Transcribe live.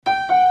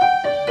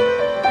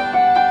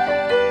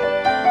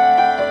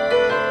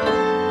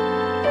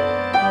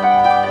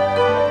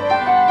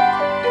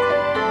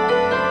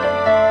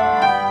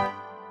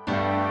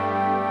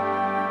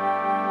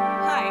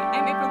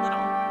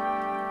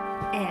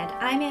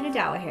Hannah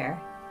Dowaher.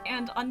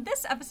 And on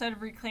this episode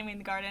of Reclaiming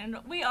the Garden,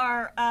 we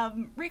are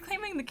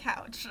reclaiming the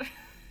couch.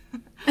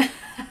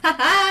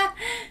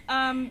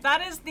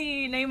 That is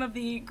the name of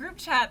the group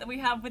chat that we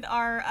have with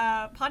our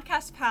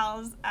podcast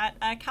pals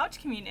at Couch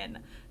Communion,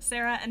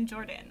 Sarah and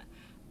Jordan.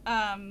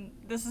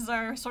 This is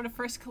our sort of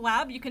first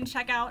collab. You can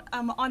check out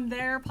on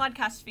their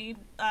podcast feed.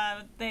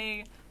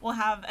 They will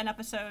have an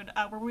episode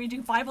where we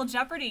do Bible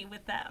Jeopardy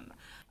with them.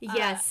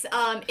 Yes,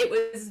 it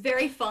was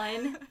very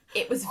fun.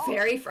 It was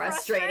very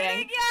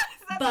frustrating. Yes,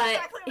 that's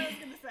exactly what I was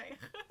gonna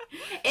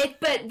say.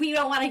 But we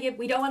don't want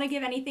to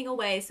give anything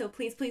away. So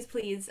please,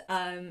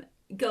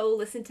 go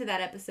listen to that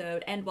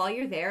episode. And while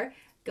you're there,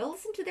 go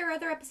listen to their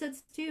other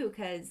episodes too,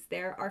 because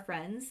they're our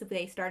friends.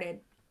 They started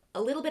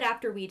a little bit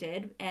after we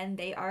did, and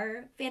they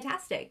are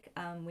fantastic.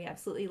 We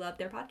absolutely love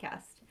their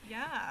podcast.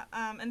 Yeah,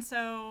 and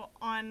so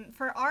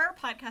for our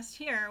podcast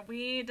here,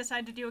 we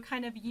decided to do a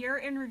kind of year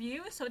in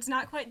review. So it's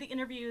not quite the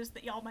interviews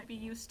that y'all might be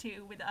used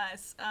to with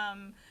us,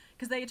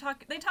 because they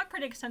talk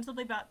pretty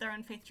extensively about their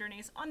own faith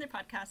journeys on their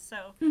podcast.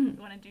 So we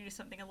want to do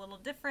something a little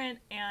different,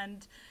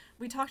 and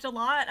we talked a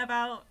lot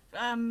about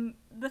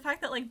the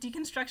fact that like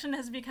deconstruction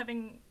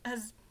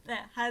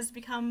has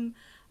become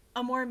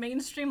a more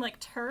mainstream like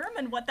term,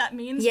 and what that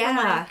means for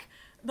like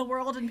the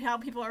world and how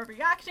people are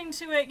reacting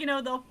to it. You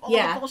know, the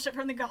bullshit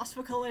from the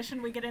Gospel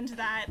Coalition, we get into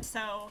that.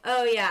 So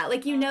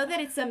like that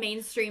it's a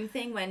mainstream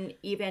thing when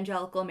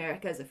evangelical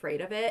America is afraid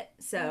of it.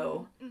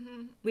 So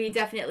we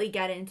definitely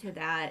get into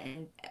that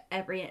and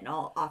every and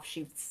all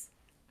offshoots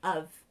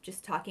of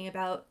just talking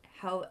about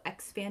how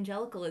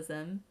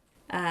evangelicalism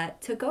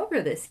took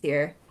over this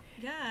year.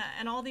 Yeah,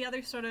 and all the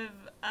other sort of,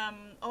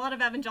 a lot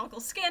of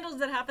evangelical scandals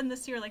that happened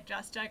this year, like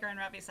Josh Jagger and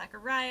Ravi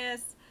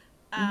Zacharias,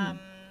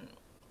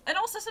 and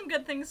also some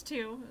good things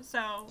too,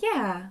 so...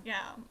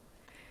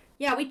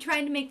 Yeah, we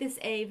tried to make this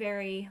a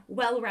very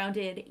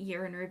well-rounded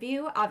year in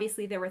review.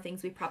 Obviously, there were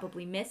things we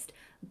probably missed,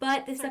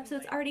 but this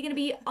episode's already going to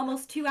be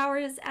almost 2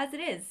 hours as it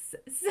is,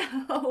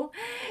 so...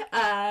 we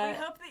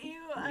hope that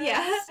you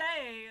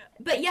stay.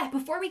 But yeah,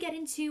 before we get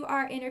into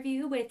our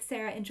interview with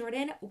Sarah and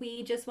Jordan,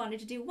 we just wanted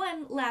to do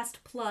one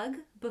last plug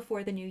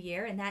before the new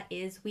year, and that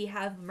is we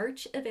have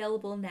merch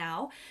available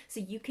now, so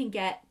you can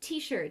get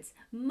t-shirts,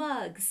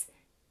 mugs...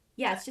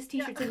 Yeah, it's just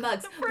t-shirts and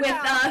mugs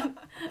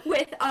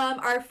with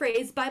our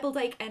phrase Bible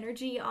Dyke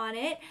Energy on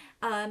it.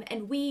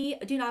 And we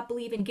do not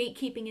believe in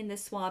gatekeeping in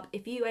this swamp.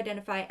 If you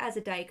identify as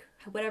a dyke,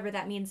 whatever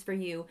that means for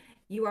you,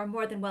 you are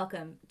more than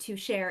welcome to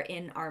share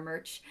in our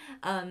merch.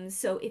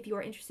 So if you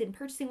are interested in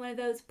purchasing one of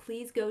those,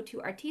 please go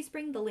to our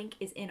Teespring. The link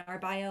is in our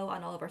bio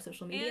on all of our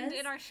social medias. And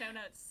in our show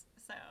notes.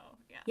 So,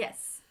 yeah.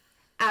 Yes,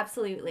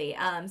 absolutely.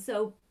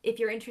 So if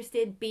you're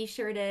interested, be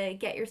sure to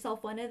get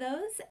yourself one of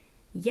those.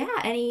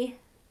 Yeah,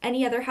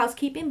 Any other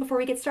housekeeping before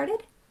we get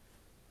started?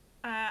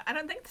 I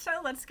don't think so.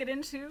 Let's get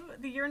into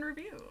the year in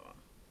review.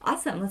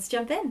 Awesome. Let's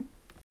jump in.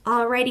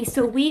 Alrighty,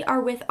 so we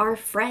are with our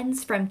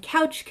friends from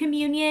Couch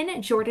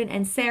Communion, Jordan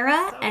and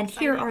Sarah, so and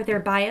exciting. Here are their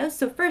bios.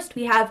 So first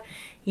we have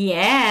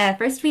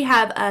Jordan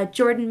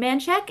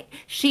Manchek.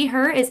 She,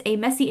 her is a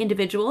messy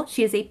individual.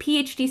 She is a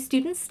PhD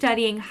student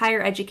studying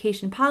higher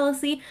education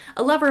policy,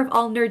 a lover of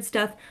all nerd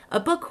stuff, a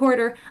book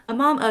hoarder, a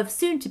mom of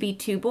soon-to-be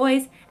 2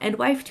 boys, and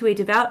wife to a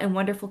devout and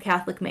wonderful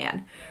Catholic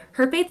man.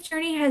 Her faith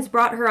journey has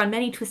brought her on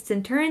many twists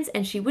and turns,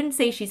 and she wouldn't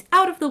say she's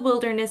out of the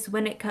wilderness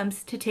when it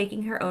comes to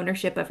taking her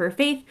ownership of her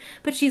faith,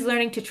 but she's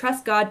learning to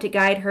trust God to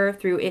guide her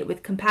through it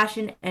with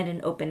compassion and an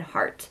open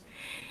heart.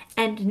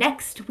 And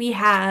next we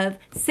have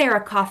Sarah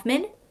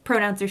Kaufman,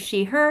 pronouns are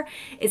she, her,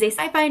 is a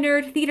sci-fi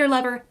nerd, theater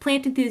lover,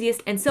 plant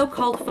enthusiast, and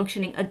so-called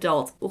functioning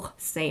adult. Ugh,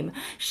 same.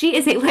 She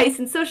is a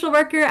licensed social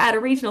worker at a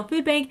regional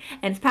food bank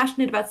and is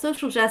passionate about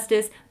social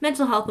justice,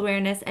 mental health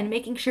awareness, and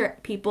making sure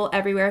people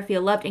everywhere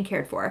feel loved and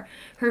cared for.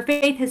 Her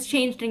faith has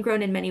changed and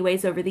grown in many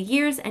ways over the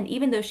years, and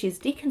even though she's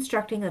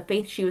deconstructing the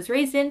faith she was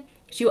raised in,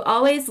 she will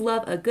always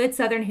love a good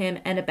Southern hymn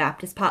and a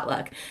Baptist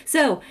potluck.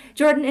 So,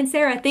 Jordan and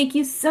Sarah, thank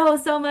you so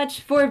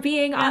much for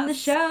being on the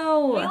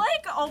show. We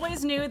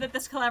always knew that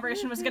this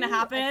collaboration was going to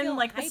happen.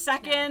 The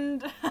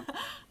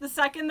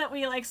second that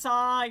we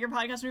saw your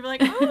podcast, we were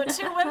like, ooh,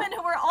 2 women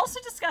who were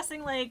also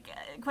discussing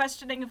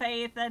questioning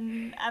faith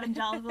and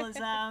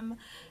evangelicalism,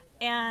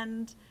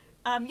 and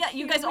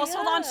you guys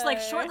also launched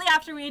shortly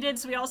after we did.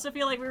 So we also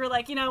feel like we were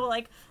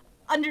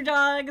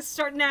underdogs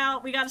starting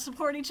out. We got to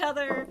support each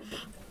other.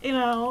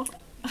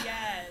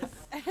 Yes.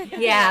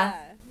 Yeah.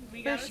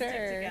 We gotta stick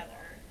together.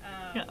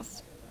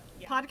 Yes.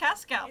 Yeah.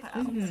 Podcast gal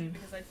pals.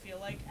 Because I feel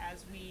like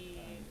as we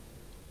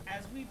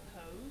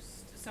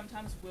post,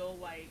 sometimes we'll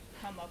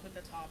come up with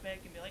a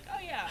topic and be like, oh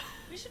yeah,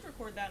 we should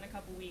record that in a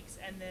couple weeks,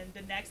 and then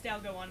the next day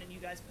I'll go on and you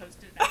guys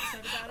posted an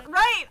episode about it.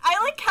 Right.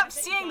 I kept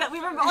seeing that we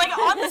were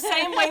on the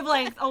same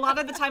wavelength a lot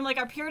of the time.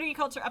 Our purity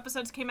culture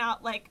episodes came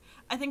out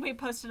I think we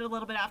posted a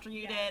little bit after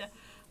you did.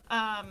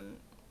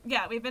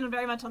 Yeah, we've been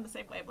very much on the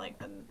same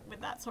wavelength and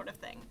with that sort of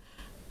thing.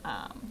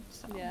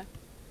 So. Yeah.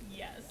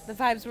 Yes. The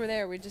vibes were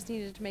there. We just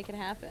needed to make it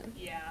happen.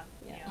 Yeah.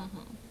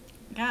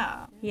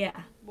 Yeah. Yeah.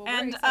 Well,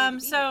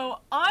 and so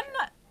on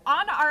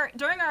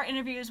during our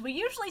interviews, we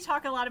usually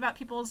talk a lot about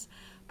people's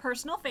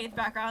personal faith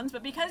backgrounds,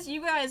 but because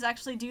you guys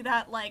actually do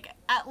that like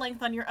at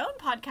length on your own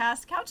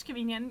podcast, Couch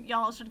Communion,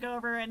 y'all should go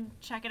over and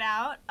check it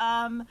out.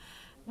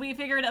 We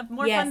figured a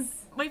more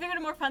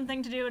fun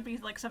thing to do would be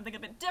like something a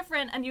bit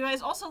different, and you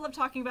guys also love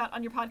talking about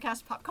on your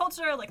podcast pop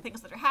culture, like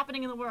things that are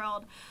happening in the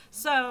world.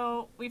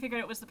 So we figured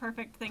it was the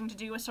perfect thing to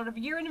do a sort of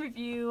year in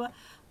review,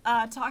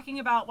 talking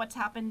about what's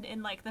happened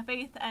in like the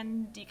faith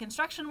and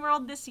deconstruction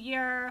world this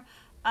year,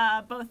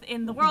 both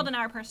in the world and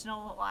our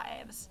personal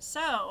lives.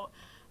 So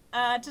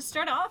to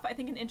start off, I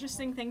think an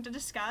interesting thing to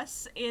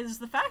discuss is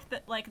the fact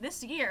that like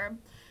this year,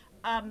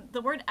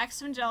 the word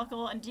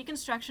exvangelical and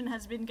deconstruction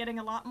has been getting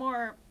a lot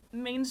more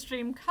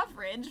mainstream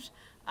coverage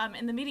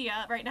in the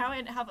media right now.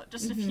 I have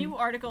just a few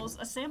articles,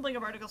 a sampling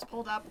of articles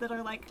pulled up that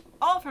are like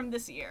all from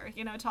this year,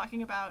 you know,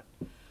 talking about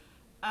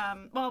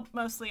well,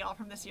 mostly all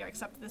from this year,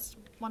 except this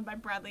one by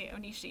Bradley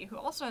Onishi, who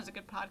also has a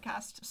good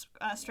podcast,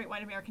 Straight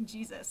White American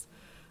Jesus.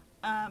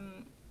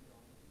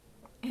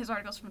 His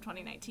articles from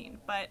 2019.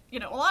 But, you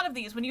know, a lot of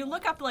these, when you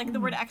look up like the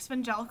word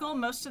exvangelical,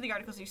 most of the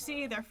articles you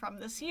see, they're from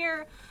this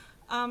year.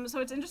 So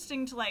it's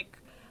interesting to like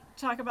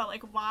talk about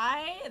like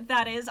why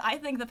that is. I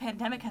think the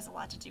pandemic has a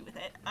lot to do with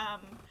it.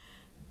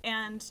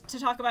 And to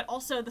talk about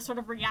also the sort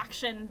of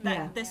reaction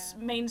that this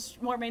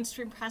more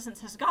mainstream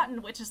presence has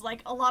gotten, which is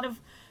like a lot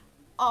of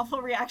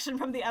awful reaction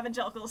from the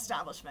evangelical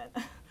establishment.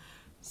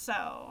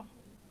 So,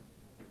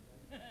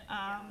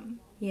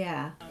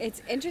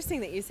 It's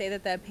interesting that you say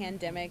that the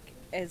pandemic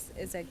is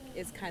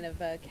kind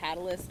of a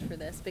catalyst for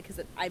this, because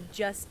I'm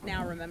just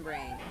now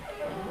remembering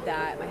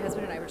that my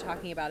husband and I were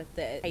talking about at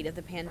the height of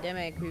the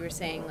pandemic. We were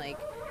saying like,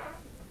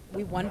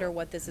 we wonder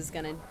what this is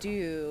going to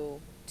do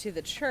to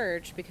the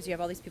church, because you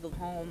have all these people at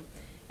home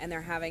and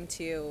they're having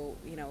to,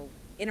 you know,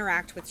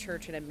 interact with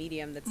church in a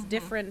medium that's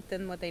different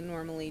than what they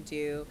normally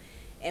do.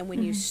 And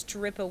when you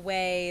strip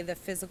away the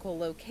physical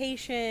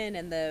location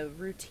and the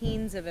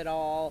routines of it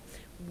all,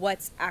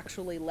 what's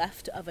actually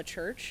left of a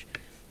church?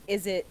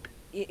 Is it,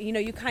 you know,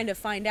 you kind of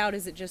find out,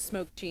 is it just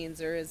smoke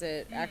machines or is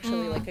it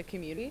actually like a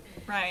community?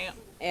 Right.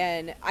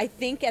 And I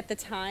think at the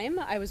time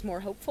I was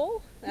more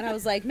hopeful, and I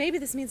was like, maybe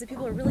this means that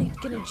people are really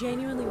going to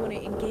genuinely want to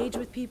engage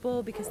with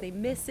people because they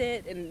miss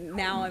it. And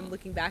now I'm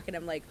looking back and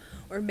I'm like,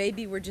 or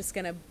maybe we're just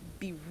going to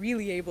be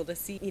really able to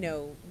see, you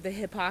know, the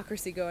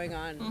hypocrisy going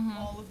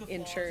on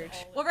in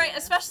church. Well, right,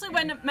 especially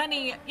when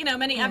many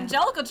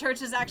evangelical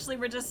churches actually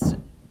were just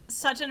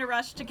such in a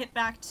rush to get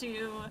back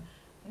to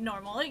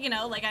normal, you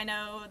know, like I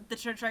know the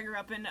church I grew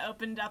up in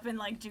opened up in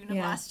like June of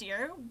last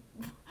year.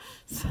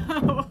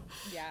 So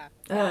yeah.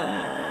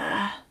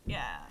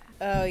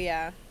 Oh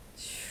yeah.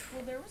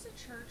 Well, there was a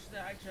church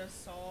that I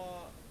just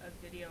saw a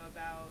video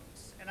about,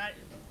 and I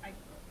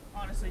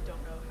honestly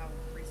don't know how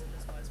recent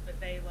this was, but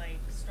they like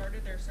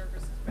started their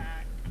services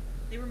back.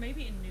 They were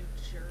maybe in New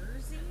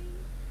Jersey,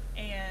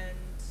 and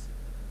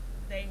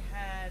they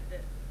had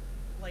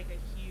like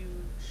a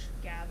huge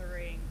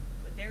gathering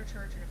with their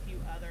church and a few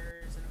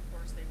others, and of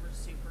course they were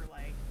super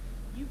like,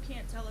 you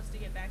can't tell us to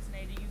get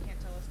vaccinated, you can't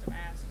tell us to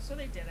mask, so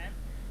they didn't,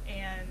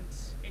 and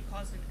it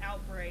caused an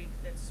outbreak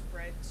that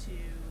spread to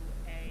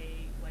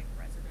a like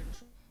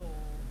residential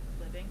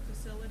living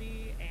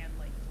facility, and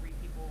like 3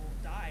 people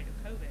died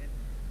of COVID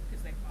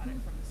because they caught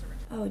it from this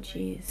original outbreak.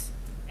 Jeez.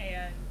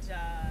 And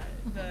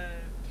the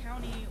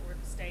county or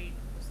the state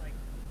was like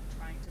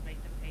trying to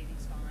make them pay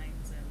these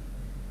fines,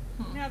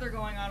 and now they're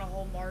going on a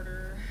whole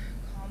martyr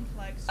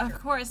complex. Of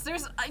course,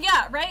 there's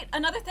right.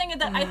 Another thing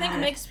that I think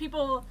makes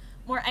people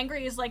more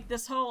angry is like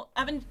this whole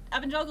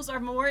evangelicals are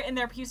more in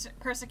their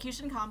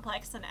persecution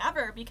complex than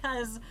ever,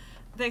 because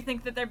they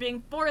think that they're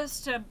being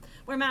forced to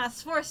wear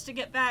masks, forced to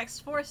get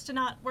vaxxed, forced to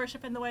not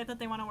worship in the way that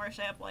they want to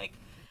worship. Like,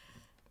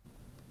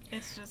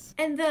 it's just...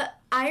 And the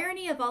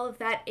irony of all of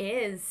that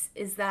is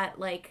that,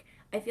 like,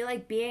 I feel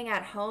like being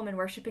at home and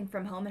worshiping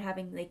from home and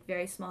having, like,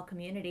 very small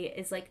community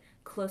is, like,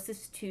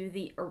 closest to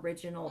the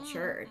original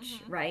church,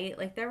 right?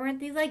 Like, there weren't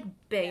these, like,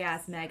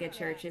 big-ass mega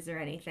churches or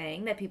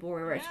anything that people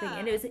were worshiping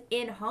in. It was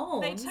in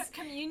homes, they took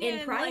communion,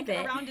 in private.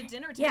 like, around a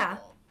dinner table. Yeah.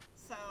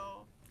 So...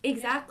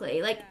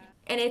 Exactly. Like...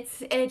 And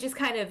it just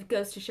kind of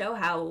goes to show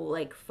how,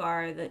 like,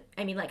 far that,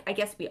 I mean, like, I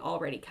guess we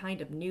already kind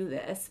of knew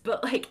this,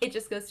 but, like, it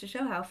just goes to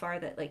show how far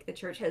that, like, the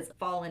church has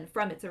fallen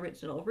from its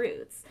original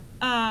roots.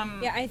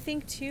 Yeah, I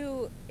think,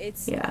 too,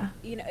 it's,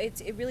 you know,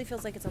 it really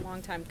feels like it's a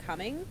long time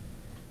coming,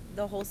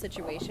 the whole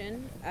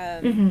situation,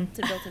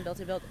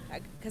 to build.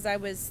 Because I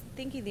was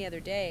thinking the other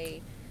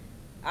day,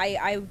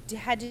 I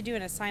had to do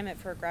an assignment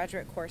for a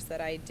graduate course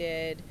that I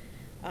did,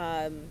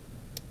 I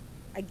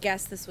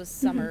guess this was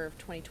summer of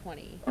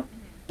 2020.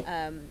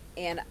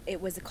 And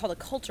it was called a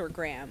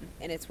culturegram,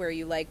 and it's where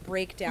you like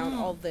break down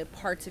all the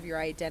parts of your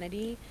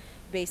identity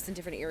based in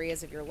different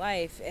areas of your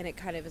life, and it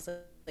kind of is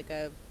like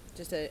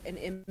an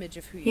image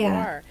of who you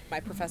are. My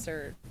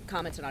professor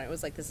commented on it. It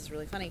was like, this is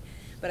really funny,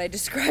 but I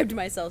described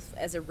myself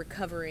as a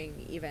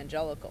recovering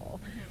evangelical,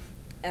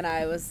 and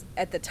I was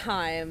at the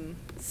time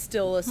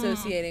still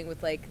associating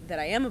with like that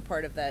I am a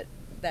part of that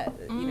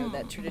you know,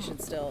 that tradition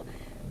still.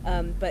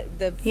 But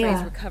the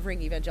phrase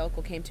recovering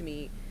evangelical came to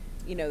me,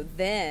 you know,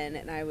 then,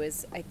 and I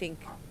was, I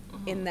think,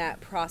 in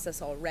that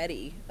process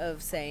already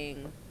of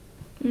saying,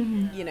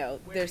 you know,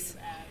 there's...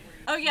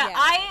 Oh yeah,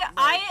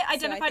 I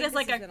identified so I as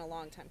like been a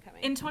long time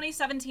coming. In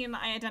 2017,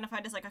 I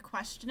identified as like a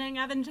questioning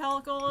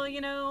evangelical, you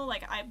know,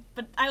 like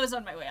but I was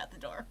on my way out the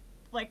door,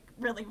 like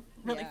really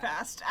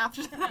fast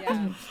after that.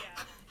 Yeah.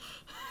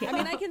 I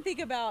mean, I can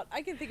think about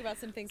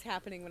some things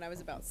happening when I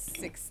was about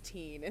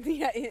 16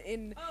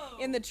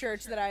 in the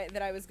church that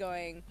I was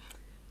going,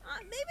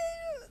 maybe,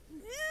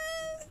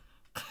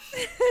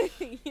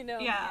 you know.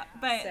 Yeah,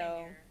 but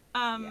so,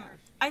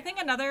 I think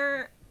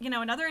another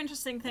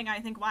interesting thing, I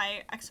think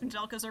why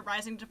ex-evangelicals are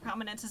rising to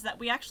prominence is that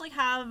we actually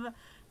have,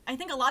 I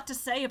think, a lot to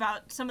say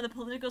about some of the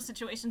political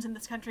situations in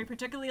this country,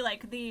 particularly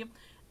like the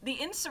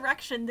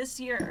insurrection this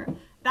year.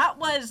 That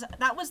was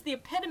the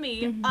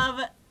epitome of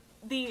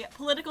the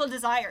political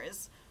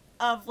desires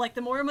of like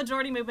the moral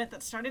majority movement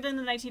that started in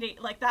the 1980s.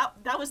 Like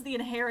that was the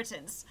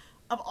inheritance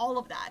of all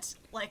of that,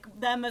 like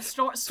them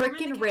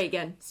frickin'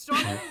 Reagan,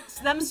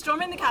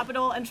 storming the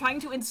Capitol and trying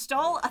to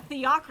install a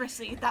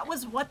theocracy. That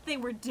was what they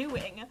were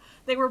doing.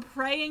 They were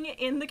praying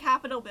in the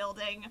Capitol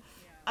building.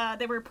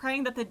 They were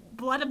praying that the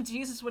blood of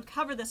Jesus would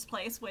cover this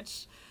place,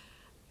 which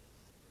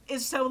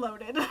is so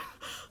loaded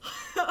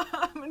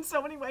in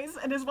so many ways,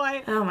 and is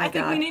why I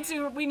think we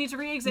need to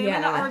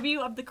re-examine our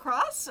view of the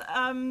cross.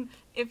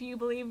 If you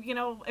believe, you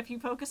know, if you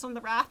focus on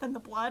the wrath and the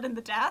blood and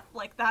the death,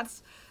 like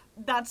that's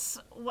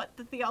what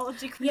the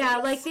theology creates. Yeah,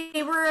 like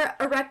they were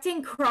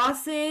erecting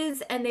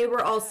crosses and they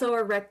were also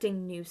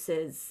erecting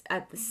nooses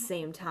at the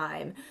same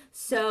time.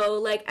 So,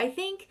 like, I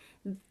think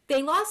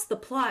they lost the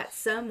plot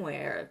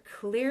somewhere,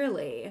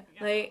 clearly.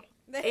 Yeah. Like,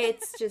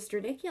 it's just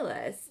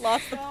ridiculous.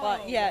 Lost the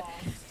plot, yeah.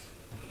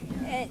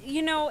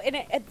 You know, and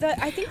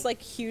I think it's,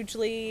 like,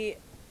 hugely...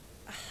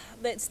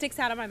 that sticks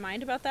out of my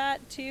mind about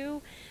that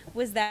too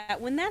was that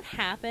when that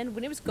happened,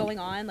 when it was going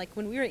on, like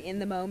when we were in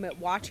the moment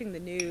watching the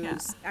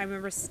news, I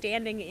remember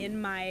standing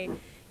in my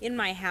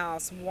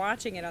house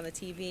watching it on the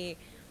TV,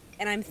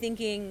 and I'm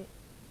thinking,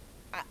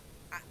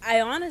 I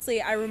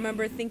honestly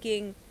remember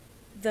thinking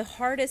the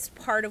hardest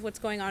part of what's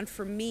going on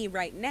for me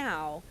right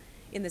now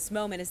in this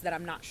moment is that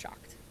I'm not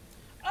shocked.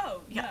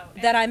 Oh, no.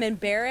 That I'm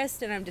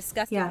embarrassed and I'm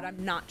disgusted, but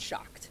I'm not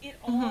shocked. It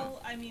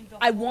all, I mean,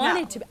 I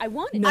wanted to. I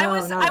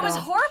was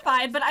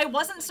horrified, but I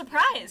wasn't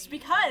surprised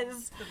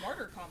because the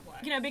martyr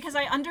complex. You know, because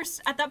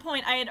at that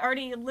point I had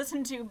already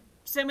listened to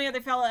so many other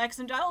fellow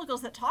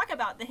ex-evangelicals that talk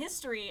about the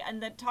history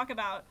and that talk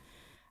about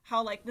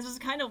how like this is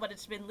kind of what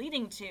it's been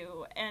leading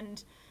to,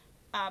 and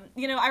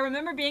you know, I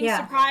remember being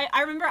surprised.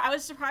 I remember I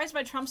was surprised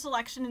by Trump's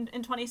election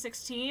in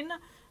 2016,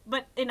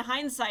 but in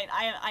hindsight,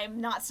 I am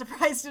not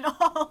surprised at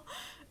all.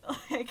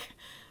 Like.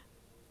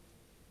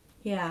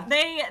 Yeah.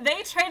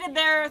 They traded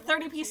their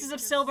 30 pieces of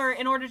silver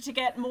in order to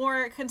get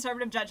more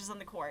conservative judges on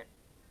the court.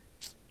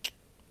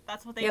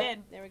 That's what they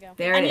did. There we go.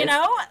 And you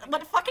know,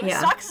 what fucking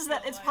sucks is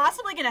that it's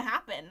possibly going to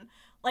happen.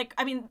 Like,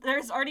 I mean,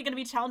 there's already going to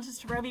be challenges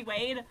to Roe v.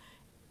 Wade.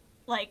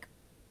 Like,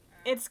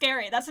 it's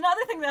scary. That's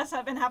another thing that's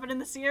been happening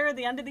this year, at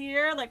the end of the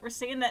year. Like, we're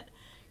seeing that,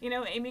 you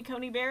know, Amy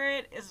Coney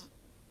Barrett is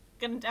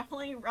going to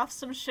definitely rough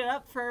some shit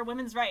up for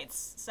women's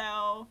rights.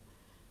 So,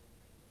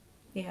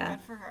 yeah.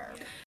 Good for her.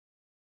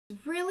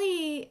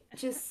 Really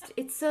just,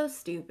 it's so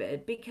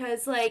stupid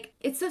because, like,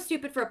 it's so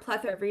stupid for a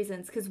plethora of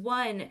reasons. Because,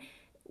 one,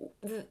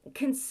 the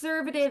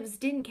conservatives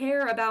didn't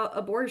care about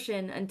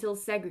abortion until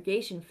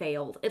segregation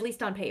failed, at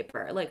least on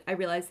paper. Like, I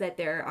realize that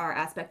there are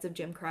aspects of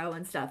Jim Crow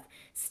and stuff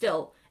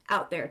still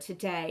out there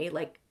today.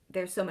 Like,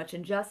 there's so much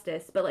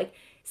injustice, but, like,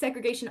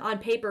 segregation on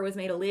paper was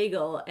made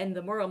illegal, and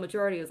the moral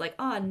majority was like,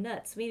 oh,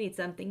 nuts, we need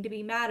something to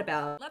be mad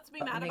about. Let's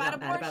be mad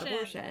about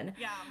abortion.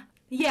 Yeah.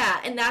 Yeah,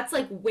 and that's,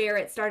 like, where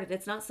it started.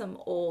 It's not some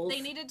old They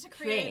needed to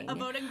create thing. A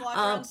voting block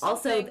around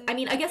also, I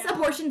mean, I guess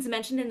abortion's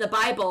mentioned in the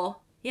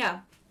Bible.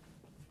 Yeah.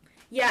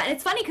 Yeah, and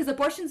it's funny because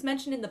abortion's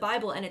mentioned in the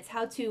Bible, and it's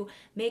how to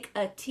make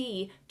a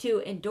tea to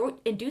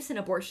induce an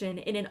abortion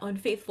in an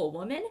unfaithful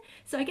woman.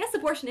 So I guess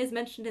abortion is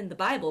mentioned in the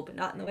Bible, but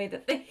not in the way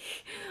that they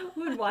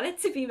would want it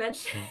to be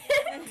mentioned.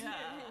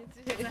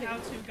 It's a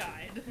how-to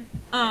guide.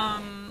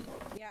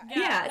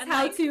 Yeah, it's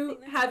how to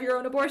have your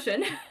own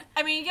abortion.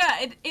 I mean,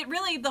 yeah, it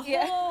really,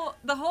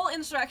 the whole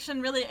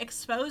insurrection really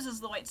exposes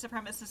the white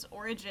supremacist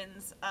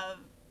origins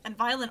and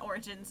violent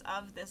origins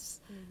of this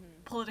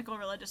political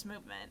religious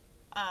movement.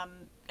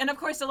 And of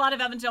course, a lot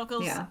of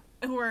evangelicals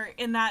who were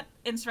in that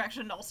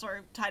insurrection also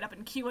are tied up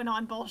in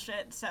QAnon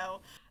bullshit, so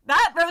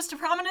that rose to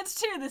prominence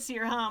too this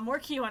year, huh? More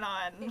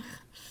QAnon.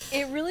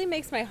 It really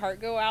makes my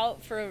heart go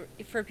out for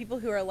people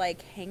who are,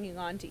 like, hanging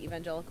on to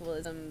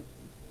evangelicalism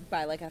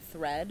by, like, a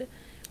thread.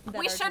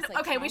 We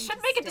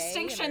should make a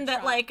distinction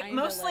that, like,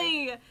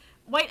 mostly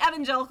white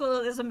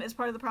evangelicalism is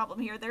part of the problem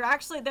here. There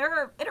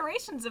are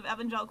iterations of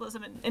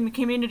evangelicalism in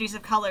communities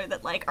of color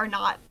that, like, are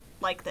not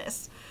like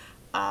this.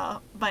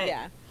 But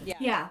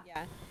yeah.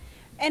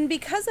 And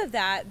because of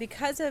that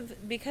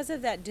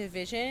that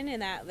division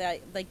and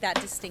that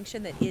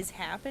distinction that is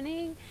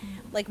happening,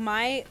 like and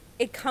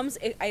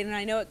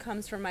I know it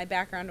comes from my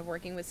background of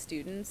working with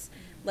students,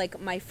 like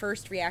my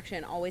first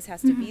reaction always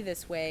has to be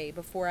this way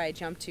before I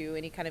jump to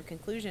any kind of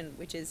conclusion,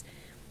 which is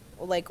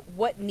like,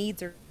 what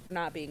needs are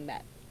not being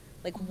met?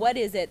 Like, what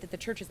is it that the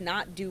church is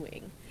not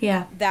doing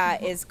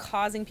that is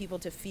causing people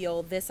to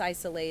feel this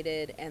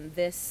isolated and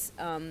this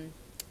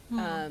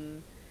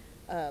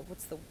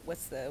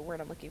what's the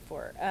word I'm looking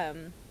for?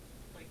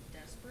 Like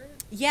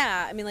desperate?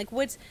 Yeah, I mean, like,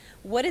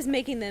 what is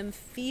making them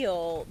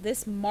feel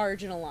this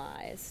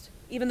marginalized,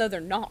 even though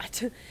they're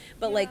not?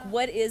 But like,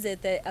 what is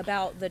it that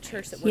about the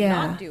church that we're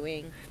not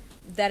doing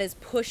that is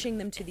pushing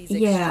them to these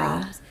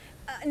extremes?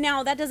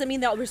 Now, that doesn't mean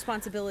that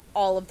responsibility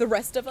all of the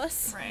rest of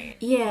us. Right.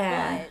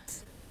 Yeah.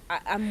 But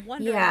I'm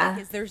wondering, like,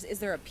 is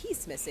there a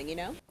piece missing, you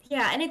know?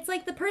 Yeah, and it's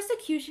like the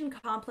persecution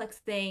complex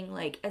thing,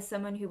 like, as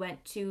someone who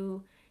went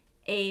to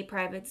a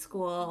private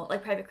school,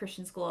 like private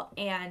Christian school,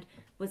 and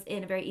was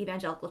in a very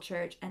evangelical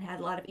church and had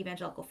a lot of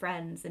evangelical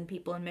friends and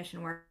people in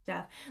mission work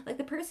stuff. Like,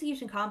 the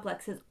persecution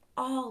complex has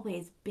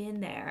always been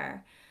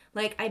there.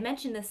 Like, I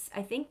mentioned this,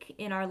 I think,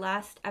 in our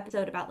last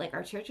episode about, like,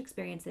 our church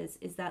experiences,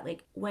 is that,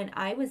 like, when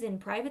I was in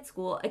private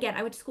school, again,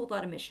 I went to school with a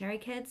lot of missionary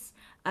kids,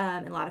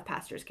 and a lot of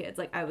pastors' kids.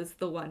 Like, I was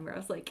the one where I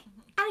was like,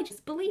 I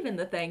just believe in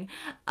the thing.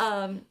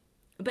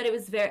 But it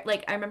was very,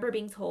 like, I remember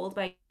being told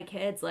by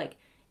kids, like,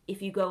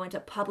 if you go into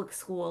public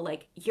school,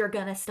 like, you're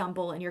gonna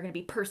stumble and you're gonna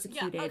be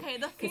persecuted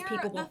because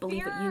people won't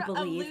believe what you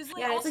believe.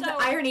 Yeah, it's like the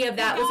irony of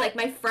that was, like,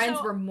 my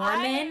friends were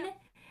Mormon,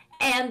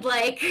 and,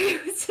 like,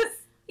 it was just...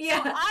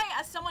 Yeah. So I,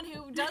 as someone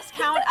who does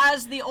count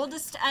as the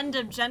oldest end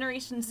of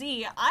Generation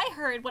Z,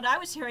 what I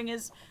was hearing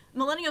is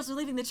millennials are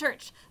leaving the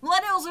church.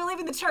 Millennials are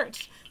leaving the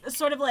church. There's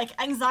sort of like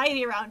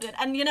anxiety around it.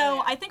 And, you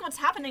know, I think what's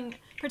happening,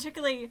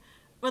 particularly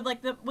with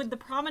like the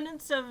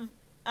prominence of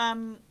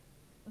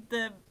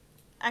the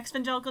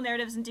evangelical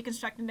narratives and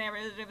deconstructed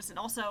narratives, and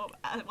also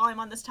while I'm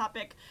on this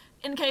topic,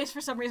 in case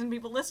for some reason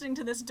people listening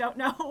to this don't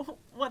know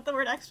what the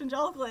word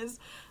evangelical is,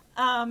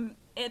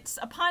 it's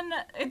a pun.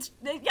 It's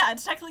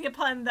technically a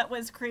pun that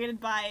was created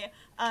by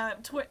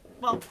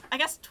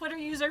Twitter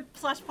user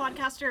plus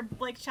podcaster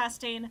Blake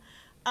Chastain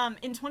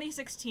in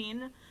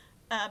 2016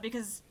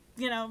 because,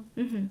 you know,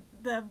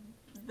 the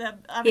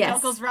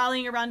evangelicals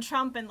rallying around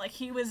Trump, and like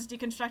he was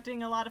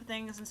deconstructing a lot of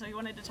things, and so he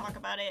wanted to talk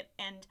about it,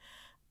 and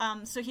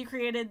so he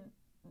created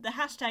the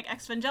hashtag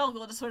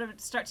Exvangelical to sort of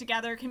start to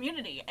gather a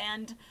community.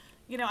 And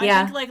you know,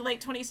 I think like late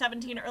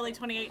 2017, early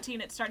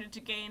 2018, it started to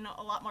gain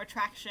a lot more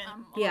traction.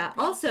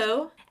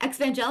 Also,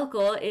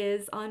 Exvangelical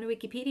is on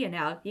Wikipedia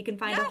now. You can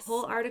find a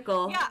whole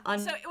article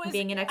on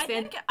being an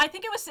Exvangelical. I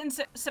think it was in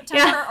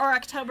September or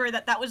October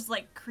that was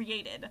like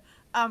created,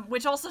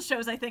 which also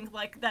shows, I think,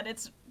 like that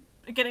it's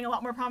getting a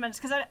lot more prominence,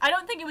 because I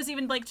don't think it was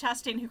even Blake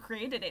Chastain who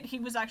created it. He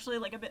was actually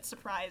like a bit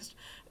surprised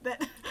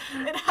that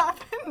it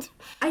happened.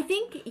 I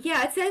think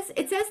it says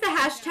the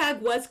hashtag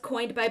was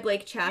coined by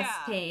Blake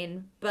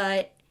Chastain,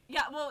 but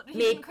yeah, well, he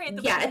didn't create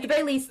the at the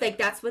very least, like,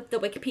 that's what the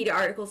Wikipedia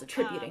article is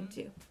attributing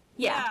to.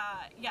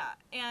 Yeah,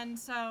 and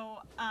so,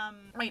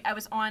 I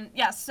was on,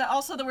 so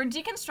also the word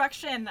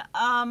deconstruction,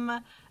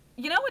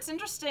 you know what's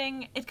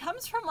interesting? It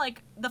comes from,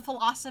 like, the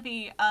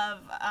philosophy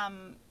of,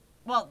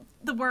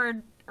 the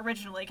word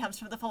originally comes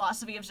from the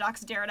philosophy of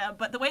Jacques Derrida,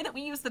 but the way that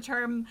we use the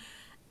term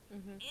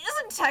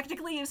isn't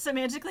technically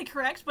semantically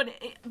correct, but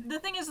the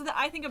thing is that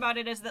I think about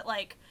it is that,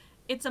 like,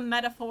 it's a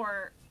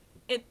metaphor.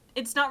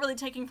 It's not really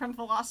taking from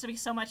philosophy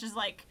so much as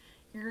like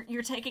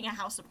you're taking a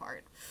house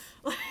apart.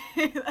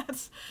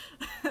 that's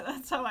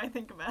how I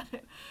think about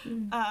it.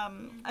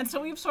 And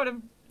so we've sort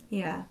of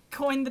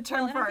coined the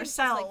term for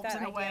ourselves like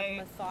in a way.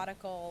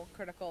 Methodical,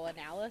 critical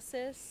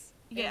analysis.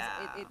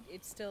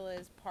 It still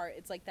is part.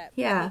 It's like that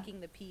taking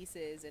the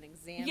pieces and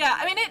examining. Yeah,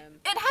 I mean it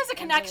has a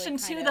connection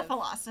to the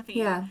philosophy.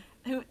 Yeah.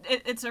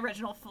 Its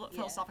original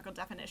philosophical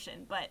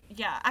definition, but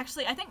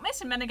actually I think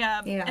Mason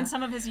Menega in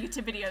some of his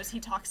YouTube videos he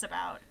talks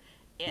about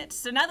it.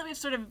 So now that we've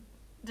sort of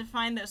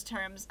defined those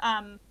terms,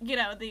 you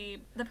know, the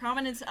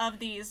prominence of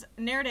these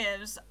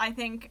narratives, I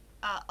think,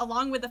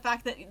 along with the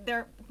fact that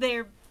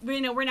they're you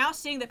know, we're now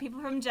seeing that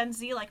people from Gen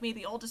Z, like me,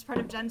 the oldest part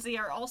of Gen Z,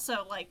 are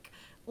also like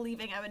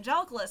leaving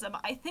evangelicalism.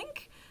 I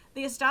think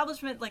the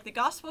establishment, like the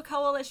Gospel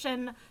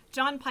Coalition,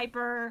 John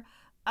Piper,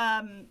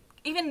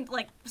 even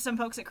like some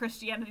folks at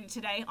Christianity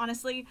Today,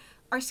 honestly,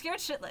 are scared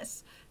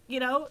shitless. You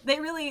know,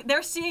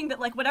 they're seeing that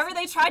like whatever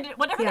they tried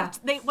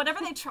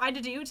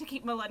to do to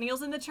keep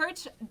millennials in the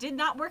church did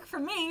not work for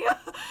me.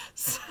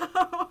 So,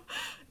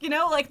 you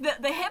know, like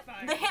the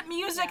hip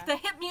music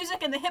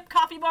and the hip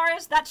coffee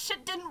bars, that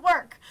shit didn't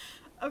work.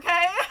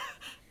 Okay?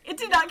 It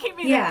did not keep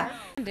me there.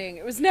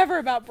 It was never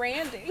about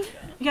branding.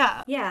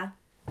 Yeah. Yeah.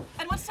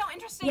 And what's so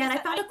interesting is and I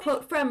found a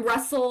quote from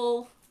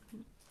Russell.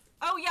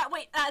 Oh yeah,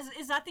 wait.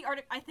 Is that the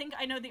article? I think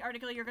I know the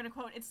article you're going to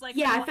quote. It's like,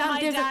 I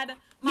found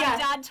my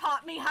dad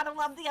taught me how to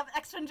love the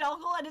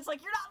exvangelical, and it's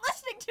like, you're not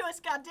listening to us,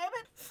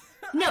 goddammit.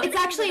 No, it's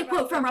actually a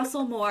quote from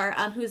Russell Moore,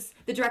 who's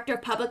the director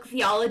of public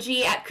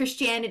theology at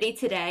Christianity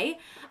Today,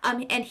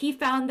 and he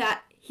found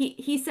that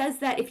he says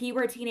that if he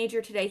were a teenager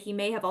today, he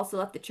may have also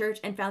left the church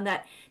and found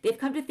that they've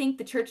come to think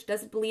the church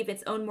doesn't believe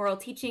its own moral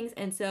teachings,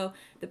 and so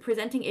the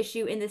presenting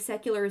issue in this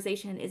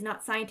secularization is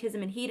not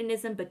scientism and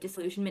hedonism, but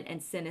disillusionment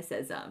and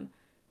cynicism.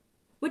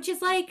 Which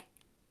is like,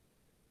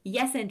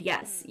 yes and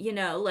yes, you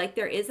know, like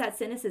there is that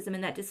cynicism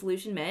and that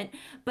disillusionment,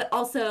 but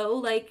also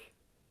like,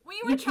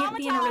 you can't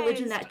be in a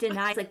religion that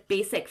denies like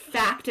basic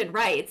fact and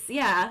rights.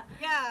 Yeah.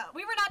 Yeah,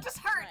 we were not just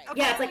hurt. Right.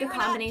 Okay? Yeah, it's like a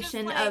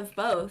combination of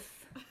both.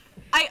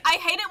 I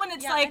hate it when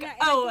it's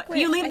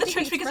you leave the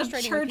church because of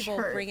church people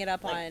hurt. Bring it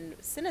up on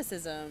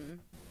cynicism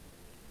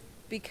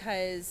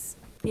because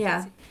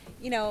yeah,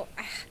 you know,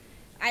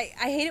 I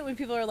hate it when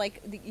people are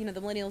like, you know,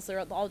 the millennials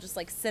are all just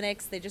like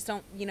cynics. They just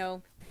don't, you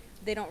know,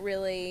 they don't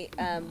really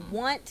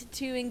want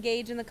to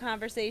engage in the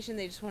conversation.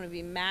 They just want to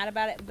be mad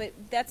about it. But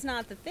that's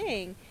not the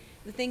thing.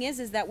 The thing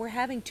is that we're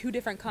having two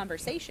different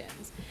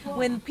conversations.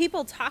 When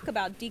people talk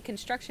about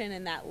deconstruction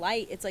in that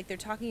light, it's like they're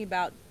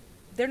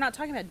not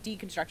talking about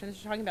deconstruction, they're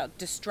talking about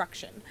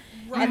destruction.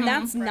 Right. And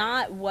that's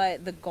not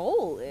what the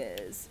goal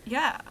is.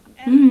 Yeah.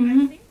 And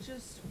I think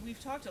just, we've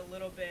talked a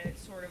little bit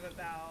sort of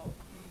about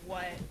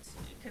what,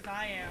 because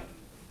I am,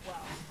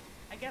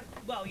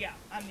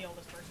 I'm the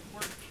oldest person, we're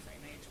the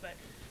same age, but,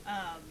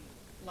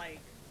 like,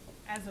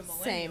 as a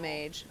millennial. Same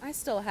age. I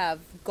still have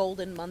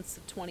golden months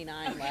of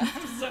 29 left.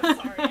 I'm so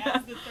sorry,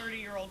 as the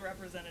 30-year-old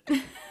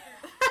representative.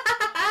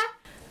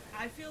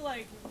 I feel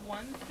like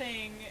one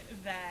thing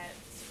that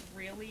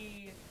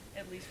really,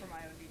 at least for my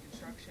own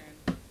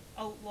deconstruction,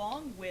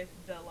 along with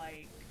the,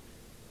 like,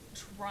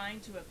 trying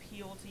to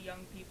appeal to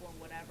young people and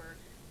whatever,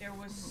 there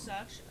was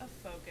such a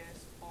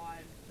focus on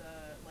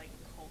the, like,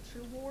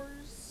 culture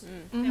wars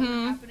that were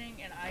happening,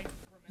 and I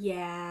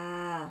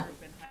remember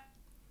in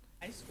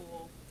high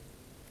school,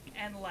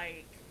 and,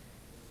 like,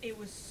 it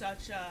was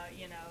such a,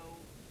 you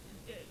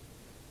know,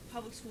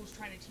 public schools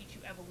trying to teach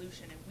you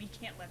evolution, and we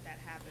can't let that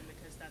happen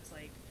because that's,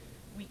 like,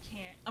 we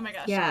can't. Oh my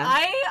gosh. Yeah.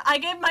 I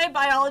gave my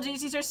biology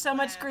teacher so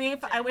much grief.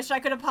 I wish I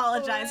could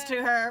apologize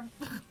to her.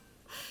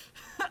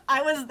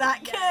 I was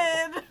that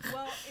kid.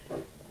 Well,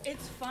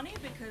 it's funny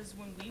because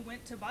when we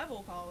went to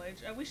Bible college,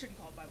 we shouldn't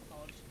call it Bible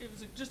college. It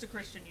was just a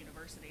Christian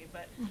university,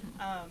 but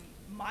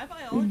my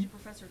biology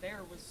professor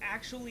there was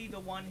actually the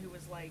one who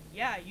was like,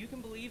 yeah, you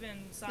can believe in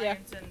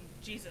science and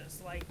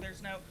Jesus. Like,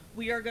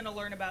 we are going to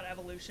learn about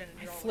evolution.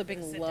 And I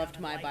flipping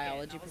loved my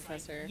biology like,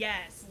 professor.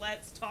 yes,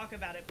 let's talk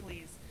about it,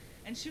 please.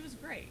 And she was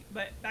great.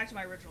 But back to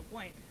my original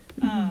point,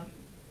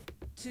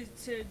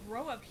 to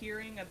grow up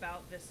hearing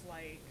about this,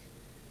 like,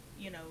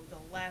 you know,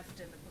 the left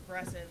and the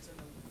progressives and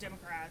the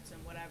Democrats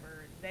and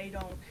whatever, they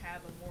don't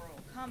have a moral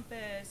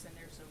compass and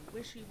they're so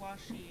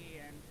wishy-washy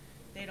and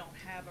they don't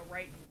have a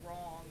right and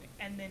wrong.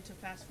 And then to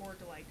fast forward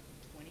to, like,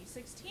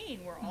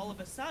 2016, where all of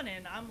a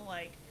sudden I'm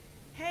like,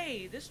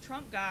 hey, this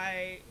Trump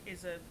guy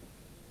is a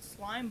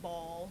slime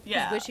ball.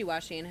 Yeah. He's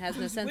wishy-washy and has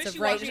no sense of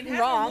right and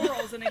wrong.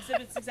 Morals and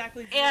exhibits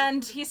exactly.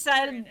 And he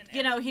said,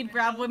 you know, he'd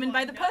grab women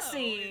by the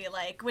pussy,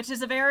 like, which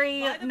is a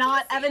very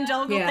not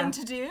evangelical thing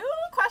to do?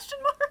 Question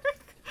mark.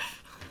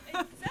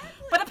 Exactly.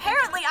 But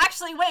apparently,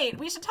 actually, wait,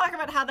 we should talk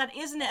about how that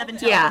is an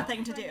evangelical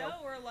thing to do.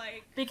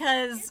 Like,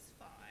 because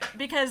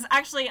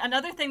actually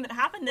another thing that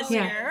happened this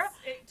year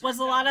was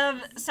a lot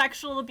of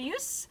sexual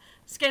abuse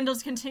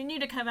scandals continue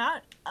to come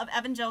out of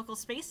evangelical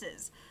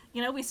spaces.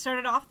 You know, we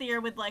started off the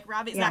year with, like,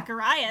 Ravi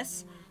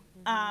Zacharias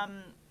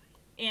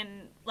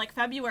in, like,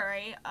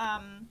 February.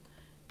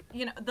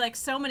 You know, like,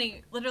 so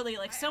many, literally,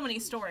 like, so many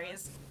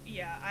stories.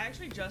 Yeah, I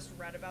actually just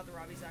read about the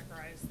Ravi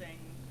Zacharias thing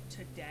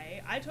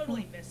today. I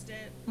totally missed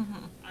it.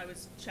 I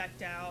was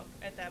checked out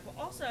at that.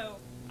 But also,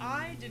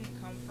 I didn't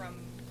come from,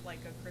 like,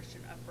 a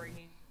Christian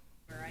upbringing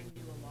where I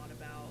knew a lot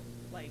about,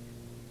 like,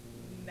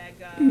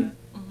 mega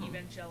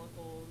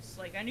evangelicals.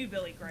 Like, I knew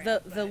Billy Graham.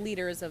 The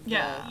leaders of the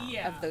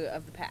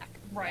pack.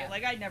 Right. Yeah.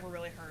 Like, I'd never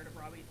really heard of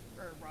Ravi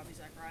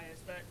Zacharias,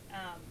 but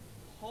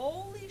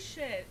holy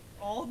shit,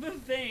 all the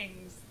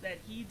things that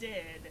he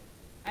did,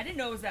 I didn't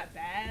know it was that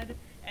bad,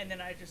 and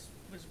then I just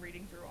was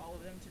reading through all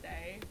of them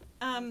today.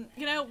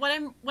 You know, what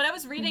I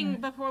was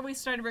reading before we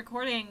started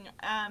recording,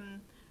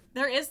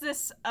 there is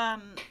this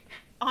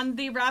on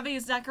the Ravi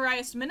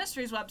Zacharias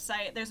Ministries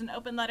website, there's an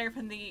open letter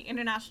from the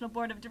International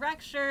Board of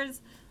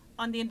Directors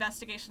on the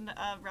investigation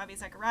of Ravi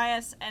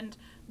Zacharias, and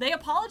they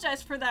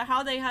apologized for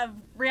how they have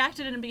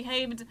reacted and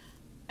behaved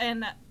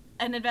in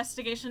an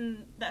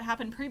investigation that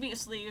happened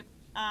previously,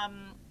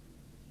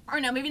 or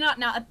no, maybe not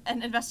now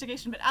an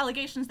investigation, but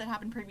allegations that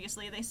happened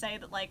previously. They say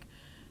that, like,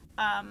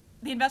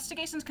 the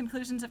investigation's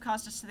conclusions have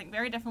caused us to think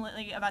very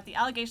differently about the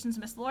allegations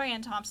Miss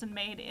Lori-Ann Thompson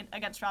made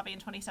against Ravi in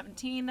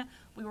 2017.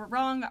 We were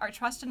wrong. Our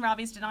trust in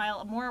Ravi's denial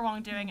of more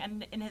wrongdoing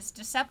and in his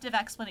deceptive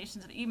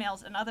explanations of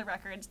emails and other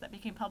records that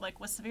became public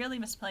was severely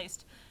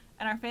misplaced,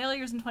 and our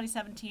failures in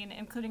 2017,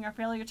 including our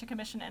failure to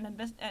commission an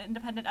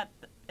independent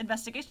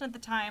investigation at the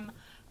time,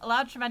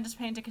 allowed tremendous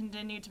pain to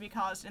continue to be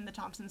caused in the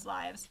Thompsons'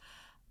 lives.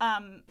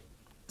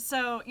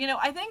 So, you know,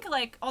 I think,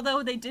 like,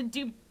 although they did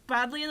do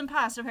badly in the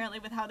past, apparently,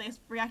 with how they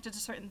reacted to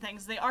certain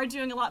things, they are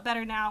doing a lot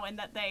better now, in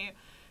that they,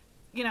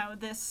 you know,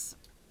 this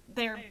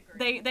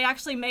they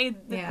actually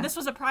made this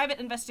was a private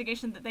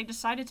investigation that they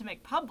decided to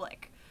make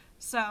public.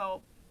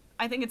 So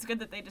I think it's good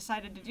that they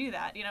decided to do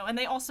that, and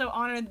they also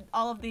honored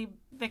all of the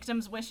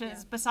victims'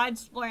 wishes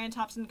besides Lorraine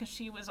Thompson, because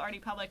she was already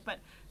public, but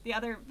the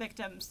other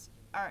victims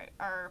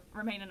are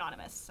remain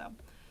anonymous, so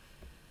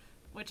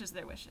which is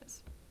their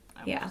wishes.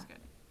 Which is good.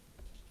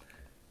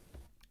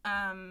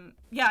 And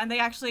they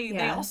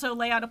also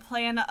lay out a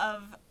plan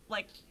of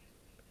like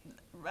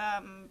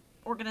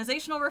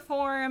organizational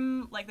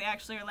reform. Like they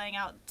actually are laying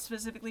out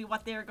specifically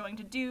what they're going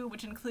to do,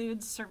 which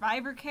includes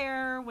survivor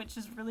care, which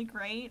is really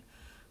great.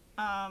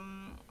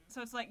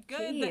 So it's like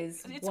good.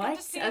 Jeez, it's what? Good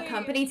to see a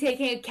company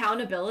taking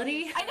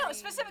accountability? I know,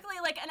 specifically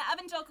like an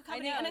evangelical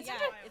company, and it's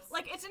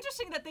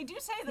interesting that they do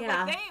say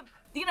that like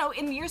they,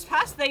 in years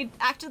past they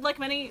acted like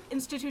many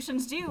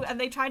institutions do, and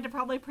they tried to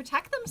probably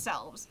protect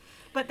themselves,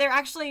 but they're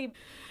actually,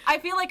 I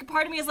feel like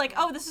part of me is like,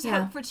 oh, this is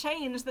hope for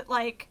change, that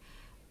like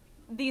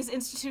these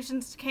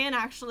institutions can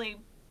actually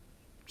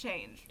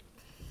change.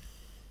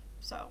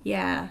 So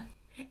yeah.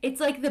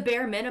 It's like the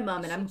bare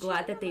minimum, and I'm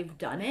glad that they've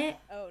done it.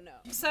 Oh, no.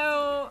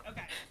 So,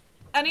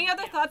 any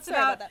other thoughts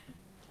about that?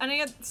 I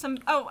have some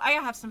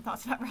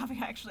thoughts about Robbie,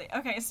 actually.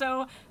 Okay,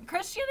 so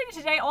Christianity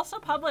Today also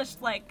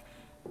published, like,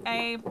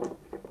 a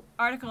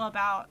article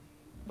about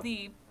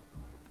the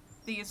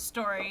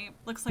story.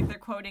 Looks like they're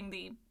quoting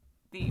the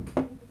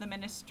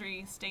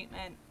ministry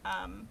statement.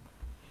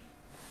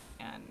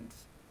 And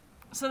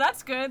so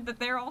that's good that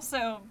they're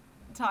also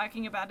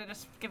talking about it,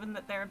 just given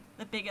that they're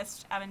the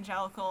biggest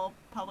evangelical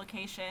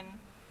publication.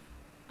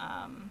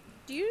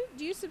 Do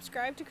you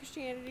subscribe to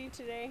Christianity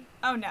Today?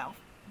 Oh no,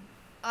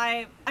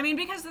 I mean,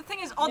 because the thing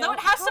is, although it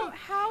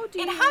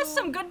has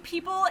some good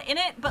people in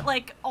it, but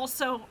like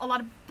also a lot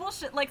of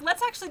bullshit. Like,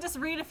 let's actually just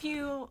read a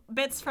few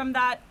bits from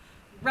that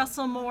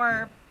Russell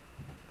Moore.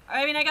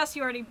 I mean, I guess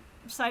you already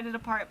cited a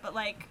part, but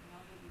like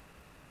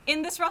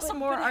in this Russell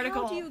Moore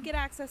article. How do you get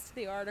access to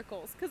the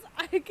articles? Because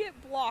I get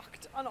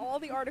blocked on all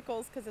the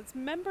articles because it's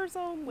members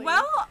only.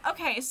 Well,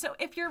 okay, so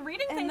if you're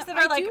reading things that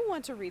are like, I do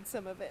want to read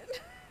some of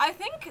it. I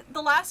think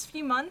the last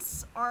few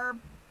months are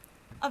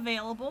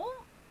available.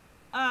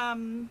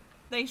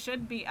 They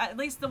should be. At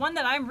least the one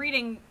that I'm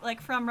reading,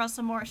 like from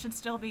Russell Moore, should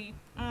still be.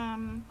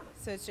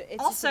 So it's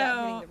also, just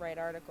about hitting the right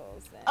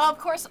articles then. Of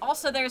course,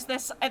 also there's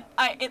this,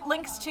 it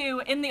links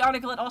to, in the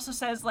article it also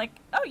says, like,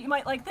 oh, you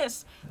might like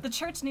this, The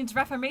Church Needs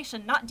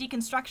Reformation, Not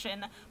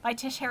Deconstruction, by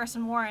Tish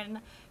Harrison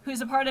Warren,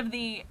 who's a part of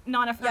the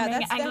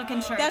non-affirming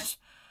Anglican Church. That's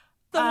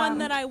the one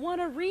that I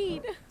want to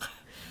read.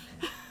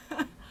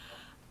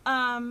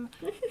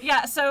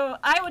 So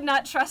I would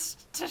not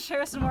trust Tish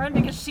Harrison Warren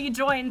because she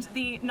joined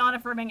the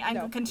non-affirming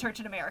Anglican Church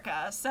in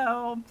America,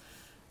 so,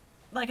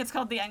 like, it's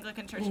called the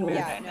Anglican Church in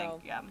America, I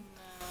think,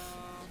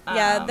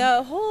 Yeah,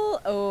 the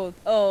whole,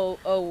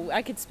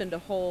 I could spend a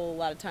whole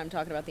lot of time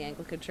talking about the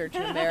Anglican Church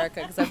in America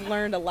because I've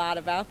learned a lot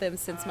about them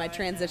since my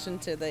transition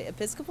to the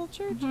Episcopal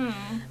Church.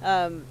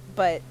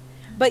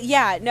 But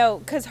yeah, no,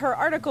 because her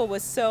article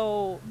was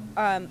so,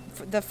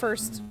 the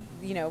first,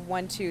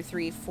 1, 2,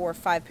 3, 4,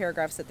 5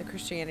 paragraphs that the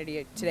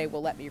Christianity Today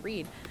will let me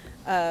read,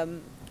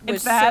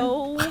 was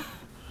so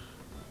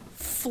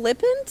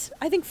flippant.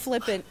 I think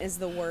flippant is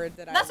the word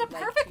that That's a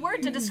perfect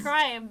word to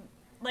describe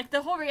like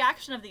the whole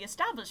reaction of the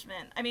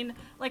establishment. I mean,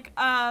 like,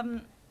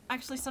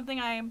 actually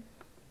something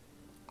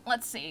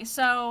let's see.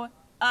 So,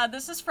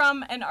 this is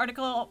from an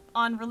article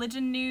on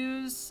Religion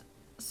News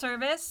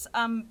Service,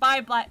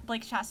 by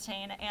Blake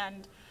Chastain,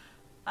 and,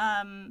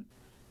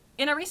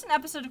 in a recent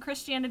episode of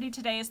Christianity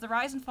Today's The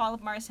Rise and Fall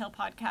of Mars Hill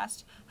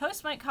podcast,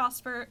 host Mike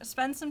Cosper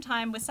spends some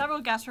time with several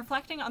guests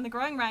reflecting on the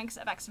growing ranks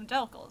of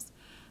ex-evangelicals,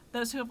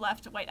 those who have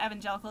left white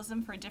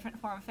evangelicalism for a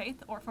different form of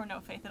faith or for no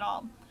faith at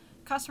all.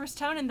 Cosper's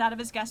tone and that of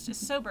his guest is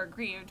sober,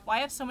 grieved. Why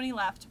have so many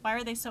left? Why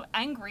are they so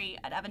angry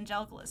at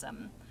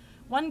evangelicalism?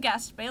 One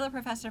guest, Baylor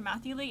professor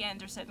Matthew Lee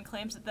Anderson,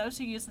 claims that those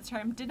who use the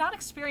term did not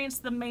experience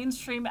the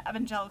mainstream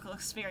evangelical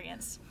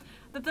experience.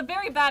 That the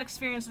very bad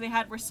experiences they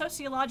had were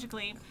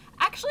sociologically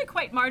actually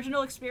quite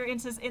marginal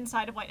experiences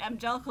inside of white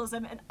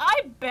evangelicalism, and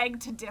I beg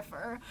to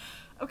differ.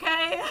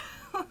 Okay?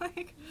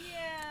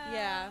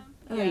 Yeah.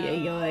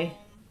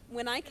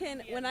 When I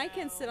can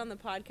sit on the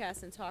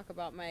podcast and talk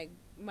about my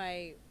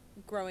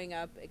growing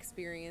up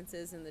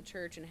experiences in the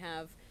church and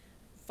have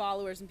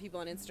followers and people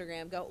on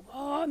Instagram go,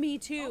 oh, me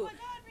too. Oh my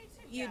God, me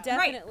too. You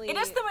definitely. Right. It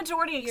is the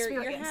majority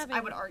experience, you're having, I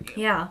would argue.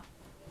 Yeah.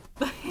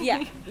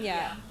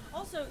 Yeah.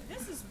 Also,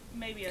 this is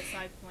maybe a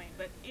side point,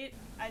 but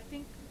I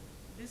think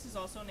this is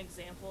also an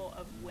example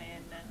of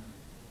when,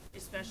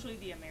 especially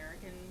the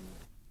American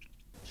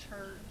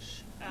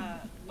church,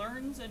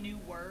 learns a new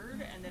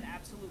word and then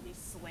absolutely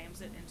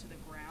slams it into the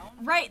ground.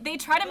 Right. They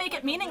try to make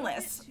it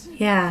meaningless.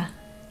 Yeah.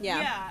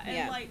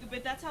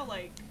 But that's how,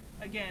 like,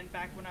 again,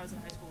 back when I was in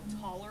high school,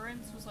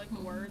 tolerance was like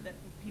the word that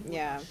people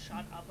would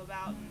shut up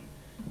about,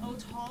 and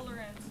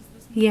tolerance is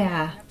this. You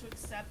have to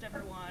accept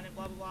everyone and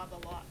blah blah blah blah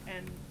blah,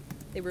 and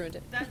they ruined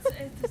it.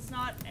 It's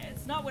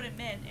not what it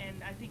meant,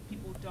 and I think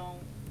people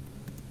don't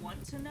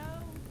want to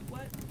know.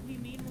 what we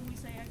mean when we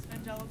say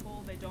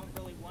evangelical. They don't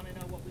really want to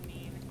know what we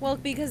mean. Well,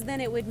 because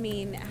then it would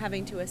mean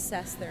having to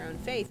assess their own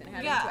faith and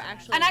having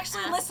to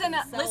actually listen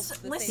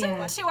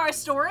to our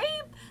story.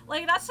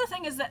 Like, that's the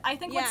thing, is that I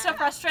think what's so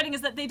frustrating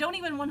is that they don't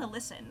even want to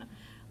listen.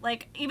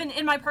 Like, even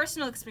in my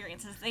personal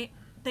experiences,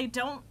 they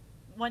don't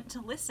want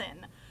to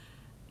listen.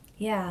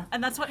 Yeah.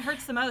 And that's what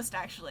hurts the most,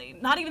 actually.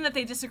 Not even that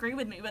they disagree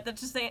with me, but that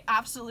just they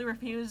absolutely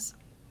refuse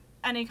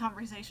any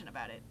conversation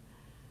about it.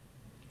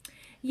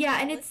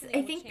 Yeah, and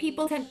I think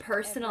people can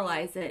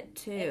personalize it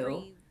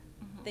too.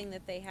 Everything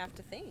that they have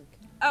to think.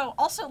 Oh,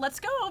 also, let's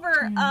go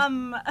over,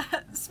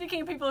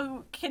 speaking of people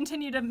who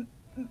continue to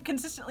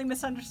consistently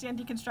misunderstand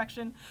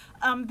deconstruction,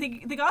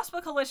 the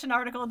Gospel Coalition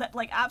article that,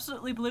 like,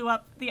 absolutely blew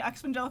up the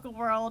evangelical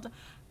world,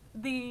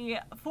 the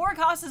 4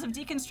 Causes of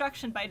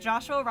Deconstruction by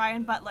Joshua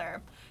Ryan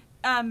Butler.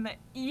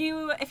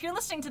 If you're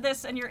listening to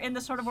this and you're in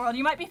this sort of world,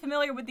 you might be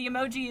familiar with the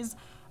emojis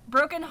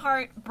broken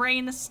heart,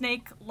 brain,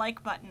 snake,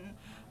 like button.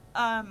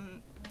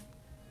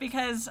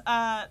 Because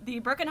the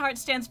broken heart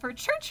stands for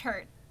church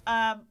hurt,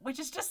 which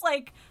is just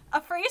like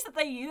a phrase that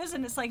they use,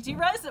 and it's like, do you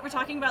realize that we're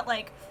talking about,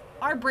 like,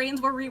 our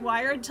brains were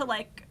rewired to,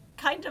 like,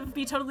 kind of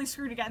be totally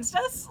screwed against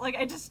us? Like,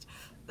 that's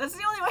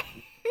the only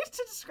way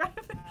to describe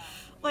it.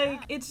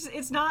 Like,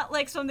 it's not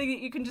like something that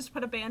you can just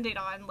put a Band-Aid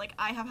on. Like,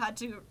 I have had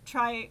to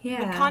try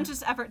with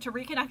conscious effort to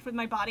reconnect with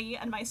my body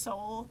and my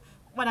soul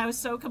when I was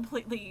so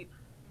completely,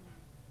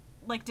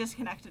 like,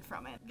 disconnected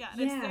from it. Yeah,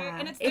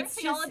 and it's their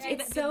theology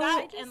that did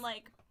that, and,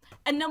 like,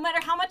 and no matter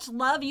how much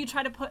love you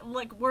try to put,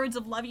 like, words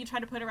of love you try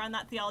to put around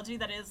that theology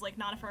that is, like,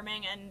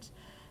 non-affirming and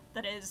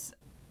that is,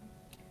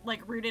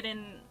 like, rooted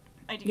in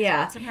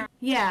ideas.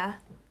 Yeah.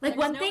 Like,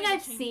 one thing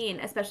I've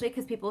seen, especially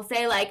because people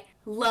say, like,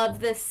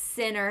 love the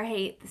sinner,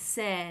 hate the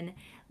sin.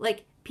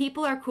 Like,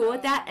 people are cool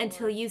with that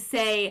until you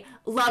say,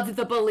 love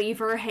the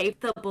believer,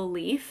 hate the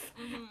belief.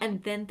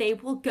 And then they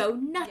will go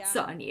nuts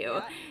on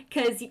you.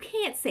 Because you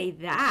can't say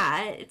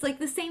that. It's, like,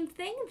 the same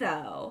thing,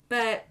 though.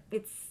 But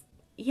it's...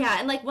 Yeah,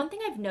 and, like, one thing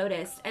I've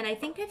noticed, and I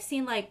think I've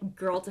seen, like,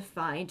 Girl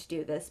Defined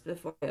do this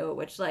before,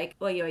 which, like,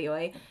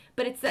 oy.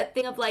 But it's that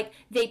thing of, like,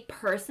 they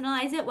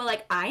personalize it. Well,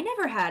 like, I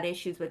never had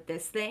issues with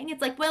this thing.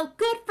 It's like, well,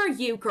 good for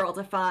you, Girl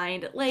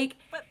Defined. Like...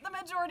 But the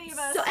majority of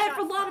us... So, and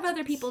a lot of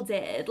other people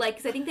did. Like,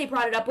 because I think they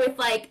brought it up with,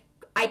 like,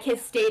 I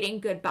Kissed Stating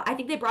Goodbye. I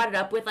think they brought it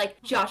up with,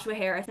 like, Joshua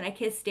Harris and I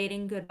Kissed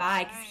Stating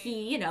Goodbye, because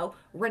he, you know,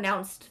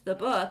 renounced the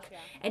book.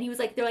 And he was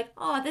like, they're like,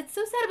 oh, that's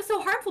so sad. It was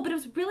so harmful, but it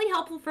was really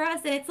helpful for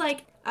us. And it's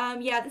like,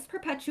 this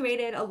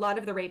perpetuated a lot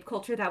of the rape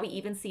culture that we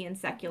even see in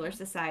secular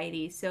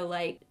society. So,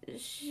 like,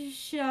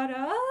 shut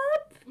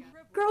up,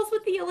 girls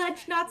with the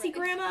alleged Nazi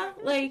grandma.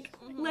 Like,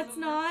 let's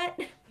not.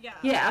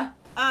 Yeah.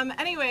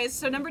 Anyways,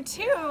 so number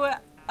 2,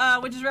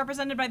 which is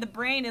represented by the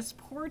brain, is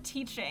poor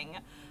teaching.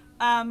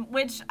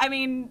 Which, I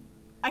mean,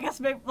 I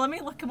guess let me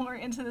look more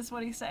into this,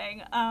 what he's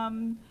saying.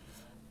 Talking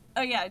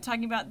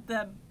about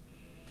the,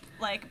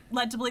 like,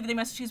 led to believe they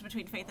must choose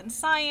between faith and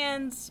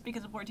science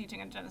because of poor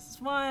teaching in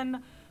Genesis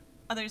 1.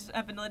 Others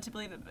have been led to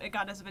believe that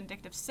God is a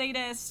vindictive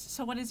sadist.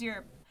 So what is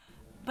your...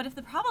 But if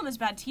the problem is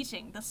bad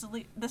teaching,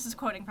 this is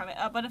quoting from it,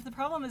 but if the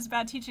problem is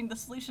bad teaching, the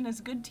solution is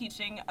good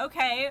teaching.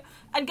 Okay,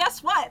 and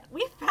guess what?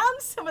 We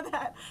found some of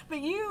that. But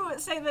you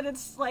say that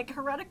it's, like,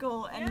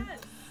 heretical and,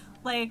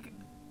 like,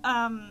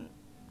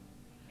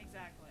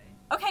 Exactly.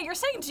 Okay, you're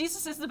saying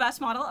Jesus is the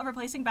best model of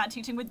replacing bad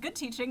teaching with good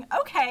teaching.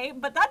 Okay,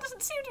 but that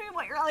doesn't seem to be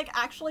what you're, like,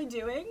 actually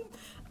doing.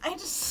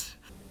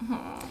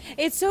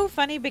 It's so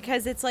funny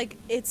because it's like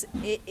it's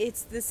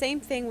the same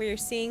thing where you're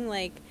seeing,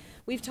 like,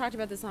 we've talked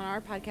about this on our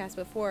podcast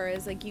before,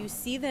 is like you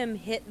see them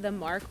hit the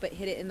mark but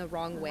hit it in the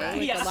wrong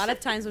way. Like, a lot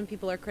of times when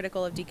people are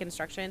critical of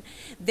deconstruction,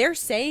 they're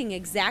saying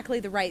exactly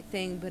the right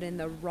thing but in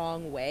the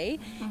wrong way.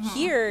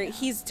 Here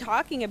he's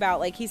talking about,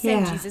 like, he's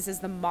saying Jesus is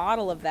the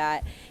model of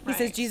that. He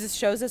says Jesus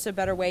shows us a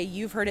better way.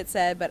 You've heard it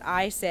said, but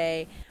I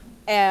say,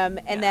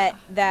 and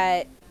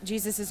that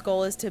Jesus'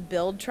 goal is to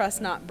build trust,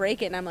 not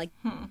break it. And I'm like,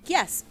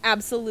 yes,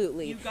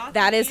 absolutely.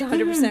 That is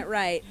 100%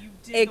 right. You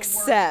did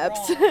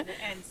Except the work wrong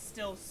and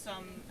still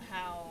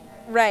somehow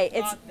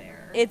got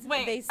there. It's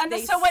wait.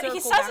 So what he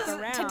says is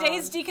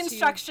today's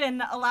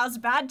deconstruction allows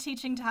bad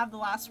teaching to have the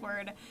last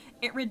word.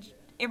 It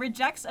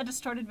rejects a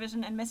distorted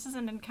vision and misses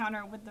an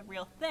encounter with the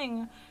real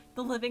thing,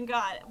 the living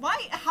God.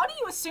 Why? How do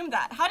you assume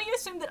that? How do you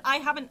assume that I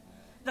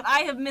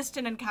have missed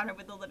an encounter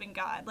with the living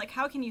God? Like,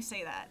 how can you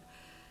say that?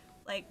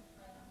 Like.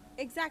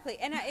 Exactly,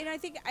 and I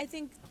think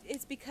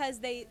it's because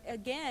they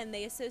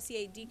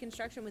associate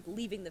deconstruction with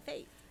leaving the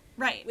faith,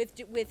 right?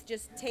 With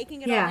just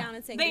taking it all down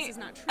and saying this is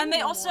not true. And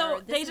they anymore.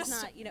 also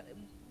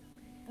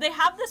They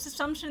have this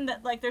assumption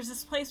that, like, there's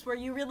this place where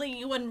you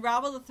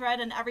unravel the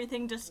thread and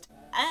everything just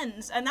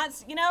ends, and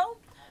that's, you know,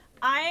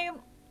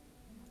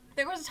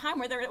 there was a time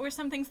where there were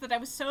some things that I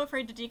was so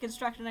afraid to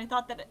deconstruct, and I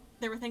thought that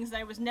there were things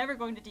that I was never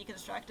going to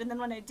deconstruct, and then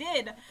when I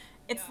did,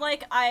 it's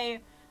like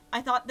I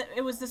thought that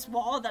it was this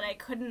wall that I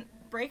couldn't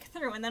break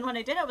through, and then when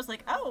I did, I was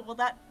like, oh, well,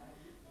 that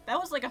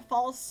was like a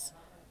false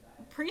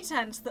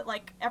pretense that,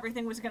 like,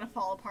 everything was gonna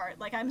fall apart.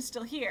 Like, I'm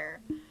still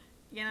here.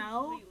 you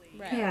know?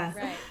 Right. Yeah.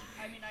 Right.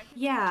 I mean, I could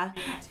Yeah.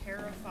 be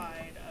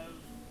terrified of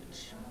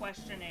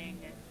questioning,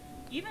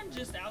 even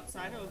just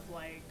outside of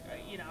like,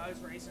 I was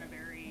raised in a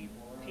very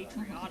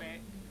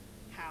patriotic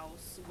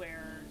house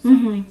where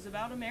some things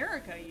about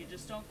America you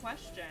just don't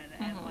question,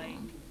 and like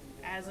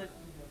as a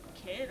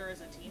kid or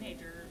as a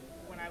teenager,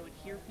 when I would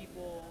hear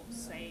people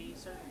say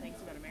certain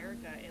things about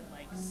America, it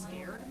like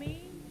scared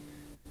me,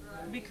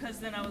 because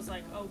then I was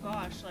like, oh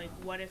gosh, like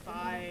what if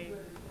I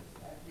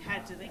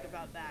had to think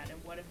about that,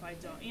 and what if I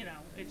don't,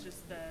 it's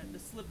just the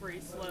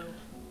slippery slope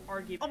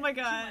argument Oh my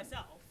God. to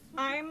myself.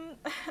 I'm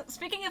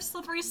speaking of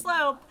slippery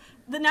slope,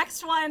 the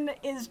next one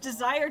is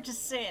desire to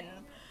sin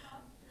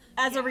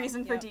as a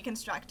reason for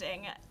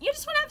deconstructing. You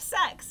just want to have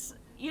sex.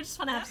 You just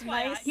want to have some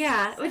why nice.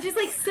 Yeah, which is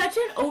like such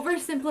an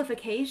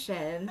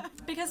oversimplification.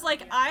 Because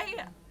like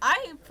I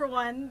for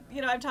one,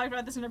 I've talked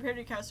about this in a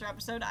Purity Coaster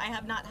episode. I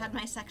have not had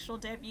my sexual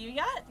debut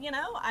yet.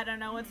 I don't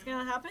know what's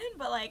gonna happen,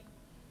 but like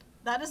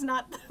that is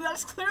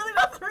clearly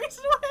not the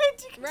reason why I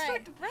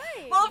deconstructed.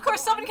 Right. Well, of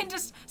course,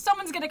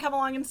 someone's gonna come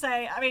along and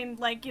say, I mean,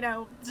 like,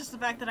 just the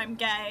fact that I'm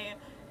gay,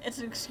 it's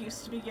an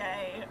excuse to be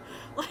gay.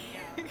 Like,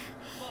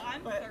 Well,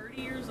 I'm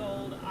 30 years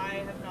old. I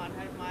have not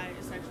had my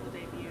sexual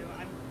debut.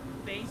 I'm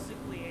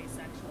basically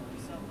asexual.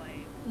 So,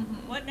 like,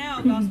 what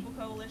now, Gospel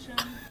Coalition?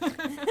 What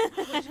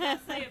you gotta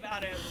say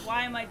about it?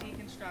 Why am I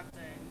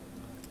deconstructing?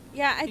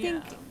 Yeah, I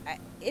think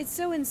it's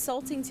so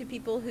insulting to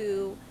people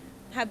who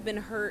have been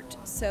hurt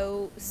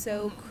so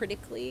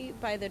critically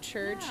by the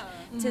church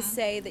to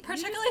say that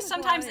particularly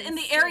sometimes in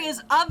the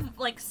areas of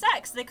like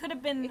sex, they could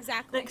have been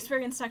Exactly.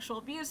 experienced sexual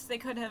abuse. They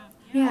could have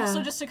Yeah.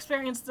 also just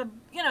experienced the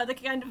the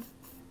kind of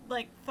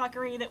like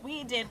fuckery that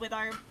we did with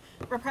our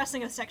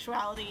repressing of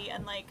sexuality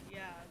and like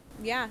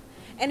Yeah.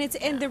 And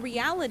the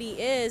reality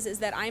is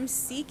that I'm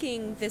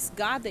seeking this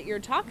God that you're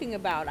talking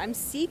about. I'm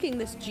seeking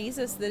this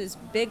Jesus that is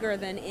bigger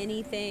than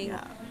anything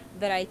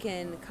that I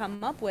can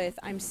come up with.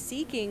 I'm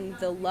seeking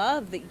the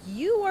love that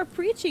you are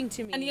preaching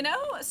to me. And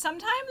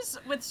sometimes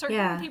with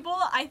certain people,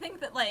 I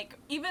think that like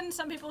even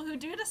some people who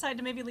do decide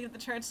to maybe leave the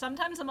church,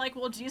 sometimes I'm like,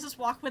 well, Jesus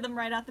walked with them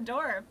right out the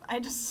door. I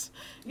just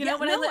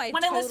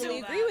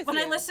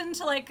I listen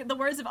to like the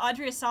words of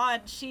Audrey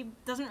Assad, she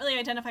doesn't really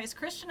identify as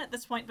Christian at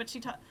this point, but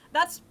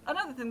that's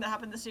another thing that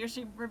happened this year.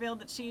 She revealed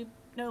that she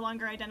no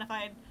longer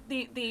identified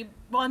the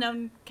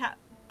well-known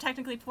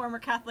technically former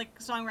Catholic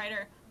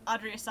songwriter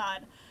Audrey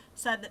Assad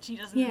said that she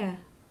doesn't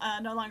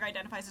no longer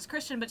identifies as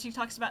Christian, but she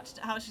talks about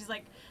how she's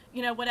like,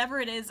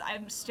 whatever it is,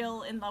 I'm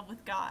still in love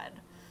with God.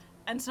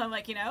 And so I'm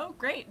like,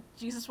 great,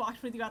 Jesus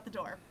walked with you out the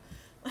door.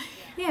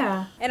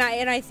 Yeah. And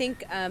I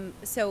think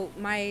so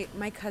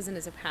my cousin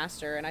is a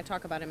pastor, and I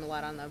talk about him a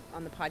lot on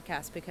the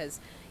podcast, because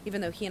even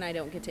though he and I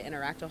don't get to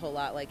interact a whole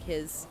lot, like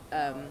his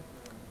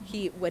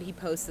what he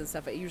posts and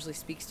stuff, it usually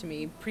speaks to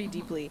me pretty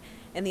deeply.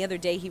 And the other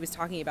day he was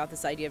talking about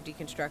this idea of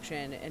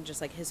deconstruction and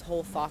just like his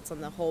whole thoughts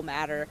on the whole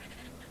matter.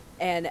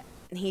 And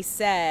he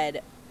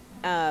said,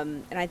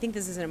 and I think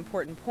this is an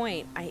important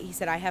point, he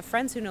said, I have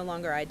friends who no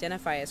longer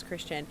identify as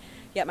Christian,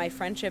 yet my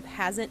friendship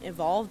hasn't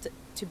evolved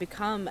to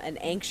become an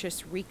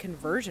anxious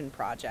reconversion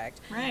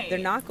project. Right. They're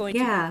not going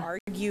to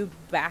argue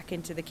back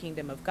into the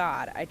kingdom of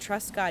God. I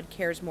trust God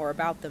cares more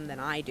about them than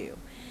I do.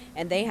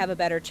 And they have a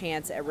better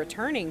chance at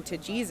returning to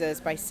Jesus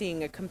by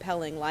seeing a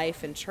compelling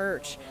life in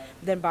church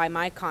than by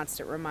my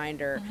constant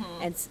reminder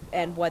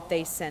and what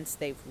they sense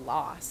they've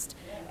lost.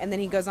 And then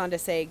he goes on to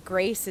say,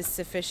 grace is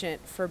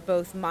sufficient for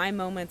both my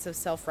moments of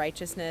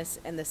self-righteousness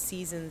and the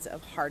seasons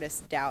of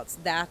hardest doubts.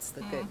 That's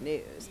the good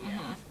news.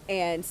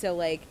 And so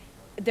like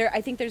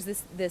I think there's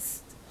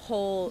this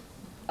whole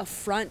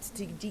affront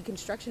to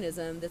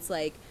deconstructionism that's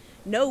like,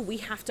 no, we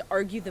have to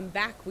argue them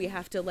back. We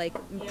have to like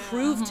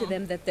prove to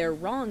them that they're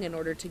wrong in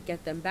order to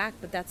get them back.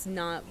 But that's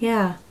not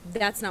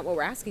what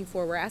we're asking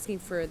for. We're asking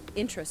for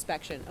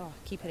introspection. Oh,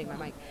 I keep hitting my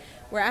mic.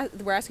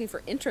 We're asking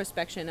for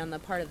introspection on the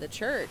part of the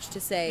church to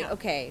say,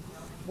 okay,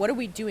 what are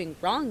we doing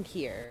wrong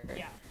here?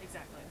 Yeah,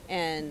 exactly.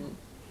 And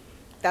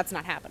that's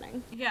not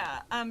happening.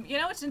 Yeah.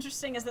 What's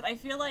interesting is that I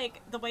feel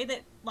like the way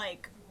that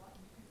like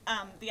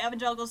the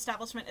evangelical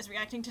establishment is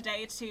reacting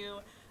today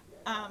to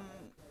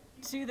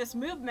this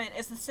movement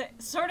is the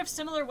sort of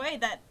similar way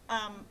that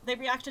they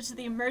reacted to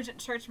the emergent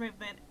church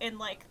movement in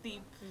like the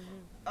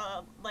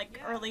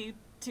early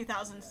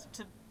 2000s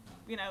to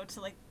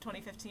to like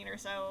 2015 or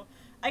so.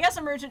 I guess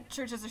emergent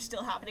churches are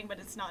still happening, but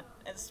it's not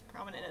as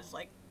prominent as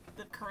like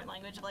the current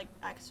language of like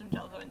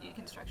evangelical and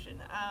deconstruction.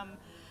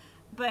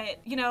 But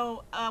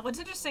what's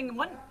interesting,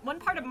 one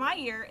part of my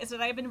year is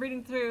that I've been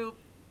reading through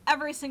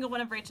every single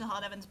one of Rachel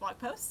Held Evans' blog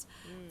posts.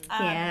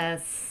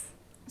 Yes.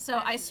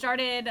 So I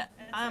started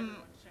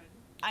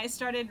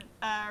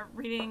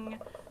reading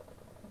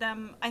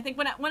them. I think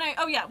when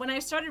I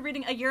started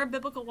reading A Year of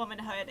Biblical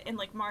Womanhood in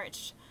like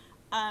March,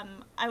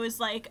 I was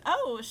like,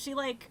 oh, she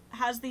like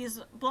has these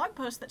blog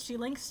posts that she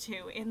links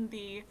to in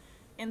the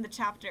in the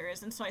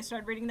chapters, and so I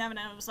started reading them, and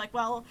I was like,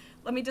 well,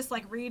 let me just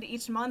like read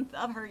each month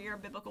of her Year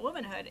of Biblical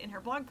Womanhood in her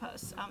blog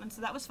posts, and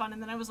so that was fun.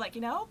 And then I was like,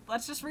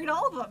 let's just read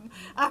all of them.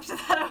 After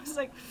that, I was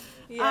like,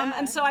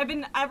 and so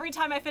every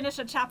time I finish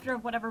a chapter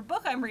of whatever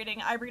book I'm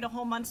reading, I read a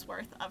whole month's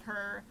worth of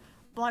her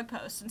blog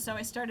posts. And so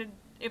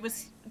it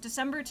was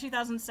December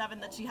 2007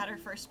 that she had her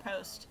first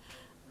post,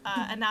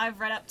 and now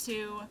I've read up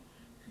to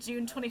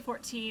June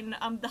 2014.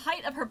 The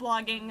height of her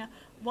blogging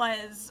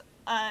was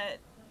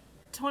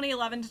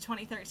 2011 to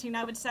 2013,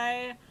 I would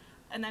say,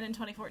 and then in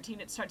 2014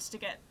 it starts to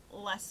get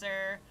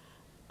lesser.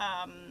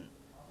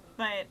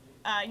 But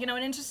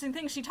an interesting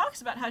thing, she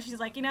talks about how she's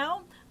like,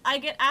 I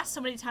get asked so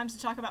many times to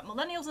talk about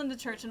millennials in the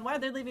church and why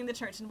they're leaving the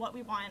church and what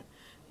we want.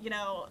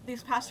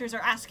 These pastors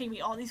are asking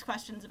me all these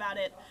questions about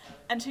it,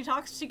 and she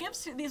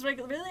gives these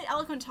really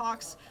eloquent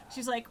talks.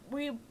 She's like,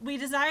 we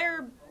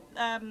desire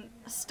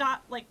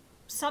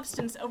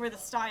substance over the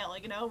style.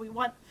 We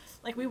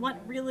want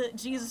real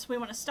Jesus. We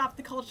want to stop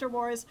the culture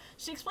wars.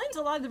 She explains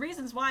a lot of the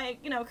reasons why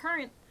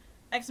current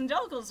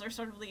ex-evangelicals are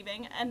sort of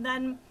leaving, and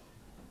then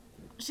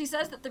she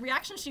says that the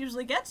reaction she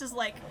usually gets is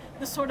like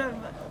this sort of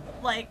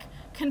like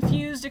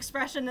confused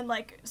expression and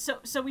like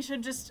so we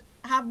should just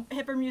have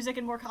hipper music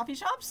and more coffee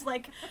shops.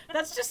 Like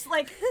that's just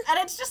like, and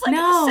it's just like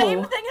no. The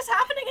same thing is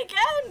happening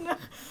again.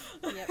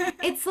 Yep.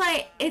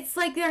 It's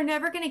like they're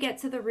never going to get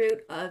to the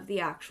root of the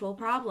actual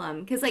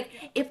problem, because like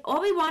if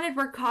all we wanted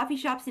were coffee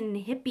shops and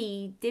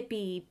hippie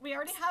dippy we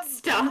already have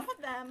stuff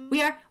of them.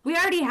 We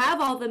already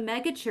have all the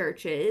mega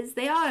churches.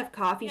 They all have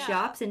coffee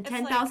shops and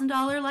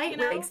 $10,000 light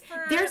rigs.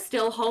 They're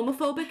still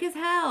homophobic as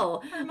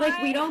hell.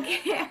 We don't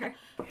care.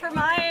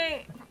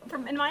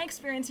 In my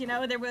experience,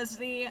 there was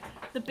the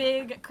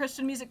big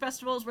Christian music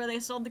festivals where they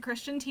sold the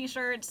Christian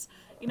T-shirts,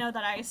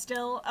 that I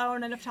still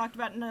own and have talked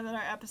about in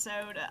another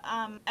episode.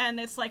 And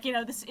it's like,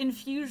 this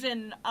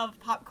infusion of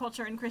pop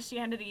culture and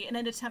Christianity in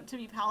an attempt to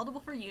be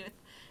palatable for youth.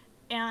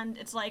 And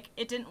it's like,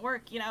 it didn't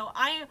work.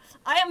 I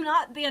am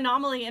not the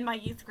anomaly in my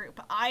youth group.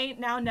 I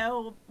now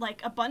know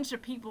like a bunch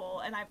of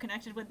people, and I've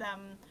connected with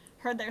them,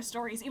 heard their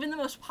stories. Even the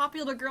most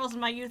popular girls in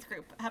my youth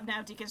group have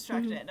now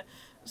deconstructed. Mm-hmm.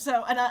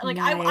 So, and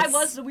nice. I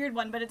was the weird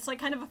one, but it's like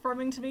kind of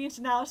affirming to me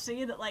to now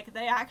see that like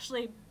they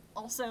actually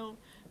also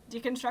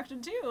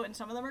deconstructed too, and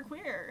some of them are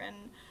queer, and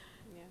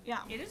yeah.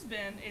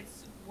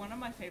 It's one of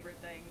my favorite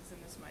things,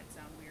 and this might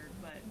sound weird,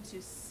 but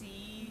to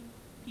see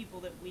people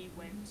that we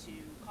went to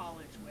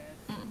college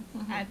with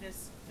mm-hmm. at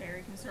this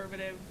very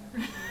conservative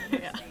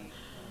university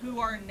who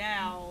are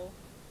now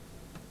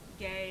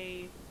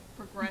gay,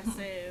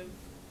 progressive,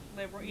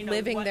 liberal,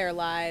 living their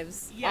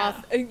lives,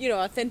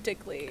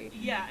 authentically.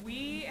 Yeah,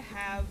 we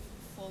have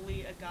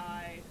fully a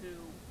guy who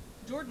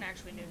Jordan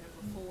actually knew him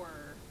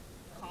before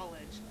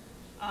college,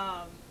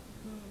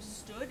 who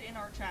stood in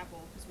our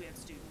chapel, because we had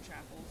student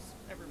chapels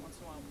every once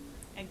in a while,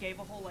 and gave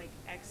a whole like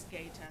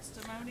ex-gay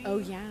testimony. Oh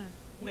yeah.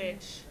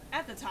 Which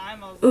at the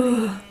time I was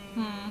like,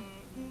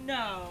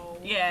 no,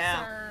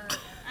 sir.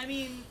 I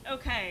mean,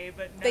 okay,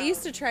 but no. They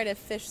used to try to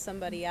fish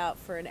somebody out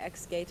for an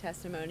ex-gay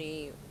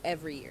testimony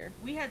every year.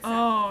 We had several.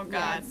 Oh,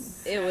 God.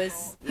 It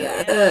was,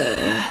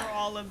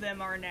 all of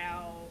them are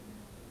now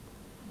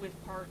with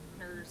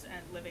partners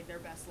and living their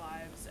best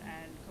lives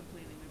and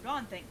completely moved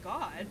on, thank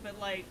God. But,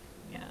 like,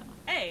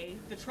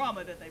 the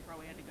trauma that they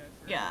probably had to go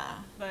through. Yeah.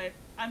 But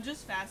I'm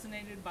just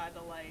fascinated by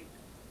the, like,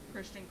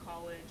 Christian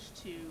college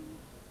to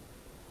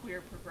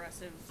queer,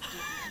 progressive,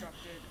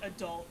 deconstructed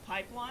adult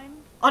pipeline.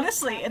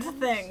 Honestly, it's a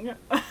thing.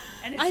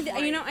 And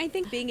I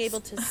think being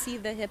able to see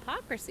the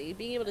hypocrisy,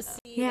 being able to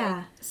see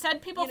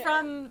said people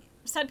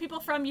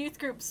from youth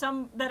groups,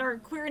 some that are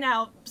queer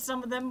now,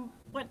 some of them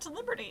went to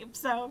Liberty,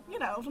 so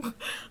Yep,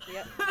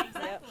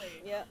 exactly.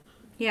 Yep.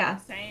 Yeah.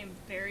 Same,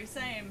 very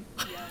same.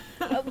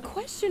 Yeah. A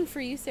question for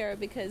you, Sarah,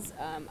 because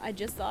I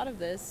just thought of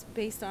this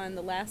based on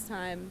the last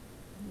time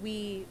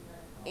we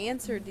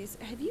answered these.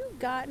 Have you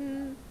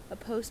gotten a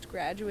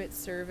postgraduate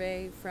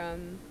survey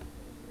from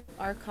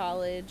our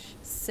college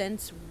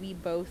since we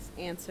both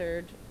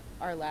answered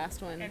our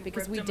last one? And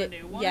because we did, a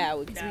new one? yeah,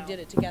 because we did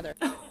it together.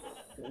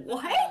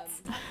 What?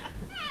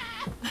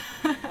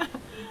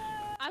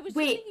 I was just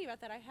thinking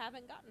about that. I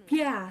haven't gotten one.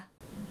 Yeah.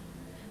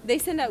 They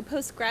send out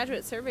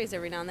postgraduate surveys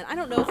every now and then. I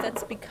don't know if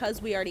that's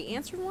because we already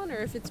answered one or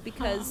if it's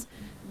because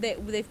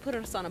they've put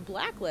us on a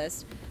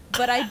blacklist.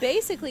 But I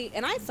basically,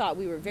 and I thought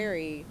we were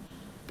very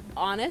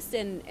honest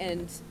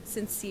and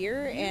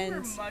sincere, you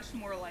were much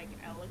more like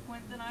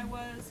eloquent than I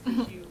was.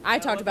 I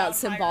talked about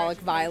symbolic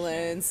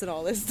violence and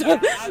all this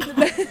stuff. Yeah, I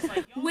was just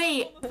like,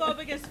 wait,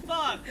 homophobic as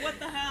fuck. What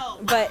the hell?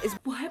 But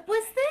what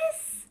was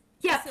this?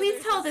 Yeah, so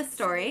please tell this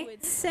story.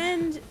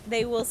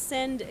 They will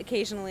send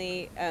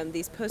occasionally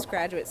these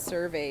postgraduate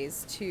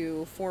surveys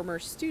to former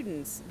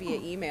students via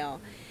email,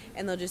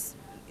 and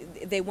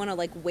they want to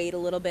like wait a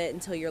little bit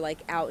until you're like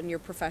out in your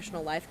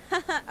professional life.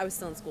 I was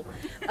still in school.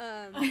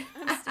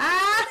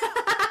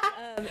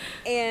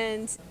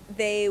 And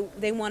they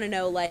want to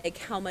know like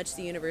how much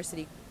the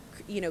university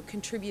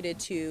contributed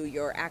to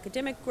your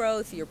academic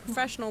growth, your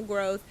professional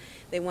growth.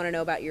 They want to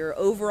know about your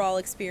overall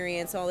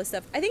experience, all this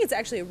stuff. I think it's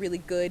actually a really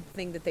good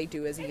thing that they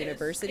do as a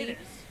university.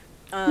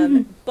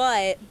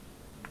 But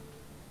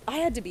I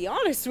had to be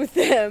honest with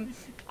them.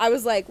 I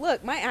was like,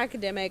 look, my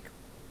academic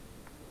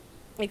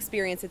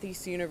experience at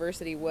this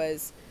university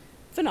was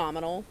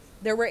phenomenal.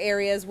 There were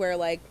areas where,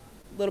 like,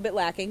 a little bit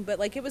lacking, but,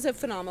 like, it was a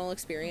phenomenal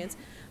experience.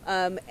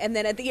 And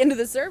then at the end of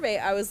the survey,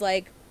 I was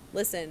like,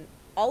 listen,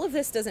 all of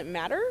this doesn't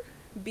matter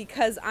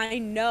because I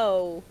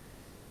know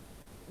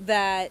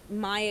that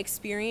my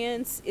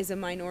experience is a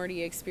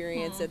minority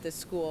experience at this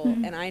school.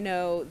 And I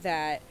know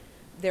that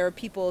there are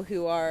people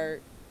who are,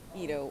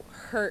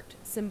 hurt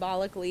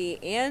symbolically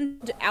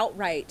and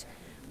outright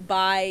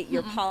by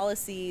your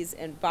policies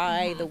and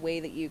by the way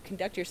that you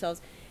conduct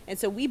yourselves. And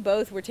so we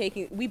both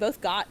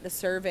got the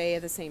survey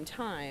at the same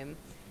time.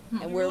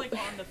 And we're like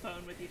on the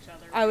phone with each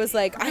other. I was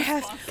like, I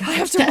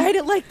have to write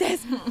it like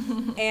this.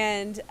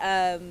 And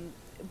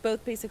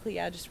both basically,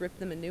 just ripped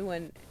them a new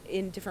one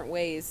in different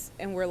ways.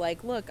 And we're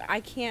like, look, I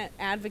can't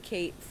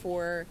advocate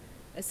for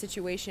a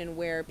situation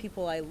where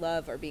people I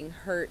love are being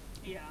hurt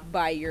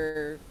by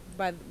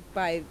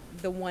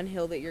the one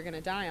hill that you're going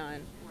to die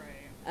on.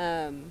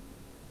 Right.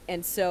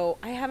 And so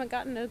I haven't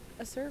gotten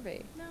a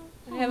survey. No.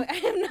 I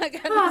have not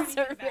gotten a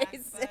survey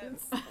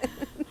since.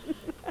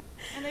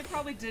 And they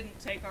probably didn't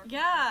take our...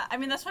 Yeah, I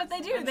mean, that's what they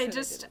do. I'm They sure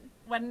just,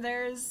 when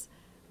there's,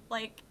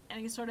 like,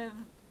 any sort of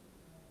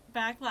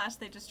backlash,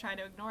 they just try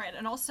to ignore it.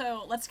 And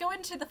also, let's go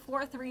into the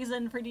fourth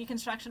reason for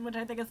deconstruction, which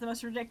I think is the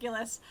most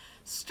ridiculous.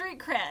 Street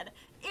cred.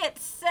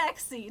 It's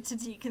sexy to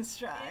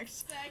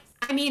deconstruct.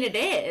 I mean, it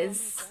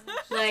is.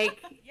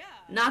 Like,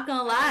 not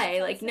gonna lie.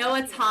 Like, know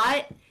it's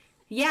hot.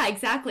 Yeah,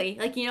 exactly.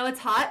 Like, it's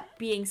hot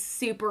being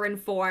super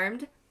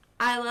informed.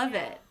 I love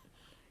it.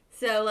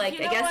 So, like,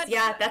 I guess,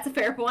 that's a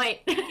fair point.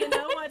 You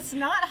know what's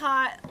not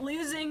hot?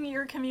 Losing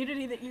your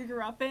community that you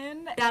grew up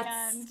in.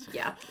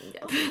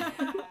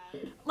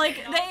 Like,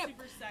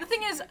 the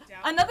thing is,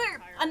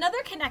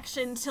 another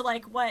connection to,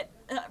 like, what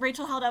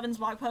Rachel Held Evans'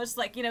 blog post,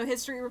 like,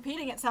 history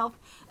repeating itself,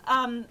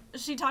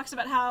 she talks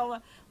about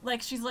how,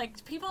 like, she's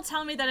like, people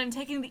tell me that I'm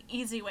taking the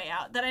easy way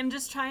out, that I'm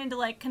just trying to,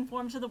 like,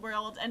 conform to the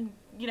world and,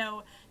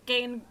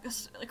 gain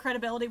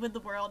credibility with the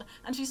world.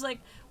 And she's like,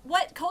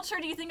 what culture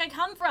do you think I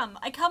come from?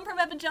 I come from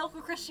evangelical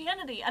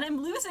Christianity, and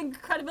I'm losing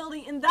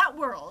credibility in that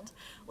world.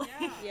 Like,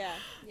 Yeah.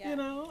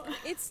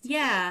 It's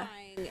Yeah.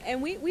 terrifying.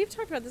 And we've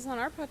talked about this on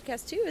our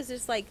podcast too, is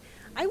just like,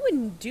 I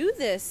wouldn't do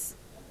this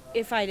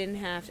if I didn't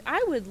have to.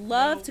 I would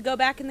love to go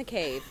back in the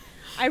cave.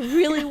 I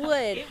really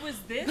would. It was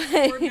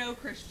this or no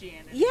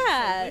Christianity.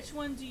 Yeah. So which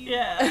one do you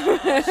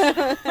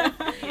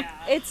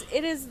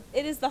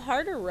It is the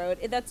harder road.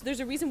 There's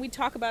a reason we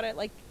talk about it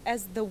like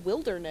as the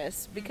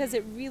wilderness, because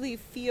it really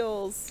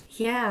feels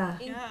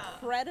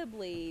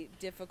incredibly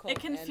difficult.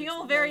 It can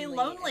feel very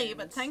lonely,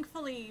 but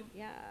thankfully,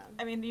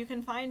 I mean, you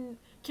can find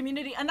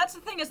community. And that's the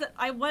thing, is that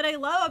what I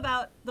love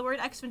about the word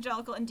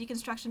evangelical and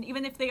deconstruction,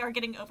 even if they are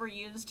getting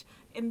overused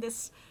in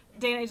this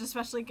day and age,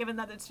 especially given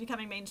that it's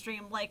becoming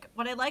mainstream, like,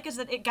 what I like is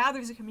that it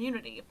gathers a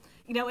community,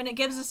 and it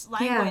gives us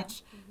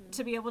language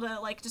to be able to,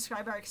 like,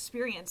 describe our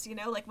experience,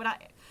 like,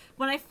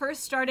 when I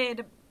first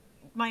started,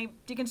 my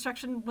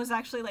deconstruction was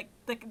actually, like,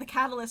 the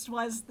catalyst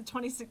was the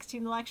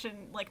 2016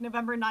 election. Like,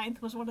 November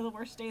 9th was one of the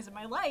worst days of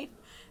my life,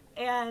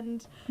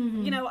 and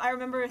I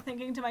remember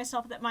thinking to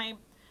myself that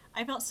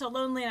I felt so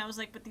lonely, and I was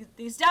like, but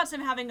these doubts I'm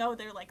having,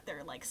 they're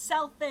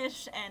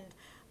selfish, and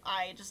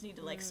I just need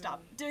to, like,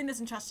 stop doing this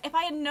and trust. If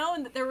I had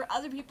known that there were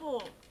other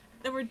people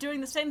that were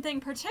doing the same thing,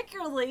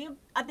 particularly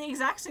at the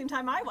exact same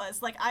time I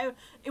was, like,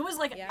 it was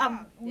like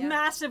a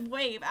massive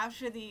wave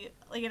after the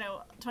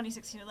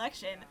 2016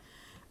 election.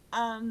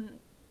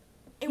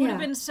 It would have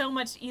been so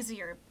much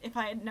easier if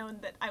I had known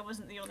that I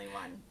wasn't the only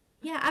one.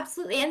 Yeah,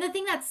 absolutely. And the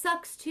thing that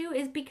sucks too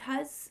is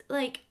because,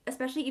 like,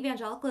 especially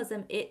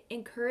evangelicalism, it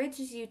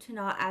encourages you to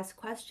not ask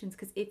questions,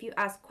 because if you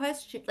ask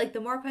questions, like, the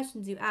more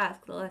questions you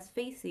ask, the less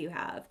faith you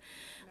have.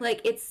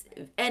 Like,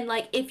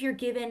 if you're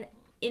given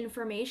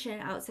information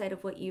outside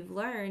of what you've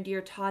learned,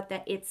 you're taught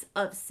that it's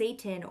of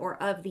Satan or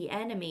of the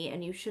enemy,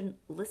 and you shouldn't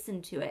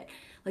listen to it.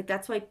 Like,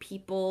 that's why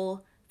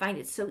people find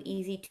it so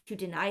easy to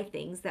deny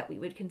things that we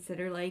would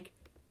consider, like,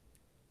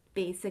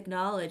 basic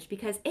knowledge,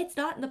 because it's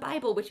not in the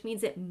Bible, which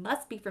means it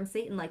must be from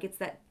Satan. Like, it's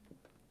that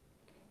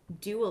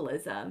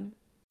dualism.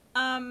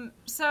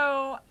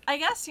 So I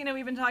guess,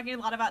 we've been talking a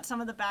lot about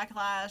some of the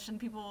backlash and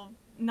people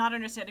not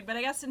understanding, but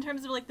I guess in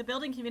terms of, like, the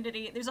building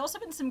community, there's also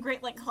been some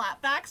great, like,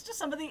 clapbacks to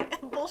some of the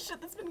bullshit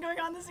that's been going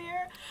on this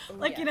year.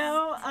 Like,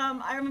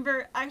 I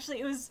remember,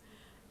 actually,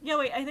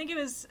 I think it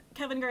was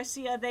Kevin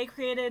Garcia, they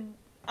created,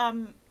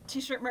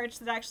 t-shirt merch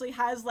that actually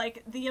has,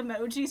 like, the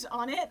emojis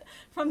on it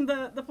from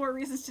the 4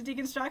 reasons to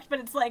deconstruct, but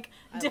it's, like,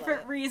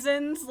 different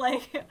reasons,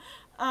 like,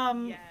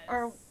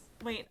 or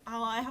wait,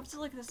 I have to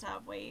look this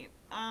up. Wait,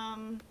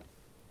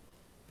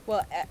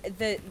 well,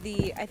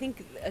 I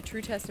think a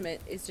true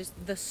testament is just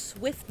the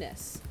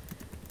swiftness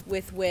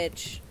with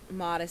which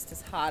Modest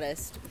is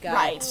Hottest got.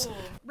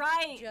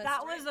 Right.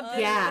 That was a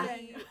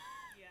big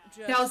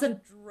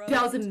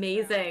That was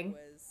amazing.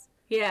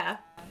 Yeah.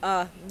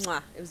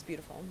 It was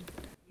beautiful.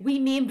 We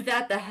memed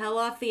that the hell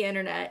off the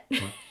internet.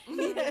 It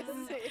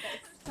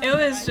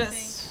was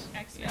just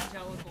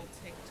evangelical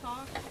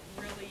TikTok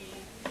really.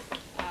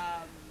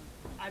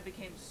 I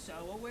became so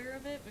aware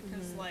of it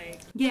because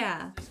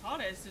this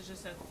hottest is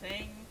just a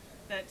thing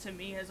that to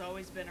me has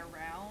always been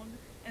around,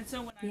 and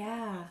so when I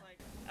was like,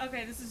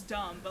 okay, this is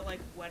dumb, but like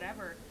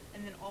whatever,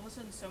 and then all of a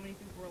sudden so many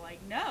people were like,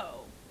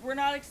 no, we're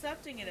not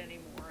accepting it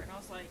anymore, and I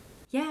was like,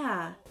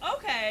 yeah.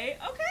 Okay,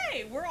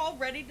 we're all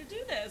ready to do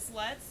this.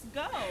 Let's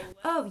go.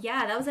 Oh,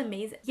 yeah, that was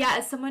amazing. Yeah,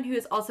 as someone who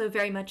is also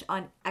very much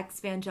on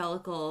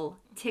ex-evangelical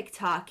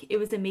TikTok, it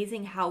was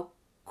amazing how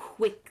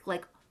quick,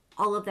 like,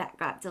 all of that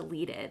got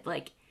deleted.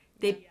 Like,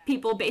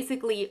 people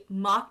basically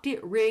mocked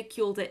it,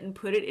 ridiculed it, and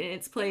put it in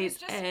its place,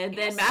 and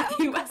then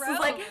Matthew West was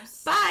like,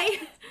 bye!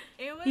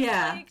 It was,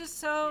 like,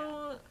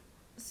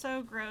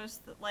 so gross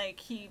that, like,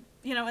 he,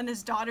 and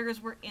his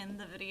daughters were in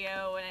the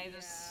video, and I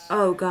just...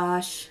 Oh,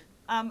 gosh.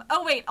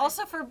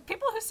 Also for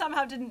people who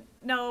somehow didn't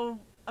know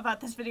about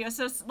this video,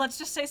 so let's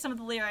just say some of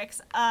the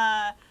lyrics.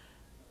 Oh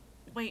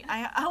my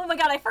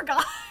god, I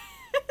forgot.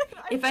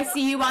 If I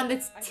see you on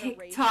this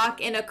TikTok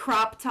in a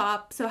crop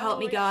top, so help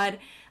me God,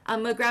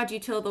 I'm gonna ground you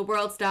till the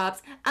world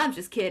stops. I'm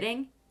just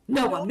kidding.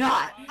 No, I'm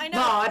not. I know.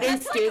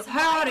 Modest is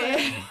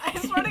howdy. I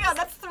swear to God,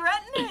 that's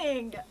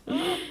threatening.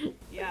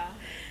 Yeah.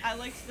 I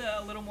liked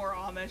the a little more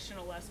Amish and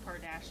a less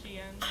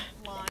Kardashian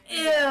line.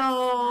 Ew.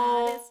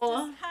 Modest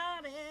is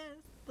hottest.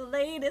 The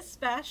latest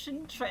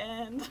fashion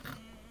trend.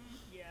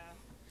 Yeah.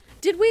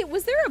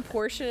 Was there a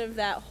portion of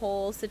that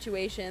whole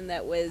situation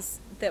that was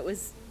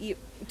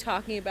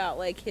talking about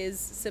like his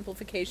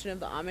simplification of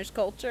the Amish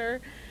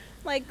culture?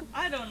 Like,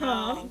 I don't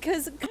know.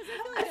 Because I feel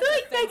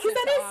like that is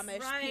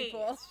Amish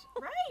people.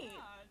 Right.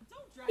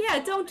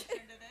 Don't drag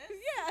into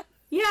this.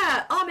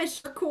 Yeah,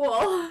 Amish are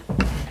cool.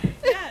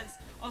 Yes.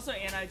 Also,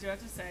 Anna, I do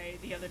have to say,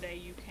 the other day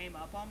you came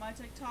up on my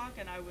TikTok,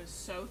 and I was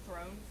so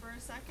thrown for a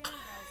second, and I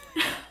was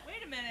like,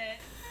 wait a minute,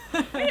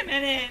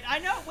 I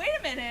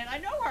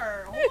know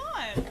her, hold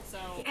on. So,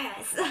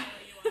 yes. That's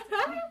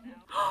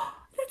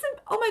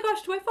oh my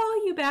gosh, do I follow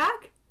you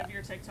back?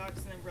 Your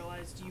TikToks and then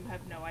realized you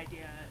have no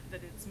idea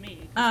that it's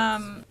me.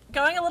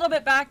 Going a little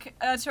bit back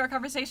to our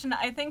conversation,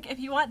 I think if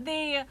you want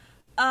the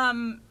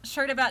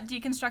shirt about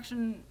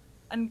deconstruction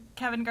and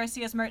Kevin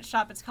Garcia's merch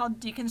shop, it's called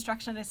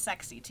Deconstruction is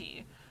Sexy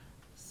Tea.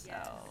 So.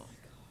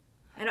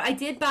 And I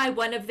did buy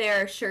one of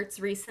their shirts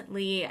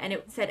recently, and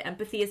it said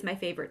 "Empathy is my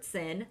favorite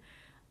sin."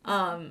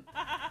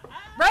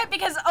 Right,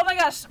 because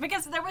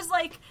there was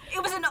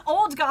it was an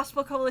old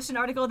Gospel Coalition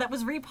article that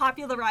was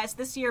repopularized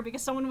this year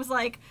because someone was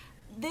like,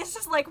 this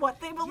is like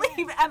what they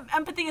believe.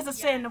 Empathy is a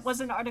sin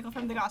was an article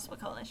from the Gospel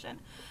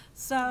Coalition.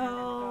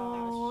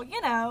 So,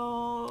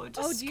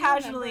 just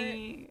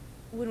casually.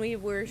 When we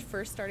were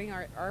first starting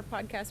our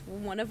podcast,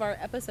 one of our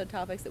episode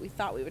topics that we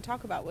thought we would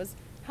talk about was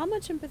how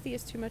much empathy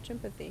is too much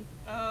empathy.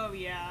 Oh,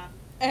 yeah.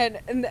 And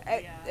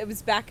it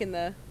was back in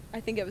the... I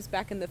think it was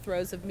back in the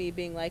throes of me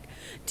being like,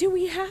 do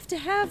we have to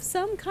have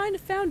some kind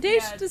of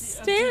foundation to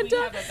stand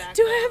on?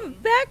 Do I have a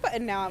backbone?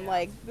 And now I'm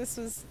like, this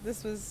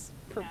was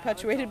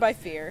perpetuated by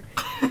fear.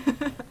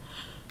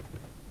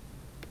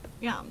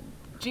 Yeah.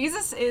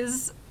 Jesus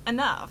is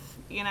enough,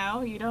 You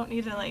don't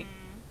need to,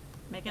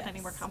 make it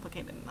any more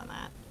complicated than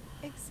that.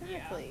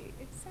 Exactly.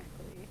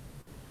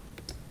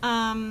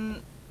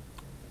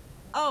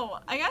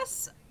 I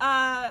guess,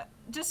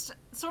 just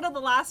sort of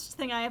the last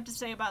thing I have to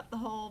say about the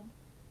whole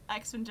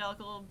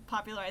ex-evangelical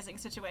popularizing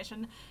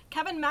situation.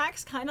 Kevin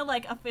Max kind of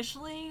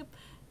officially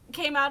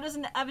came out as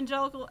an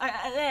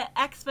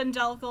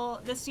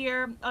ex-evangelical this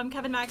year.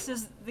 Kevin Max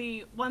is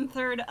the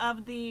 1/3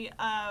 of the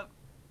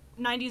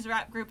 90s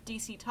rap group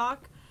DC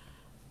Talk.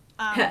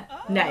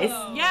 Nice.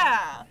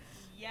 Yeah.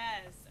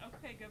 Yes.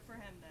 Okay, good for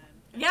him then.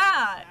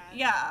 Yeah.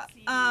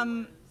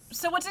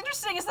 So what's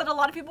interesting is that a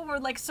lot of people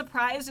were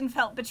surprised and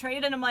felt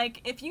betrayed, and I'm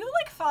like, if you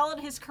followed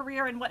his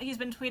career and what he's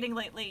been tweeting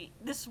lately,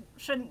 this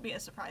shouldn't be a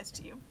surprise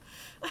to you.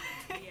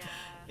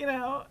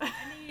 Yeah.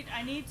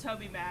 I need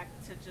Toby Mac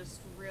to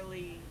just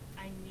really.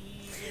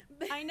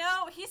 I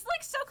know he's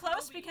so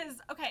close because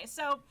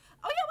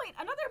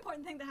another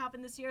important thing that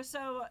happened this year.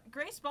 So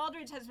Grace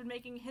Baldridge has been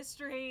making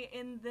history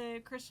in the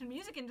Christian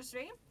music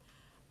industry.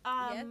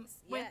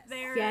 With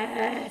their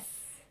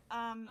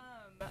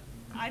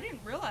I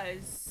didn't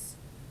realize.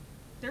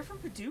 They're from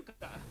Paducah.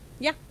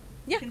 Yeah.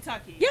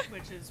 Kentucky. Yeah.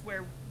 Which is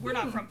where we're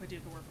not from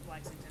Paducah, we're from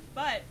Lexington.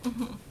 But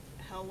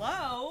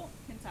hello,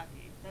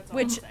 Kentucky. That's all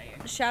I'm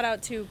saying. Shout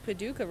out to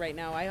Paducah right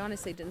now. I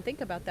honestly didn't think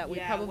about that.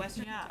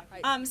 Western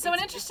Kentucky. So an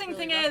interesting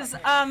thing is,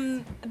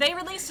 they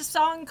released a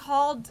song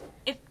called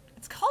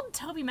it's called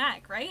Toby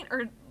Mac, right?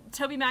 Or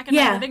Toby Mac in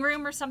the living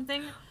room or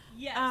something.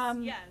 Yes.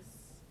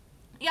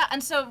 Yeah,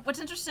 and so what's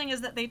interesting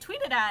is that they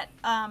tweeted at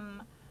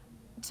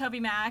Toby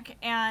Mac,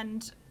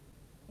 and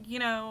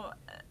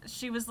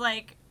she was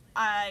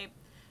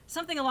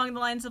something along the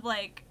lines of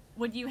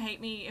would you hate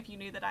me if you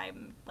knew that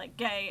I'm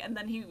gay? And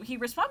then he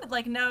responded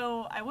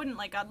no, I wouldn't,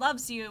 God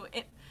loves you.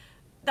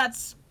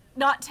 That's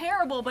not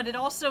terrible, but it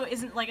also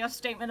isn't like a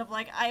statement of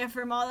like, I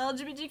affirm all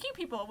LGBTQ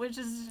people, which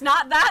is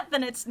not that,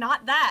 then it's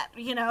not that,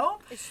 you know?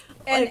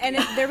 And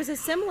there was a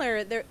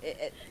similar,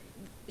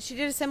 she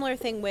did a similar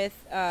thing with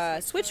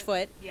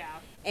Switchfoot. Yeah.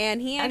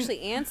 And he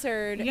actually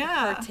answered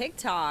her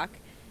TikTok.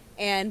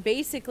 And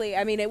basically,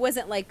 I mean, it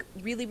wasn't like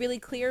really, really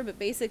clear, but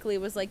basically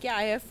it was like, yeah,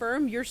 I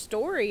affirm your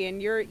story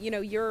and your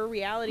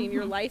reality and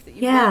your life that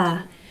you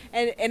lived.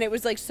 And it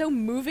was like so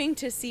moving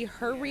to see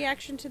her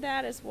reaction to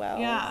that as well.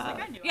 Yeah.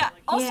 Like, I knew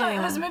Also,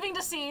 it was moving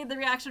to see the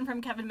reaction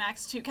from Kevin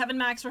Max too. Kevin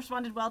Max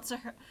responded well to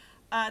her,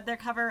 their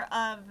cover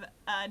of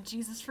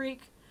Jesus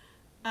Freak.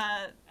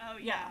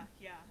 Yeah.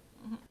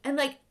 And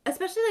like,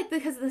 especially like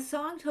because the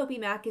song Toby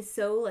Mac is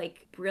so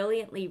like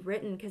brilliantly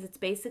written, because it's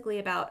basically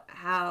about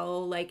how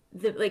like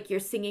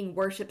you're singing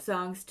worship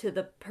songs to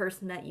the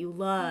person that you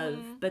love,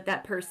 but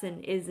that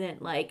person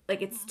isn't like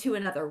it's to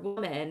another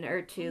woman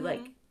or to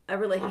like a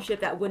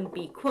relationship that wouldn't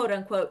be quote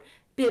unquote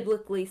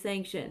biblically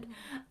sanctioned.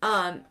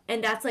 And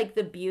that's like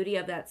the beauty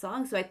of that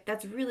song. So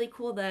that's really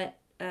cool that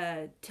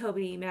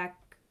Toby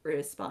Mac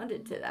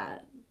responded to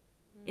that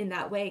in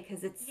that way,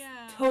 because it's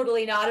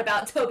totally not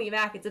about Toby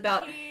Mac. It's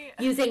about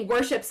using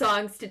worship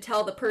songs to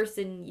tell the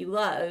person you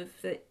love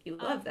that you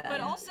love them.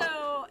 But also,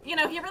 he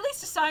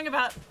released a song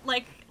about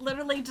like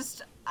literally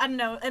just, I don't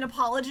know, an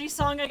apology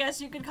song, I guess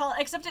you could call it,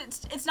 except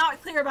it's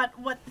not clear about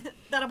what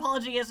that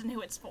apology is and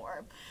who it's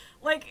for.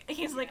 Like,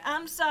 he's like,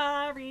 I'm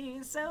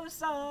sorry, so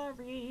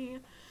sorry.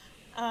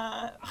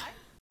 I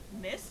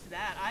missed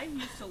that. I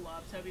used to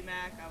love Toby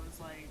Mac. I was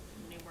like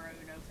numero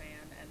uno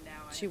fan, and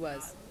now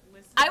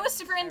I was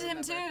super into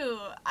him too.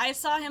 I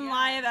saw him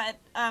live at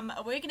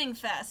Awakening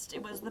Fest.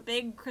 It was the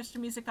big Christian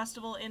music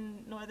festival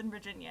in Northern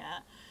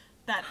Virginia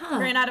that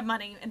ran out of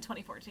money in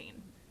 2014.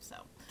 So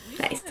we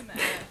saw him at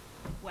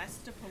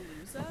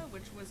Westapalooza,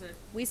 which was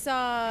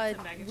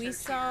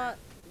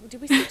did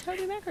we see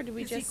Toby Mac, or did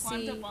we just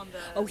see? Up on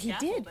the he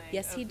did.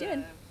 Yes, he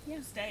did.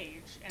 Yeah.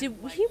 Stage. And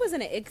he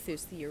wasn't at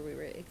Ichthus the year we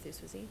were at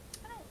Ichthus, was he?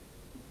 I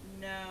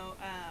don't know.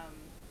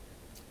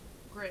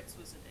 Grits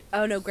was at Ichthus.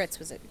 Oh no, Grits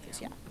was at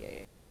Ichthus. Yeah.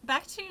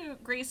 Back to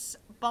Grace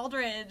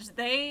Baldridge,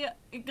 they,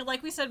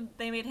 like we said,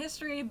 they made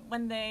history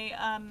when they,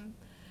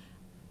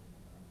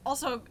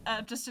 also,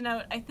 just a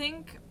note, I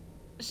think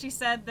she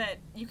said that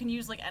you can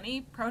use, like,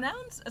 any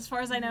pronouns, as far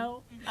as I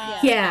know.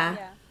 And,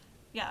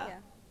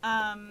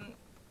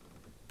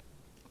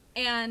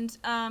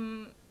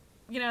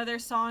 their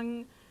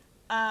song,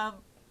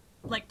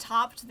 like,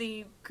 topped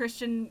the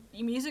Christian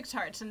music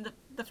charts, and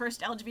the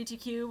first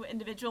LGBTQ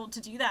individual to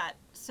do that,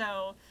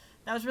 so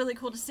that was really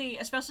cool to see,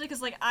 especially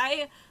because, like,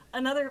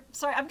 I'm gonna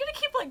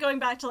keep, like, going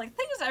back to, like,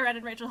 things I read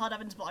in Rachel Held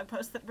Evans' blog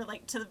post that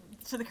relate to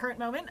the current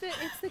moment.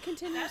 It's the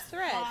continuous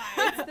thread.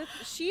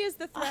 She is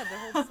the thread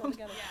that holds us all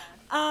together.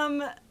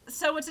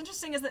 So what's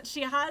interesting is that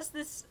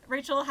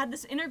Rachel had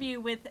this interview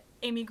with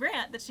Amy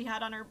Grant that she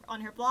had on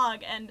her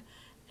blog, and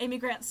Amy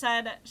Grant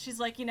said, she's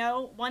like,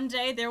 one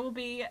day there will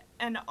be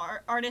an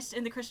artist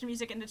in the Christian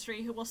music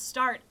industry who will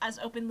start as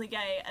openly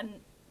gay and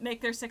make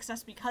their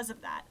success because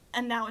of that,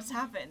 and now it's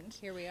happened.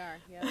 Here we are.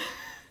 Yep.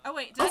 Oh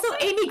wait. Also,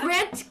 Amy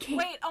Grant.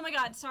 Wait. Oh my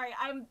God. Sorry.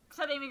 I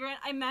said Amy Grant.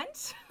 I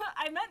meant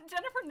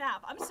Jennifer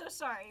Knapp. I'm so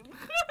sorry.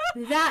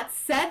 That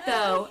said,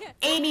 though,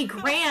 Amy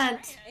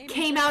Grant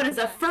came out as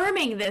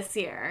affirming this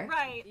year.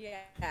 Right.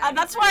 Yeah.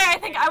 That's why I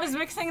think I was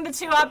mixing the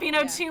two up.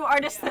 Two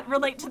artists that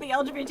relate to the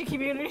LGBT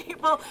community.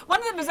 Well,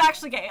 one of them is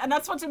actually gay, and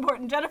that's what's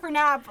important. Jennifer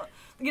Knapp.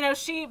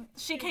 She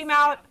came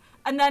out,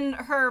 and then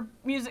her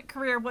music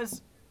career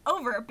was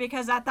over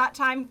because at that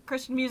time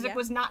Christian music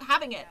was not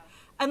having it.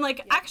 And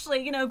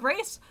actually,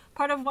 Grace,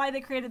 part of why they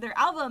created their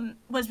album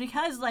was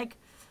because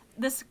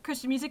this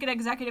Christian music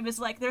executive is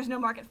like, there's no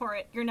market for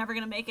it, you're never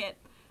gonna make it,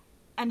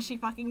 and she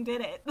fucking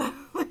did it. She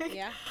did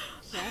it.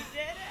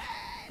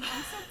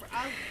 I'm so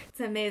proud. It's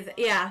amazing.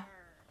 Yeah.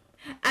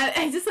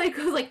 I just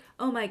was like,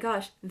 oh my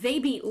gosh, they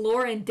beat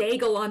Lauren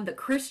Daigle on the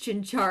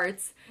Christian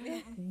charts.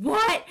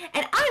 What?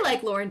 And I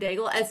like Lauren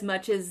Daigle as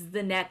much as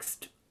the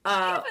next.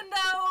 Even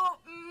though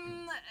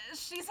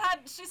she's had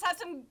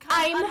some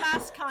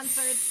unmasked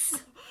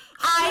concerts.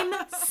 I'm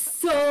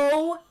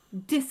so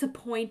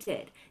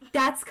disappointed.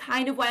 That's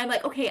kind of why I'm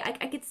like, okay,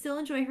 I could still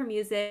enjoy her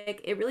music.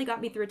 It really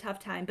got me through a tough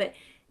time, but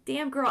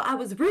damn girl, I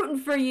was rooting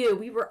for you.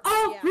 We were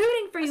all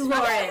rooting for you,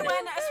 Lauren.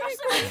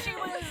 Especially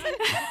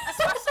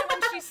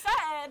when she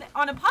said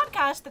on a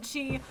podcast that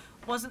she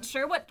wasn't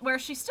sure where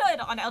she stood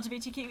on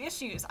LGBTQ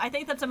issues. I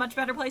think that's a much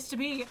better place to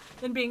be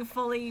than being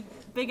fully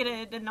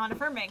bigoted and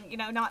non-affirming.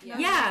 Not knowing who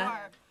you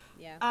are.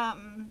 Yeah.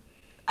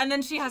 And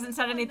then she hasn't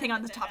said anything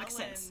on the topic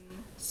since.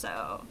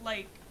 So.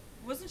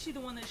 Wasn't she the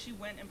one that she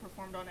went and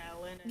performed on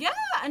Ellen?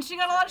 And she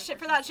got a lot of shit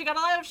for that. She got a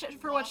lot of shit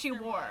for what she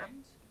wore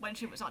when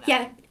she was on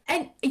Ellen.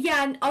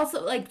 And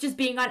also just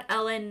being on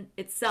Ellen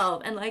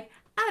itself, and I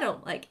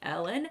don't like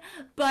Ellen,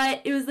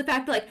 but it was the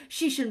fact that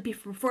she shouldn't be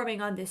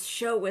performing on this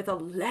show with a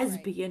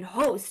lesbian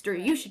host, or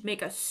you should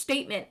make a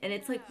statement, and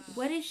it's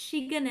what is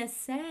she gonna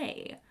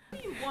say?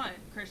 What do you want,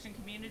 Christian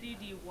community?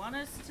 Do you want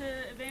us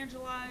to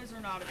evangelize or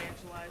not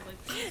evangelize?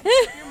 Please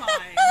make up your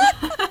mind.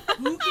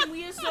 Who can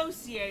we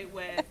associate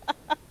with?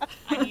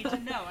 I need to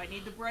know. I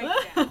need the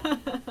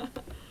breakdown.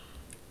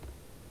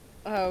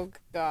 Oh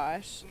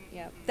gosh.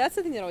 Yeah. That's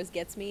the thing that always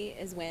gets me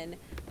is when,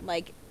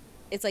 like,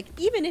 it's like,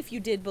 even if you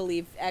did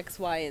believe X,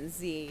 Y, and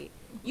Z,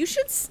 you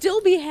should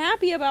still be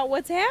happy about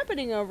what's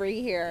happening over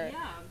here.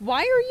 Yeah.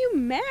 Why are you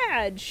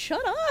mad?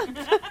 Shut up.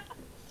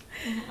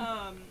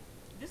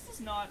 This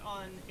is not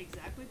on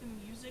exactly the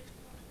music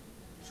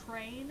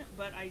train,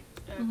 but a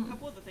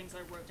couple of the things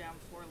I wrote down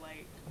for,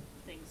 like,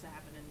 things that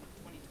happened in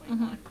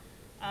 2021.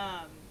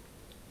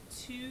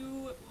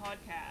 Two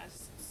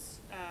podcasts.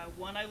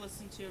 One I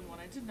listened to and one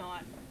I did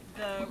not.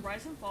 The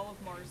Rise and Fall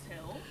of Mars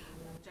Hill.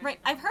 Right,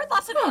 I've heard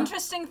lots of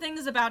interesting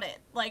things about it.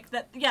 Like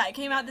that, yeah, it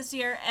came out this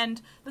year, and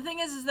the thing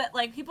is that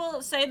like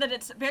people say that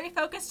it's very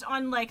focused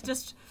on like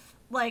just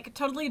like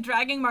totally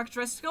dragging Mark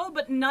Driscoll,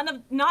 but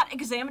not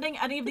examining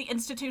any of the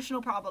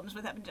institutional problems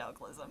with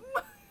evangelicalism.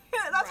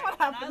 That's what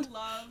happened. And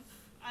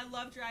I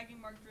love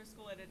dragging Mark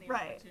Driscoll at any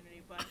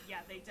opportunity, but yeah,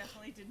 they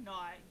definitely did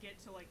not get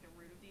to like the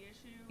root of the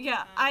issue.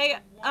 Yeah,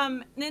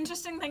 an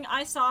interesting thing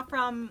I saw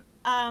from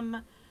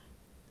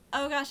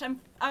oh gosh,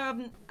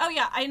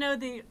 I know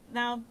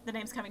now the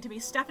name's coming to me.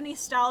 Stephanie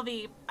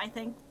Stalvey, I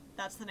think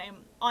that's the name,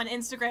 on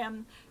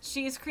Instagram.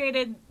 She's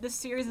created this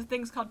series of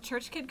things called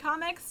Church Kid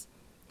Comics.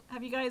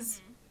 Have you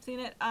guys seen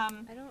it? I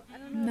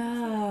don't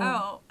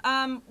know.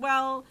 No.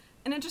 Well,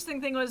 an interesting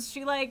thing was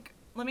she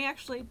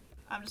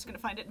I'm just gonna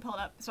find it and pull it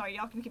up. Sorry,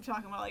 y'all can keep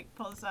talking while I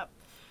pull this up.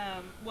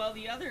 Well,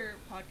 the other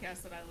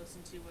podcast that I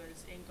listened to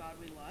was In God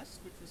We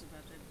Lust, which was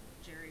about the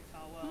Jerry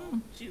Falwell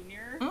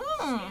Jr.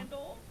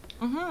 scandal.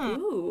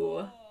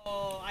 Ooh.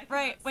 Oh,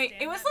 right. Wait.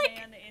 It was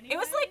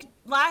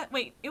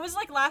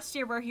like last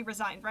year where he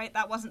resigned, right?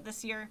 That wasn't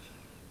this year,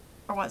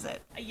 or was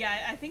it?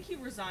 Yeah, I think he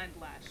resigned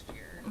last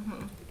year.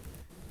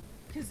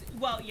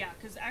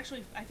 Because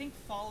actually, I think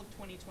fall of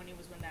 2020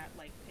 was when that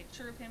like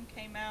picture of him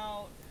came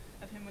out,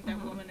 of him with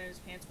that woman and his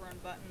pants were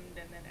unbuttoned,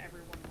 and then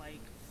everyone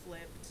like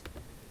flipped.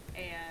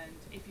 And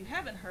if you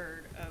haven't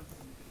heard of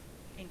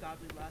In God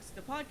We Lust,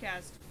 the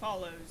podcast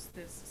follows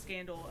this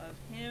scandal of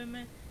him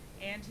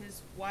and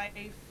his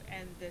wife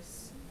and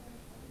this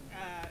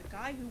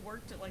guy who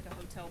worked at like a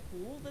hotel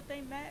pool that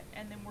they met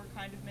and then were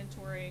kind of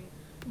mentoring,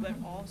 but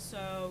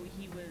also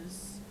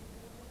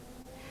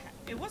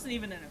it wasn't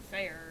even an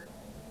affair.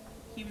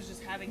 He was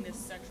just having this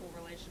sexual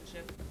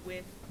relationship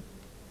with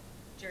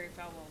Jerry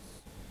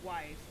Falwell's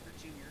wife, or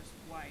Junior's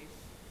wife.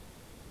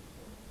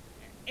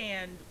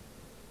 And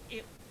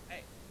it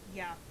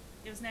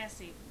was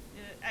nasty.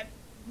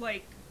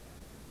 Like,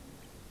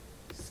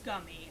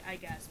 scummy, I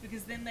guess,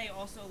 because then they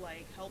also,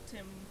 like, helped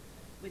him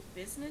with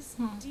business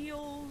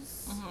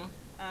deals.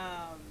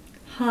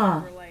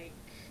 Or, like,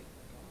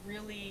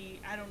 really,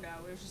 I don't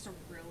know, it was just a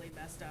really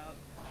messed up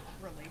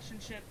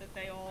relationship that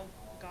they all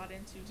got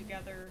into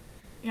together.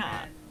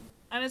 Yeah.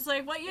 And it's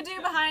like, what you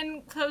do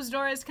behind closed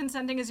doors,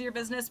 consenting is your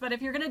business, but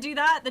if you're gonna do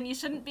that, then you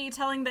shouldn't be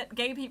telling that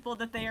gay people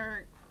that they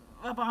are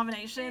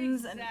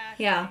abominations. Exactly. And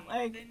yeah,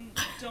 like, then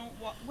don't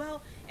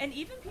well, and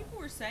even people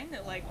were saying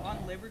that like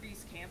on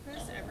Liberty's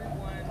campus,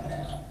 everyone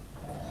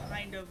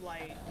kind of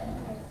like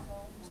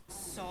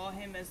saw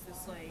him as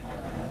this like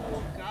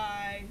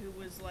guy who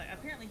was like,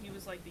 apparently he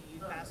was like the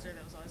youth pastor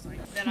that was always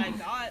like, that I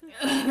got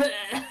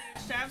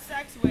to have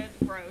sex with,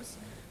 gross,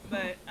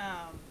 but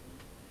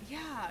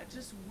yeah,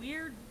 just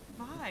weird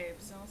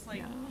vibes. And I was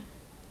like,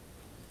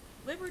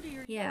 Liberty,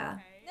 are you okay?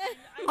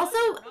 Also,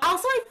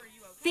 I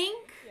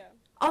think.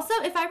 Also,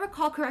 if I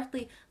recall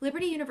correctly,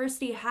 Liberty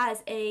University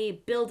has a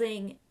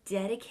building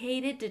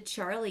dedicated to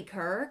Charlie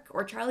Kirk,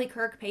 or Charlie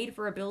Kirk paid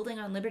for a building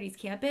on Liberty's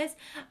campus.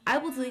 I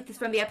will delete this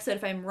from the episode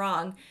if I'm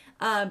wrong.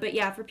 But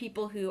yeah, for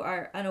people who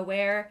are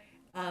unaware,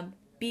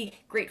 be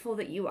grateful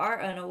that you are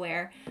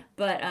unaware.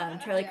 But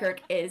Charlie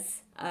Kirk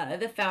is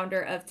the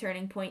founder of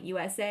Turning Point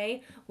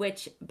USA,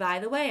 which, by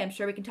the way, I'm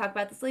sure we can talk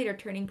about this later.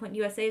 Turning Point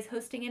USA is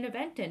hosting an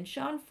event, and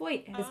Sean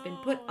Foyt has been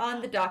put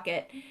on the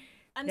docket.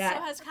 And so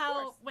has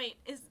Kyle. Wait,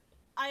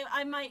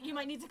 you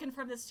might need to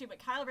confirm this too, but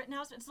Kyle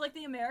Rittenhouse, it's like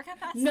the America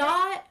Fest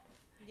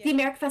the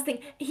America Fest thing.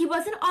 He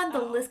wasn't on the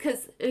list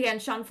because, again,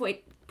 Sean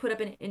Foyt put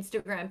up an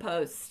Instagram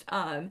post,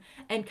 and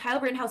Kyle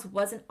Rittenhouse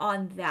wasn't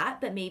on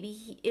that, but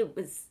maybe he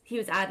was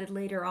added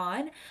later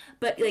on.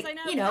 But like,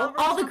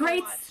 all the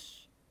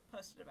greats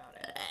posted about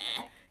it.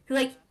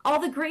 Like, all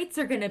the greats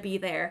are gonna be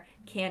there.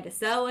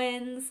 Candace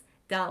Owens,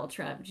 Donald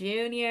Trump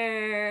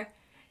Jr.,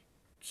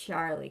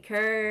 Charlie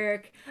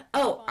Kirk.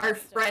 Oh, our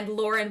friend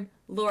Lauren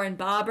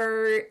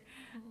Boebert.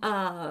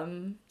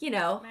 Man,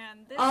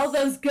 all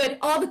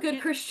the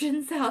good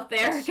Christians out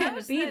there are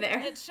gonna be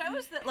there. It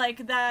shows that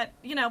like that,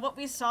 what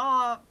we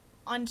saw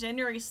on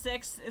January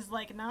 6th is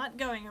like not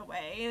going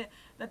away.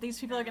 That these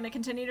people are going to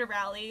continue to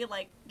rally.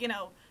 Like,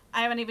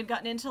 I haven't even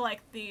gotten into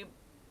like the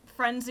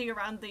frenzy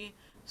around the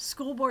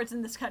school boards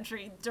in this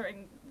country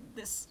during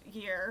this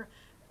year.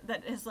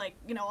 That is like,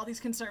 all these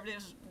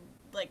conservatives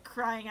like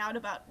crying out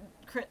about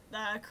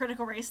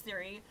critical race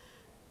theory,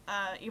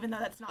 even though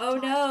that's not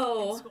taught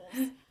in schools.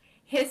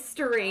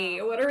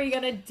 History. What are we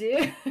gonna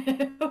do?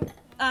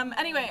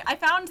 Anyway, I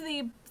found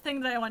the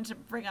thing that I wanted to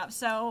bring up.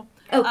 So,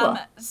 cool.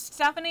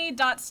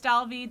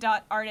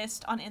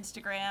 Stephanie.stalvey.artist on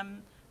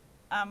Instagram,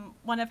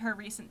 one of her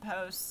recent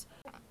posts.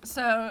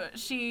 So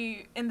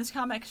she, in this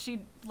comic,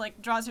 she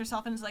like draws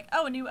herself and is like,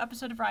 "Oh, a new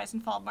episode of Rise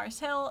and Fall of Mars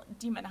Hill,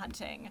 demon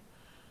hunting."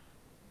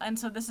 And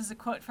so this is a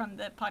quote from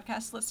the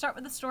podcast. "Let's start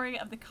with the story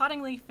of the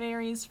Cottingley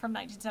fairies from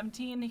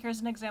 1917.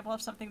 Here's an example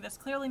of something that's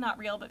clearly not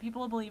real, but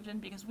people believed in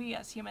because we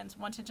as humans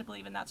wanted to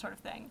believe in that sort of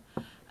thing."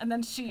 And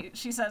then she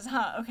says,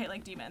 okay,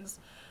 like demons.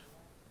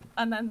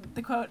 And then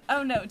the quote,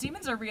 "Oh no,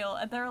 demons are real,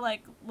 and they're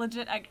like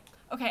legit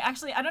okay,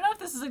 actually, I don't know if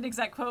this is an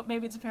exact quote,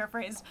 maybe it's a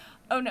paraphrase.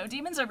 "Oh no,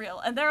 demons are real,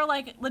 and there are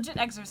like legit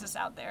exorcists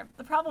out there.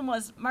 The problem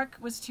was Mark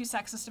was too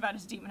sexist about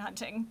his demon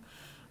hunting."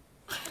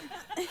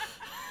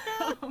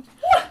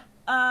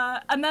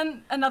 And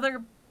then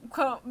another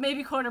quote,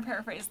 maybe quote or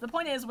paraphrase. "The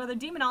point is, whether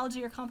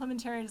demonology or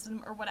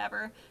complementarianism or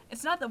whatever,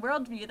 it's not the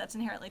worldview that's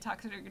inherently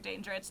toxic or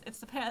dangerous, it's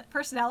the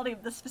personality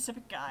of the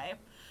specific guy."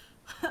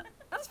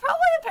 That's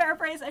probably a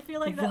paraphrase. I feel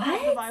like that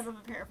has the vibe of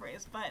a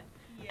paraphrase, but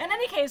in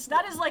any case,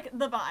 that is like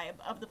the vibe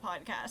of the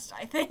podcast.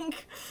 I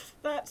think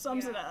that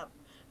sums it up.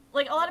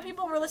 Like, a lot of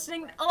people were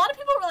listening, a lot of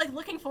people were like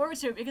looking forward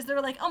to it because they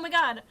were like, "Oh my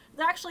god,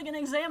 they're actually gonna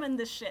examine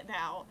this shit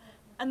now,"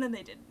 and then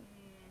they didn't.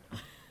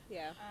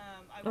 Yeah.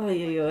 I would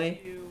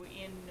like to,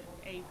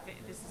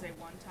 this is a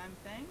one-time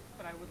thing,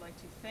 but I would like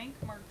to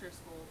thank Mark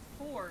Driscoll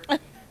for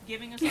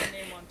giving us a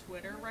name on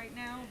Twitter right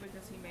now,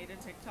 because he made a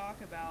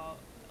TikTok about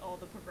all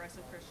the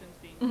progressive Christians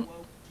being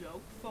woke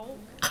joke folk,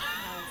 and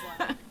I was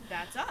like,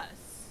 that's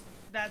us.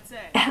 That's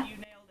it. You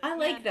nailed it. I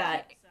like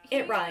that.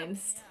 It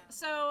rhymes. Yeah.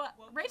 So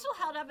Rachel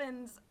Held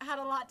Evans had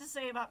a lot to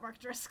say about Mark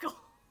Driscoll,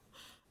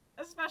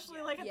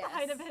 especially like at the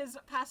height of his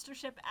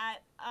pastorship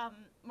at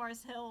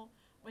Mars Hill,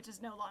 which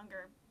is no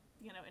longer,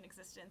 in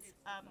existence.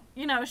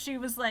 She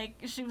was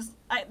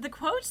the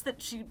quotes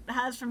that she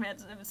has from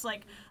it was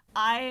like,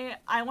 I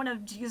want a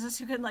Jesus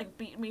who can like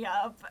beat me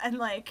up, and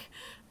like,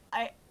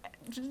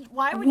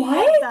 why would you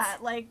like that?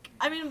 Like,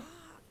 I mean,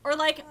 or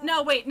like,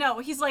 no,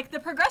 he's like, the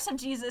progressive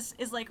Jesus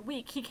is like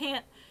weak. He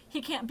can't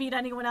beat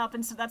anyone up,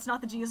 and so that's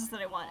not the Jesus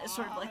that I want. It's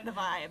sort of like the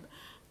vibe.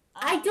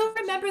 I don't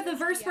remember the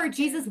verse where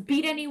Jesus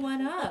beat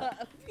anyone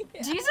up.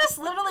 Jesus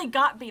literally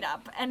got beat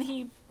up, and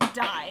he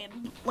died.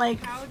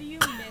 Like, how do you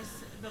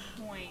miss the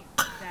point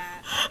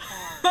that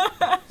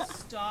hard?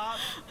 Stop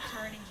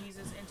turning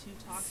Jesus into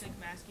toxic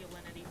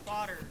masculinity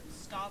fodder.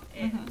 Stop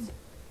it.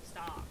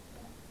 Stop.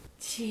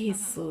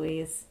 Jeez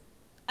Louise.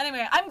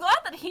 Anyway, I'm glad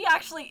that he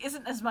actually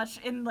isn't as much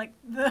in like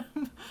the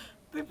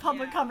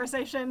public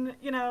conversation,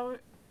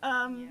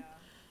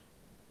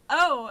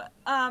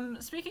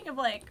 speaking of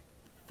like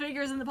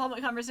figures in the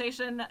public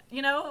conversation,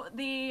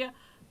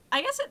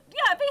 I guess it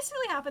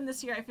basically happened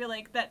this year. I feel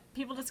like that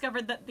people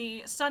discovered that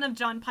the son of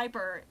John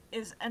Piper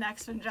is an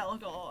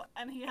ex-evangelical,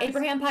 and he has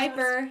Abraham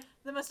Piper,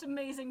 the most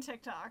amazing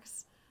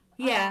TikToks.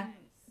 Yeah,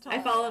 I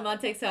follow him on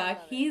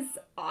TikTok. He's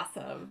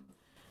awesome.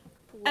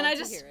 And I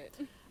just hear it.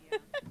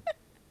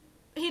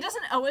 He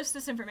doesn't owe us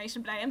this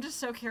information, but I am just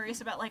so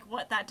curious about like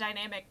what that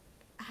dynamic,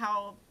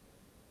 how.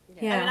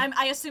 Yeah. I mean,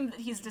 I assume that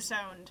he's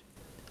disowned.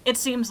 It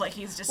seems like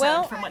he's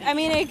disowned from what he. I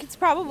mean, it's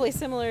probably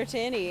similar to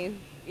any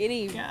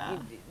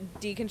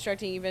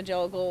deconstructing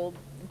evangelical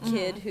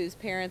kid whose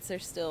parents are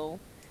still.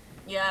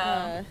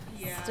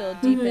 Still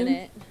deep in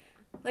it.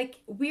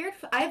 Like,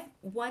 I have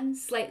one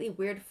slightly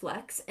weird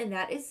flex, and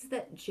that is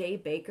that Jay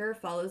Baker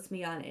follows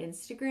me on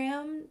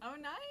Instagram. Oh,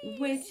 nice.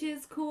 Which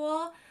is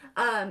cool.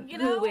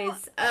 Who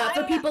is,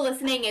 for people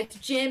listening, it's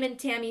Jim and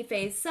Tammy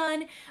Faye's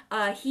son.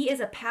 He is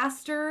a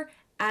pastor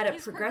at a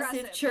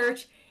progressive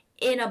church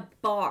in a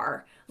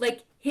bar.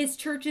 Like, his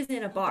church is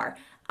in a bar.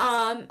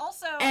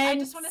 Also, I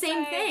just want to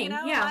say,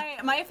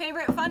 my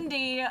favorite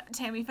fundie,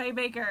 Tammy Faye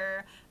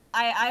Baker.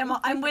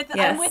 I'm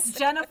with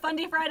Jen of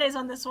Fundy Fridays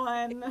on this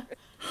one.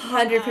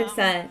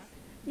 100%.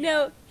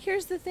 No,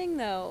 here's the thing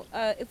though.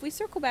 If we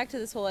circle back to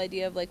this whole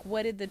idea of like,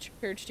 what did the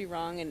church do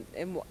wrong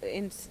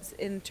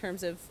in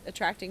terms of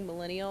attracting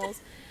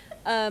millennials?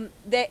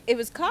 That it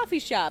was coffee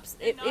shops.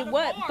 It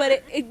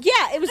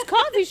was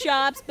coffee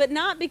shops, but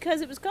not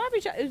because it was coffee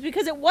shops. It was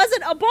because it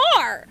wasn't a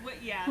bar.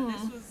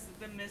 This was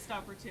the missed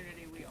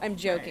opportunity we all. I'm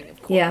joking,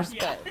 of course.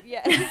 But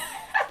yeah.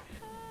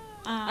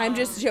 I'm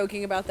just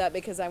joking about that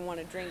because I want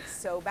to drink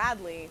so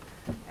badly,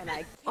 and I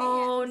can't.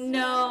 Oh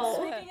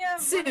no!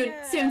 Soon.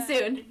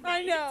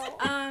 I know. So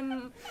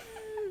I'm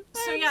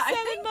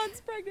 7 months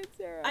pregnant,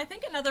 Sarah. I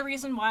think another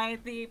reason why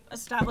the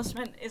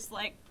establishment is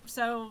like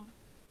so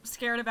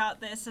scared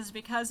about this is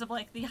because of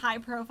like the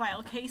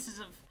high-profile cases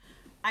of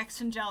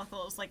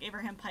ex-evangelicals like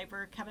Abraham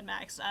Piper, Kevin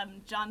Max,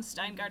 John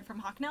Steingard from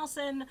Hawk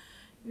Nelson.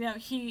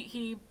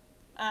 He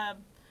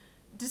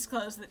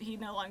disclosed that he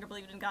no longer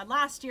believed in God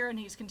last year, and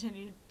he's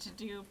continued to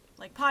do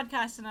like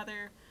podcasts and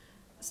other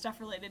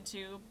stuff related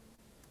to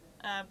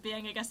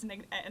being, I guess, an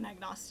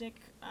agnostic.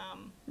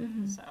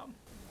 So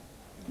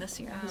this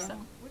year. So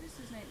what is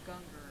his name? Gunger.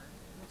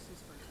 What's his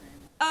first name?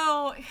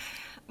 Oh,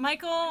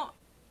 Michael.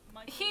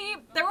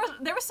 There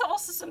was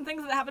also some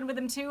things that happened with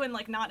him too, and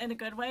like not in a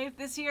good way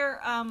this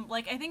year.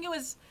 Like I think it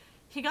was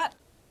he got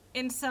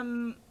in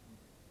some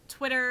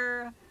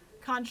Twitter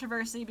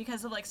controversy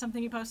because of like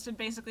something he posted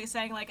basically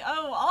saying like,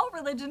 oh, all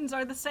religions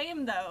are the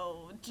same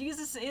though.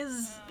 Jesus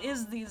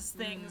is these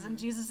things and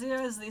Jesus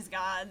is these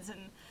gods,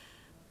 and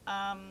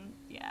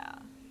yeah.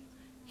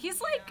 He's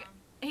like,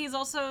 he's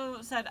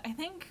also said, I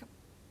think,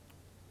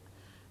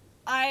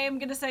 I am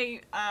gonna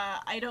say,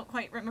 I don't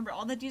quite remember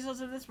all the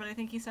details of this, but I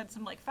think he said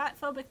some like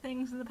fat-phobic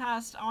things in the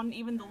past on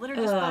even the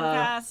Liturgist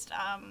podcast.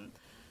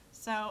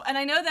 So, and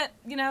I know that,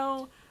 you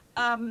know,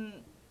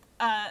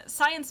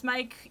 Science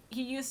Mike,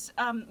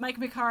 Mike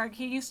McHarg,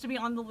 he used to be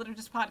on the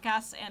Liturgist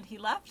podcast and he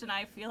left, and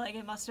I feel like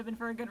it must have been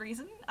for a good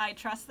reason. I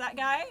trust that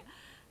guy.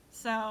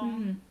 So.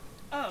 Mm-hmm.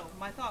 Oh,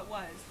 my thought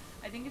was,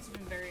 I think it's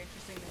been very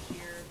interesting this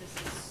year. This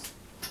is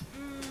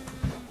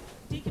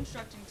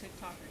deconstructing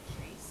TikTok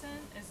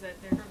adjacent, is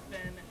that there have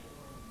been,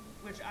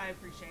 which I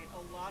appreciate,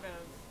 a lot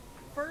of,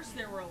 first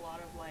there were a lot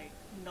of like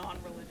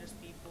non-religious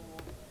people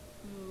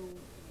who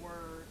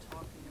were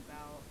talking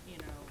about, you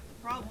know,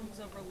 the problems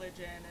of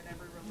religion and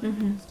every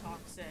religion is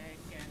toxic,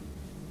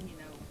 and, you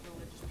know,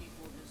 religious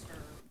people just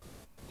are,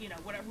 you know,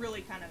 what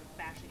really kind of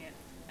bashing it,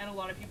 and a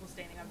lot of people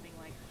standing up and being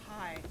like,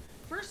 hi,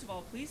 first of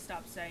all, please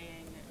stop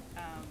saying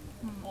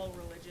all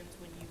religions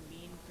when you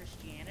mean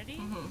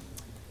Christianity,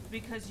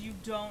 because you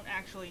don't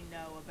actually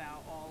know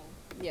about all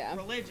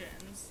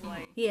religions.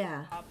 Like,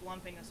 stop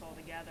lumping us all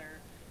together.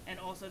 And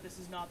also, this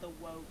is not the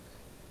woke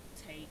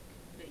take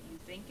that you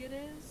think it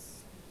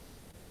is.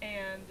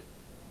 And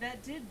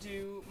that did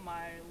do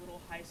my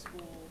little high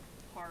school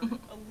heart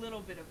a little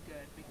bit of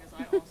good, because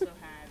I also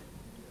had,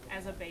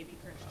 as a baby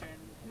Christian,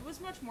 who was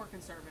much more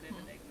conservative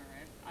and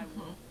ignorant, I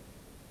will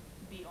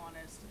be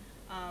honest,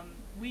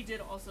 we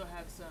did also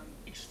have some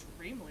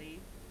extremely,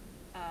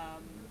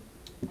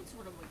 what's the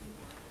word I'm looking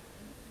for?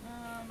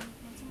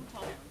 When someone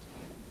talks to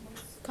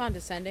me.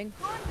 Condescending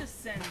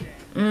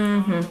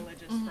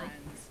non-religious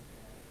friends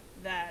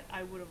that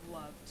I would have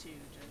loved to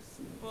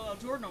just, well,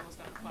 Jordan almost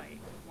got a fight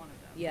with one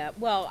of them. Yeah,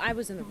 well, I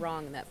was in the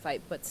wrong in that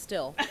fight, but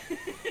still.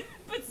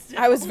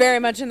 I was very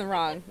much in the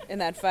wrong in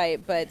that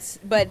fight, but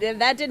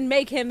that didn't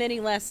make him any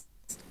less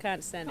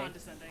condescending.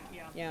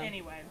 Yeah.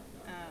 Anyway,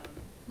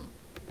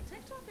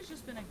 TikTok has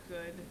just been a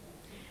good.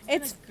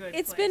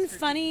 It's been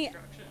funny.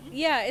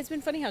 Yeah, it's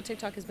been funny how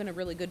TikTok has been a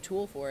really good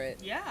tool for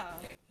it.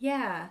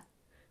 Yeah.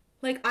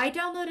 Like, I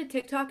downloaded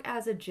TikTok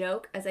as a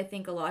joke, as I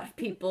think a lot of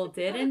people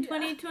did in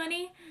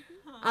 2020.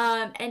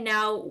 And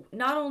now,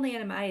 not only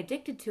am I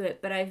addicted to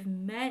it, but I've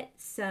met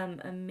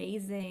some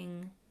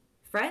amazing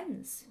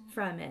friends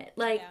from it.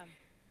 Like,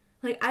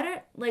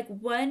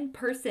 one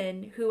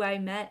person who I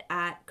met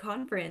at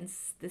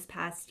conference this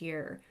past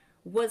year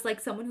was like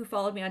someone who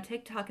followed me on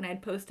TikTok, and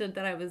I'd posted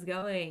that I was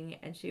going,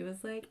 and she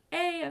was like,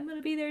 hey, I'm gonna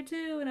be there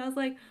too, and I was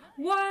like,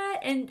 what?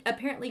 And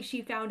apparently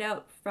she found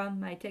out from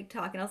my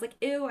TikTok, and I was like,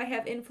 ew, I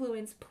have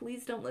influence,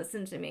 please don't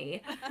listen to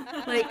me.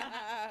 Like,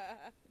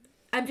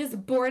 I'm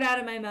just bored out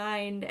of my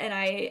mind, and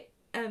I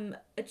am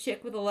a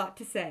chick with a lot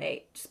to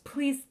say.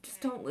 Please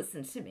don't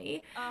listen to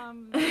me.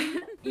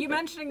 You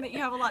mentioning that you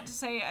have a lot to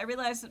say, I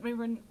realized that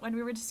when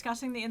we were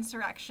discussing the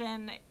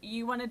insurrection,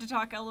 you wanted to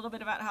talk a little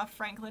bit about how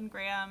Franklin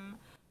Graham.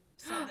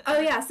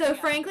 So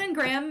Franklin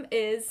Graham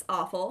is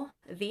awful.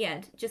 The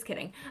end. Just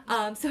kidding.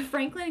 So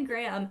Franklin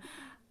Graham,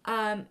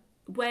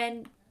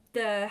 when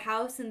the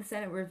House and the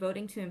Senate were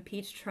voting to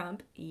impeach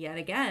Trump yet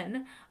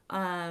again,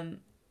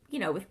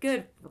 with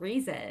good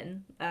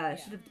reason,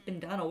 should have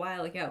been done a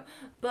while ago,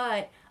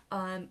 but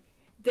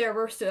there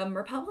were some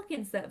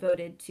Republicans that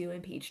voted to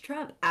impeach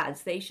Trump,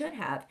 as they should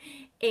have,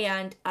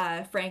 and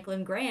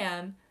Franklin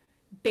Graham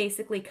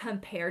basically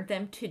compared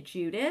them to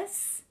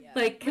Judas. He's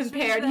like,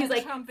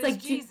 Trump is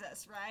like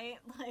Jesus, right?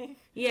 Like,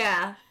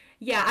 yeah.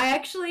 I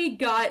actually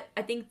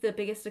I think the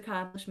biggest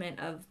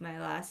accomplishment of my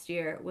last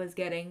year was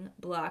getting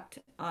blocked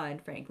on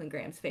Franklin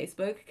Graham's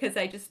Facebook, because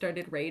I just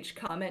started rage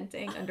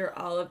commenting under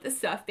all of the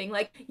stuff, being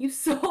like, you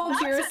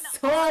sold your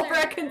soul for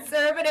a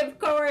conservative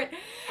court,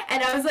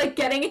 and I was like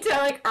getting into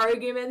like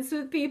arguments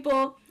with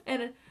people,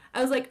 and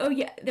I was like, oh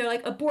yeah, they're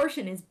like,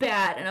 abortion is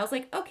bad, and I was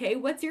like, okay,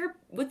 what's your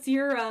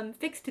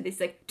fix to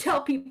this? Like,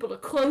 tell people to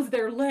close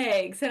their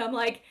legs, and I'm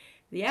like,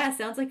 yeah,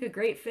 sounds like a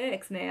great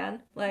fix,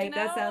 man. Like,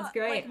 that sounds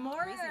great. Like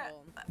more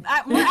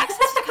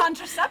access to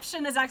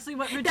contraception is actually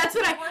what reduces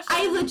abortion. That's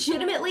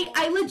what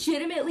I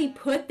legitimately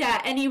put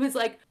that, and he was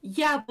like,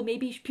 yeah, well,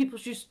 maybe people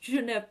just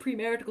shouldn't have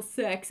premarital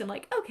sex. I'm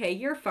like, okay,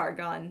 you're a far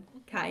gone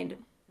kind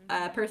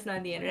person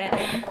on the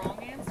internet.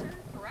 Wrong answer,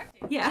 correct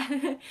answer.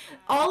 Yeah.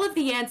 All of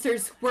the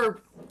answers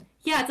were...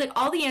 Yeah, it's like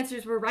all the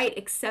answers were right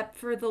except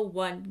for the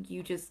one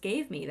you just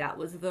gave me. That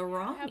was the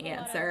wrong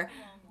answer.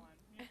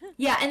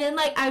 Yeah, and then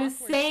like I was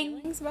saying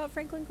feelings about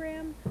Franklin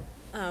Graham,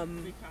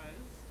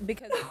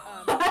 because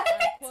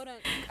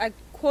I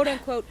quote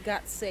unquote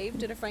got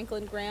saved at a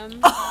Franklin Graham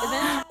event.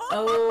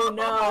 Oh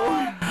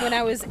no! When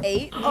I was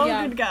 8.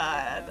 Oh good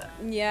God!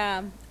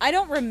 Yeah, I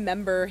don't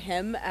remember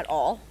him at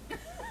all,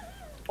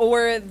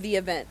 or the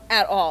event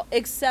at all,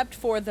 except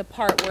for the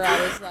part where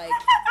I was like,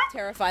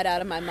 terrified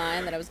out of my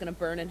mind that I was going to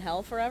burn in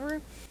hell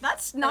forever.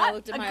 That's not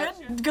a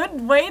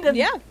good way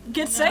to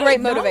get saved. Great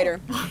motivator.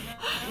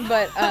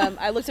 But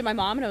I looked at my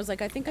mom and I was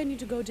like, I think I need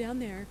to go down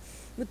there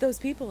with those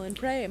people and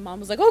pray. And Mom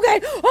was like, okay.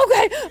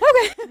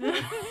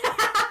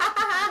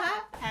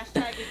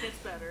 Hashtag it gets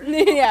better.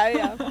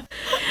 Yeah.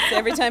 So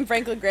every time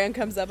Franklin Graham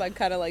comes up, I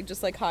kind of like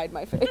just like hide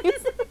my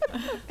face.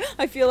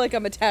 I feel like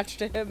I'm attached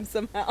to him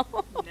somehow.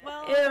 Well,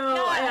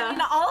 I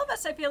mean, all of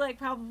us, I feel like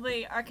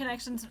probably our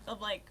connections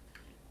of like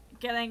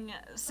getting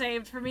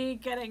saved. For me,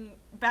 getting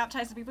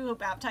baptized, the people who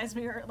baptized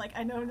me are like,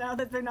 I know now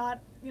that they're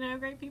not,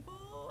 great people.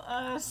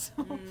 I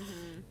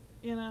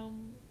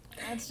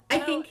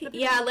think,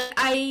 like,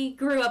 I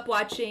grew up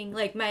watching,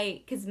 like,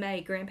 because my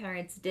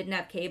grandparents didn't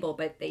have cable,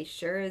 but they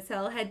sure as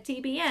hell had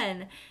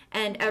TBN,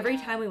 and every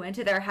time we went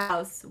to their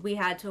house, we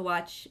had to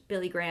watch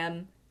Billy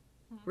Graham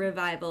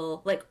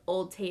revival, like,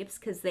 old tapes,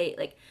 because they,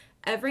 like,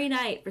 every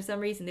night, for some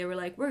reason, they were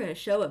like, we're going to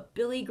show a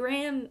Billy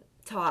Graham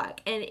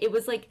talk, and it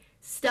was, like,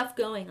 stuff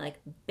going,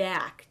 like,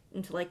 back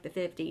into, like, the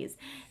 50s,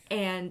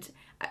 and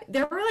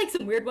there were, like,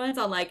 some weird ones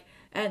on, like,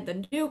 and the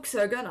nukes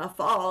are gonna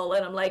fall,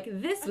 and I'm like,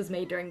 this was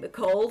made during the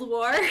Cold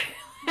War.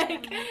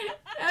 Like,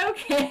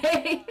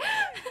 okay.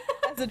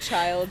 As a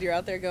child, you're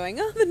out there going,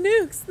 oh, the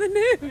nukes.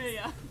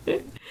 Yeah.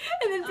 And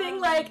then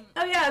being like,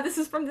 oh yeah, this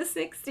is from the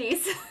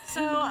 60s.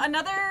 So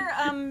another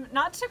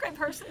not so great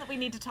person that we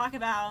need to talk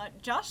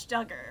about, Josh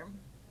Duggar.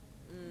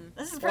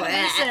 This is pretty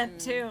recent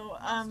too.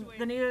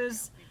 The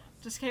news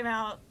just came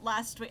out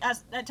last week.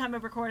 At time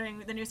of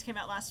recording, the news came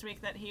out last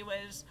week that he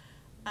was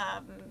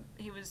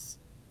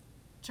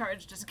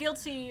charged as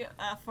guilty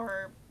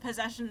for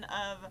possession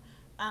of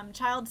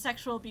child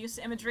sexual abuse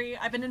imagery.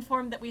 I've been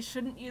informed that we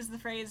shouldn't use the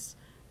phrase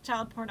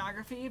child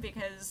pornography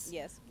because,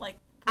 like,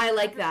 I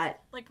like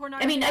that. Like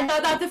pornography. I mean, I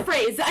thought the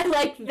phrase. I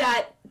like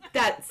that.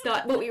 That's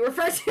not what we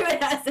refer to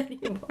it as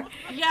anymore.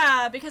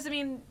 Yeah, because I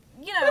mean,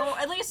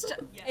 at least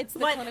it's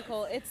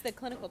the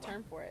clinical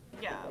term for it.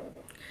 Yeah.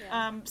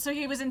 So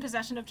he was in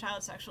possession of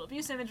child sexual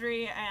abuse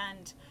imagery,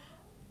 and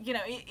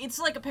it's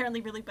like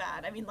apparently really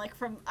bad. I mean, like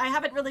I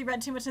haven't really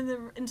read too much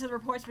into the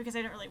reports because I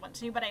didn't really want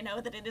to, but I know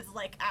that it is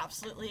like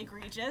absolutely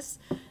egregious.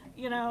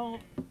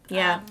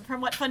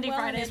 From what Funding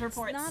Fridays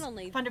reports. Not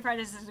only Funding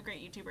Fridays is a great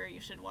YouTuber. You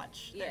should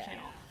watch their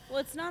channel. Well,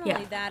 it's not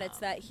only that; it's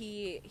that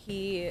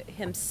he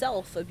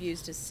himself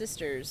abused his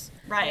sisters.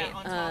 Right.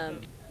 On top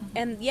of.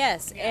 And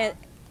yes,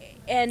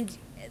 and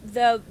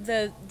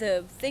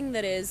the thing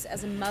that is,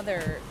 as a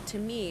mother, to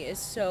me, is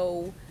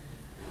so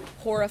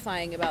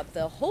horrifying about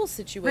the whole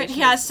situation. Right,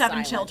 he has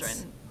 7 children.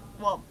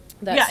 Well,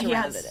 he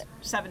has it.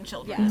 7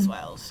 children as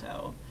well.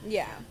 So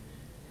yeah,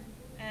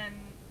 and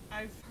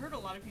I've heard a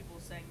lot of people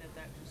saying that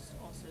just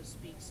also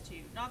speaks to,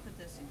 not that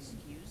this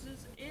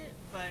excuses it,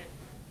 but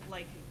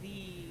like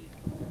the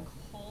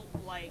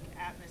cult-like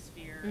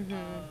atmosphere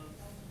of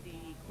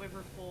the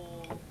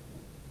Quiverful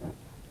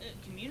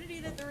community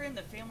that they're in,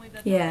 the family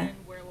that they're in,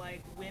 where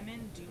like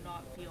women do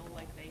not feel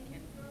like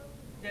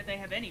that they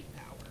have any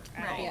power.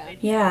 Right.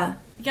 Yeah,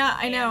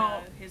 I know.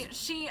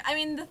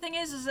 The thing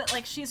is that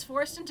like she's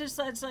forced into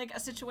such like a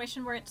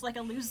situation where it's like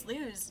a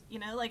lose-lose,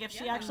 like if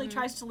she actually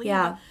tries to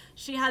leave,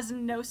 she has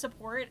no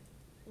support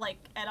like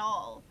at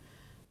all.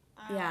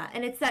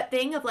 And it's that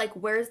thing of like,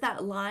 where's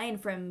that line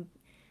from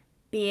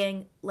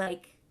being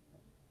like,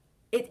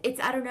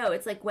 it's I don't know,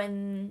 it's like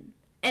when,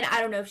 and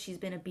I don't know if she's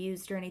been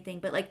abused or anything,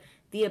 but like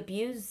the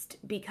abused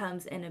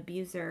becomes an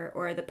abuser,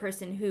 or the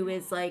person who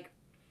is like,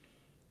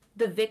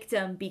 the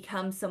victim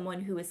becomes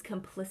someone who is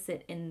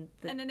complicit in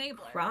the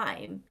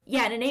crime.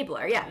 Yeah, an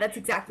enabler. Yeah, that's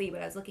exactly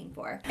what I was looking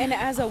for. And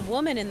as a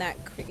woman in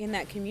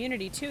that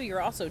community too,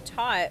 you're also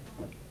taught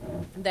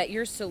that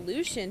your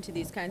solution to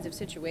these kinds of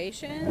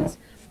situations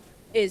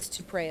is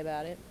to pray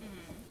about it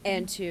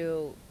and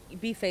to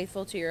be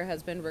faithful to your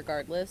husband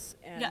regardless.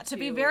 And to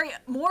be very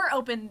more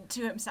open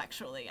to him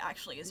sexually.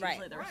 Actually, is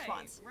usually the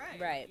response.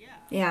 Right.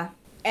 Yeah.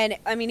 And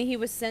I mean, he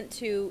was sent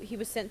to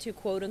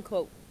quote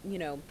unquote,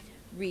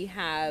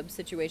 rehab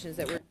situations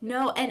that were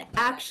and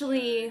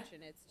actually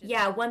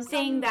one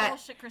thing that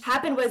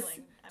happened was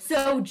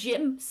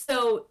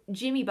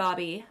Jimmy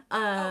Bobby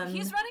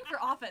he's running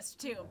for office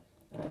too.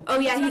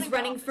 He's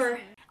running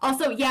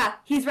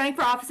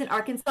for office in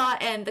Arkansas,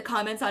 and the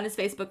comments on his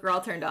Facebook are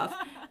all turned off.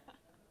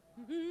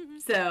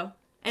 So,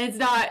 and it's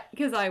not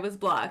because I was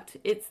blocked,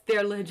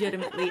 they're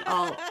legitimately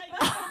all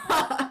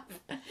off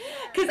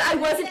because I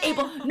wasn't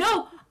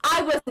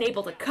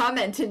able to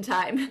comment in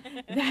time.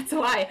 That's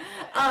why.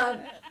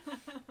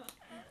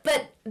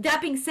 But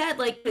that being said,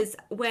 like, is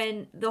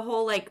when the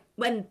whole, like,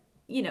 when,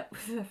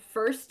 the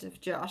first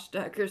of Josh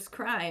Duggar's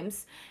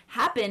crimes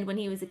happened when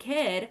he was a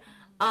kid,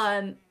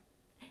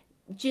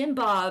 Jim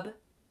Bob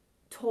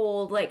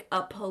told, like,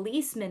 a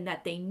policeman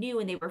that they knew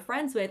and they were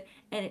friends with,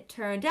 and it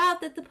turned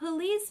out that the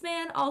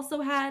policeman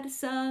also had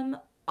some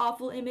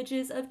awful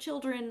images of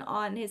children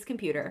on his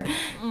computer.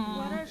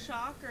 What a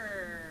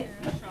shocker.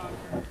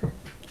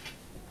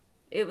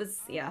 It was,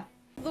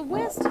 The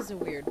West is a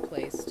weird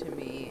place to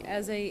me.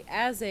 As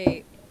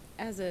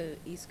as a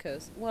East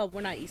Coast, well,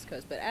 we're not East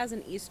Coast, but as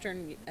an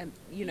Eastern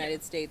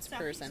United States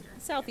person,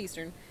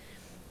 Southeastern.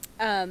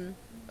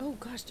 Oh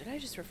gosh, did I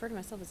just refer to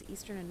myself as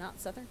Eastern and not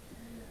Southern?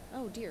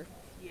 Oh dear.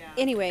 Yeah.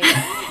 Anyway,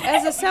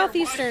 as a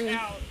Southeastern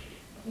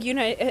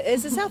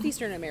as a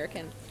Southeastern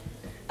American,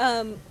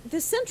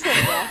 the Central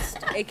West,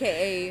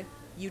 aka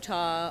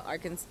Utah,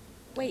 Arkansas.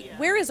 Wait,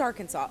 where is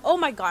Arkansas? Oh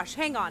my gosh,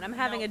 hang on, I'm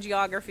having a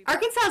geography.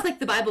 Arkansas is like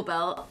the Bible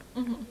Belt.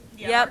 Mm-hmm.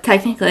 Yep.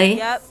 Technically.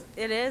 Yep,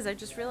 it is. I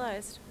just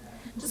realized.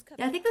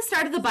 I think the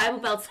start of the Bible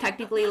Belt's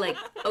technically like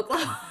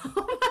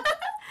Oklahoma.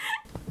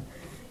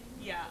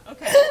 Yeah,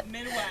 okay.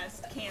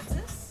 Midwest,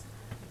 Kansas.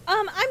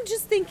 I'm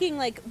just thinking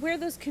like where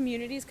those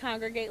communities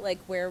congregate, like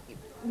where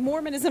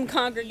Mormonism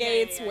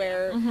congregates,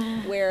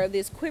 where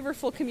these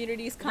quiverful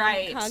communities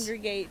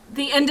congregate.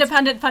 The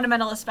independent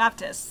fundamentalist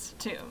Baptists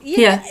too.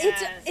 Yeah.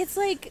 It's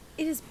like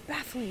it is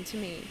baffling to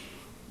me.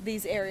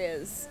 These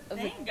areas of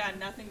They ain't got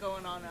nothing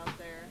going on out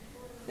there,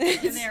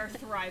 and they are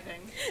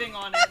thriving. Being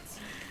on it.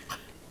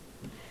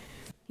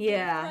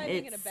 Yeah,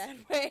 thriving in a bad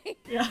way.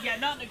 Yeah,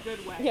 not in a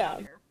good way. Yeah. Out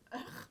here.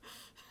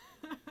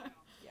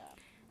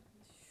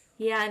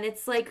 Yeah, and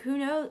it's like, who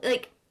knows?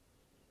 Like,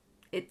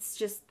 it's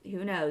just,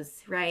 who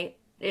knows, right?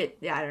 I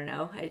don't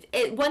know.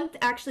 One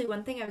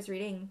thing I was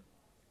reading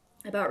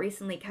about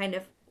recently, kind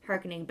of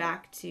harkening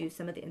back to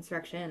some of the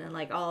insurrection and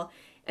like all,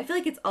 I feel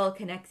like it's all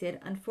connected,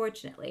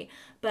 unfortunately.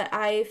 But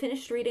I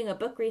finished reading a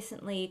book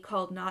recently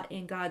called Not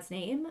in God's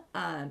Name,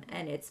 and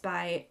it's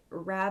by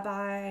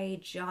Rabbi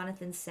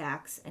Jonathan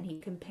Sacks, and he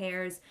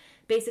compares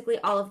basically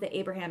all of the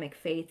Abrahamic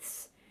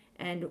faiths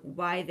and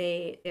why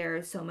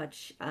there's so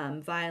much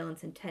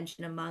violence and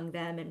tension among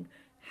them, and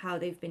how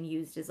they've been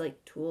used as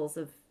like tools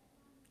of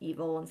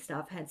evil and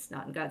stuff, hence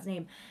not in God's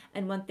name.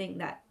 And one thing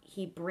that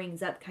he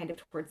brings up kind of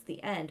towards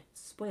the end,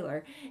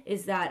 spoiler,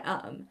 is that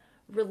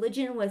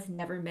religion was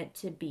never meant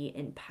to be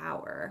in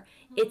power.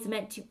 It's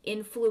meant to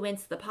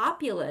influence the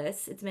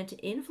populace. It's meant to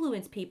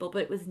influence people,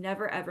 but it was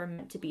never ever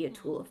meant to be a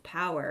tool of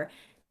power,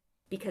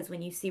 because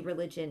when you see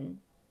religion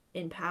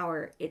in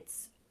power,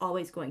 it's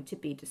always going to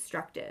be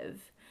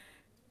destructive.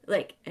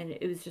 Like, and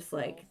it was just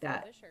like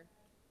that.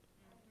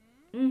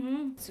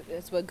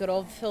 It's what good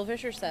old Phil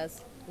Vischer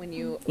says. When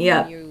you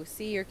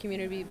see your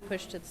community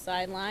pushed to the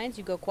sidelines,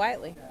 you go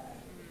quietly.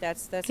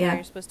 That's how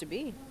you're supposed to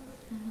be.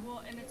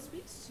 Well, and it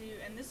speaks to,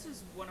 and this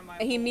is one of my.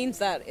 He means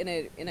that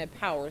in a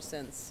power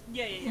sense.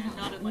 Yeah.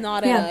 Not in like.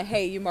 Not in a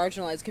hey, you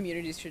marginalized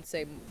communities should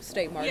stay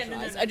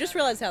marginalized. No, I just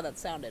realized how that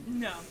sounded.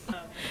 No.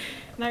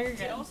 No, you're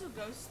good. It also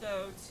goes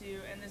though to,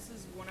 and this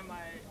is one of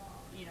my,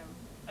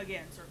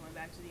 again circling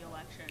back to the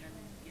election and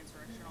the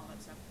insurrection, all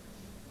that stuff.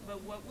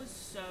 But what was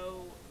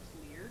so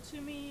clear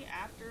to me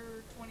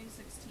after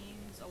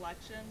 2016's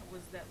election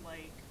was that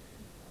like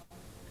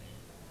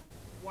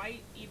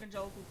white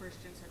evangelical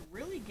Christians had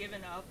really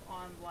given up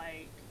on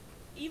like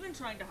even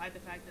trying to hide the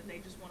fact that they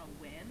just want to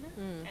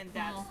win, and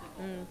that's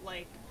the goal.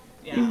 Like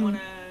they want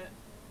to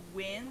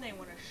win, they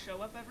want to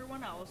show up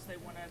everyone else, they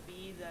want to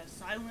be the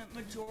silent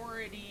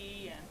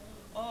majority,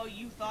 and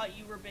you thought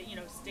you were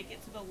stick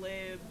it to the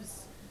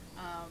libs,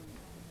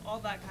 all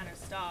that kind of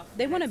stuff.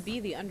 They want to be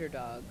the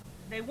underdog.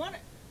 They want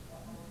it.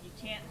 You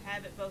can't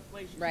have it both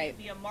ways. You Right. can't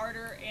be a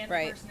martyr and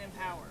a person in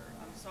power.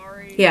 I'm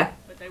sorry. Yeah.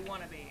 But they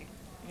want to be.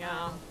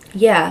 Yeah.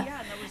 Yeah.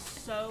 Yeah, and that was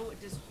so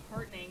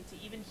disheartening to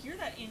even hear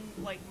that in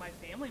like my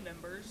family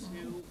members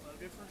who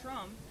voted for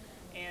Trump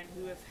and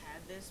who have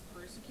had this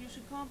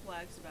persecution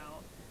complex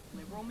about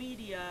liberal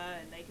media,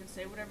 and they can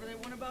say whatever they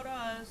want about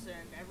us,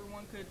 and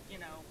everyone could,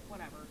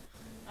 whatever.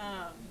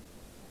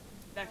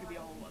 That could be a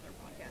whole other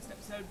podcast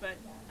episode, but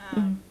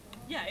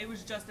yeah, it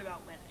was just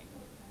about winning,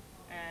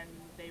 and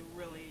they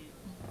really,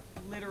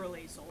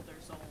 literally sold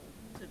their soul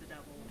to the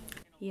devil.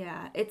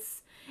 Yeah,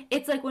 it's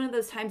like one of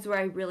those times where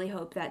I really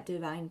hope that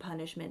divine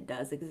punishment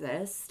does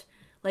exist,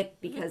 like,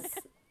 because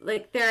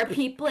like there are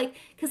people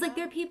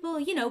there are people,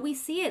 we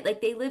see it,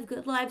 like they live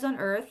good lives on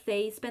earth,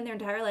 they spend their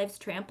entire lives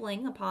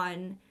trampling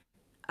upon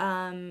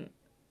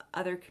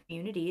other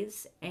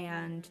communities,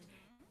 and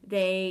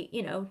they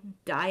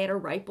die at a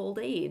ripe old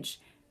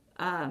age,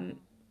 and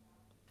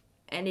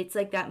it's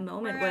like that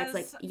moment where it's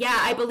like, yeah,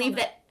 I believe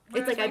that.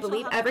 It's like, I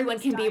believe everyone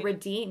can be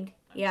redeemed.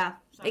 Yeah,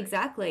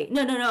 exactly.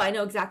 No, I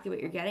know exactly what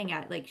you're getting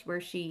at. Like,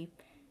 where she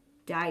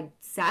died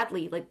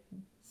sadly, like,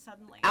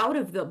 suddenly, out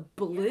of the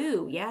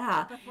blue.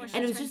 Yeah.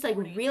 And it was just, like,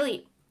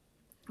 really,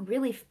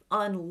 really,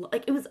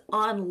 it was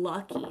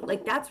unlucky.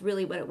 Like, that's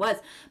really what it was.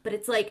 But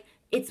it's, like,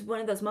 it's one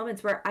of those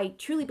moments where I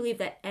truly believe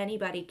that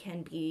anybody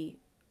can be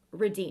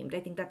redeemed. I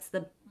think that's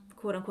the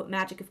quote-unquote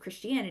magic of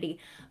Christianity.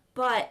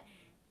 But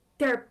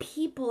there are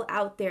people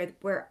out there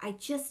where I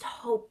just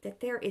hope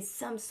that there is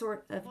some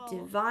sort of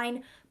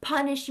divine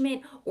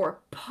punishment or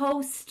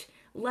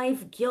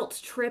post-life guilt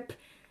trip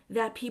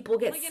that people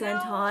get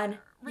sent on.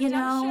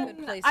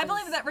 I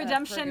believe that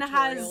redemption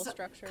has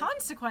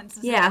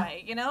consequences in a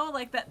way,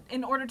 like that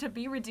in order to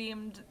be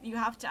redeemed, you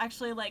have to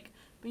actually like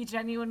be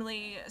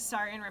genuinely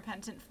sorry and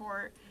repentant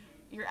for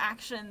your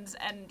actions,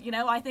 and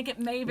I think it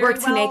may very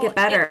work to make it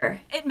better.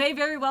 It may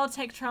very well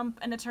take Trump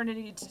an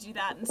eternity to do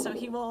that, and so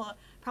he will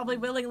probably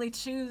willingly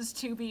choose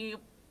to be.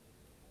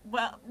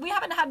 Well, we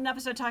haven't had an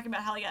episode talking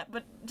about hell yet,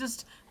 but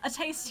just a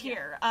taste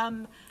here.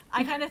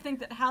 I kind of think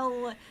that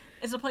hell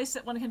is a place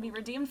that one can be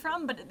redeemed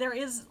from, but there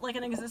is like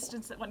an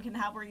existence that one can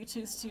have where you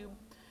choose to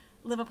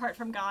live apart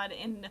from God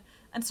and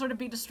sort of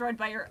be destroyed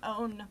by your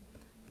own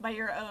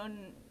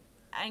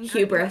anger,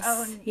 hubris. Your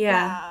own,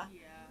 yeah.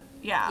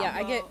 Yeah,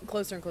 I get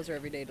closer and closer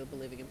every day to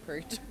believing in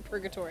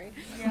purgatory.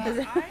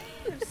 Yeah, I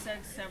have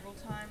said several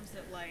times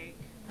that, like,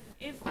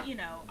 if,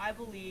 I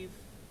believe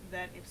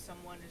that if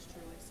someone is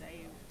truly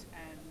saved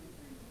and,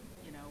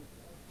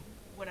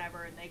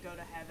 whatever, and they go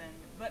to heaven,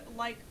 but,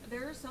 like,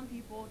 there are some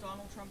people,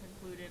 Donald Trump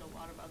included, a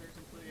lot of others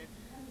included,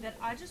 that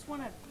I just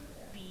want to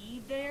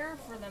be there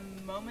for the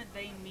moment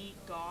they meet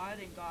God,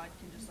 and God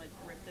can just, like,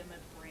 rip them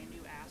a brand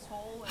new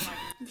asshole, and,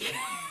 like...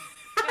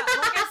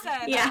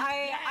 Yeah, like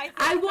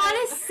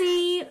I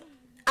said,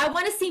 I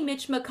want to see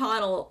Mitch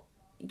McConnell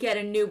get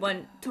a new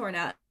one torn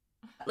out.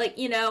 Like,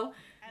 As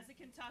a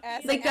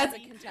Kentuckian. Like, that's a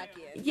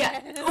Kentuckian.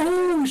 Yeah.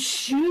 Oh,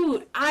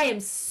 shoot. I am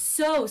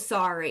so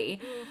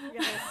sorry.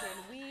 Listen,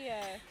 we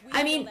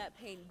feel that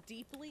pain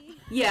deeply.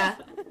 Yeah.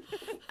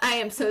 I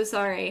am so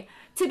sorry.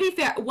 To be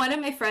fair, one of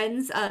my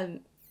friends,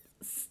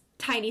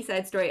 tiny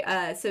side story,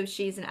 so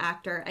she's an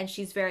actor and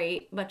she's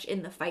very much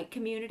in the fight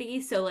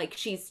community, so like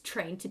she's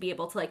trained to be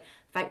able to like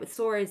fight with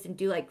swords and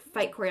do like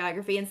fight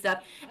choreography and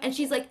stuff, and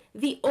she's like,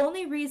 the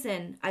only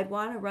reason I'd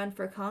want to run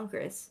for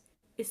Congress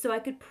is so I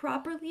could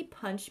properly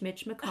punch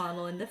Mitch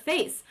McConnell in the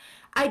face.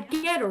 I'd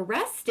get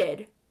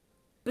arrested,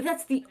 but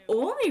that's the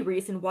only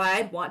reason why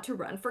I'd want to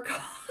run for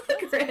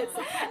Congress.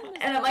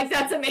 And I'm like,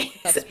 that's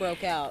amazing. That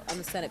broke out on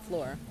the Senate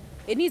floor.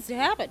 It needs to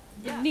happen.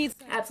 Yeah. It needs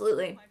to happen.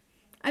 Absolutely.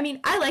 I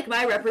mean, I like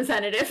my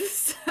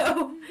representatives,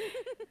 so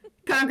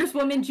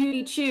Congresswoman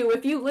Judy Chu,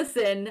 if you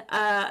listen,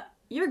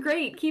 you're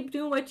great. Keep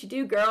doing what you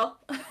do, girl.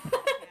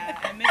 Yeah,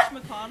 and Mitch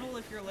McConnell,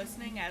 if you're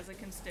listening as a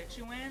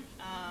constituent,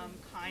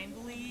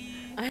 kindly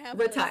I have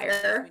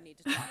retire. We need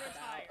to talk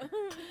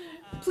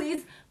about.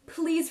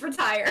 Please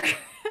retire.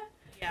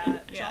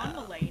 Yeah, John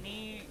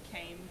Mulaney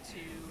came to,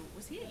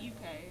 was he at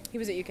UK? He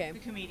was at UK. The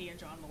comedian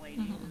John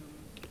Mulaney, who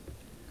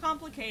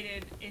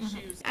complicated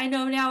issues. I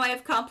know now I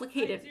have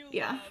complicated, I do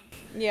yeah. love.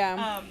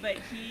 Yeah. But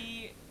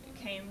he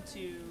came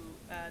to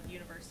the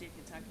University of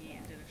Kentucky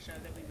and did a show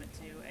that we went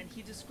to, and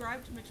he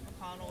described Mitch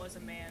McConnell as a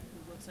man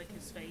who looks like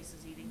his face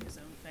is eating his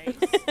own face.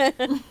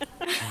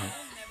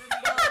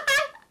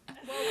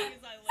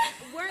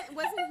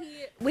 Wasn't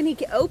he? When he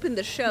opened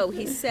the show,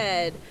 he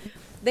said,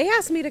 "They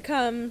asked me to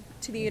come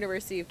to the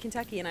University of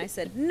Kentucky," and I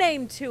said,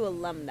 "Name 2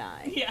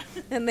 alumni." Yeah.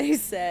 And they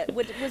said,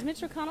 "Was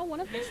Mitch McConnell one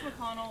of them?" Mitch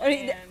McConnell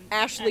and and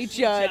Ashley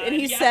Judd, and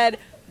he yeah. said,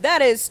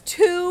 "That is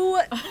 2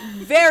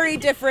 very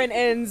different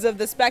ends of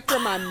the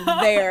spectrum. I'm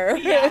there."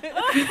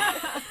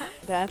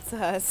 That's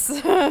us.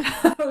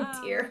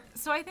 Oh dear.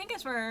 So I think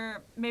as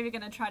we're maybe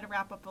going to try to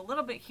wrap up a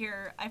little bit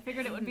here, I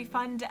figured it would be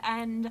fun to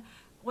end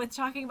with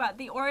talking about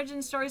the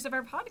origin stories of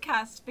our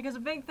podcast, because a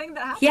big thing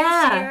that happened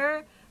this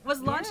year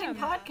was launching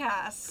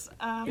podcasts.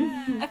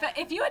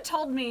 If you had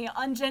told me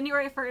on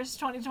January 1st,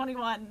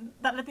 2021,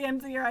 that at the end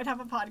of the year I'd have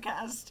a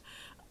podcast,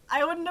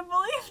 I wouldn't have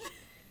believed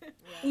it.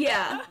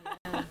 Yeah.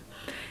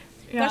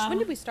 Gosh, when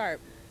did we start?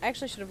 I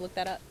actually should have looked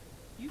that up.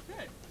 You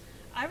could.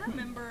 I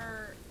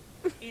remember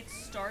it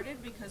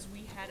started because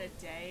we had a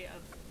day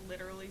of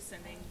literally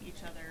sending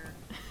each other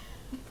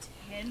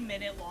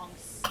 10-minute long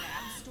Snap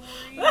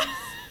stories.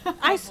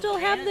 I still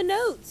have the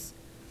notes.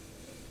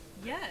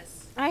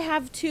 Yes. I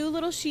have 2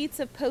 little sheets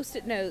of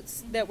Post-it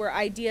notes that were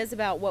ideas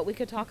about what we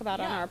could talk about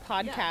on our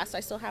podcast. Yeah. I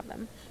still have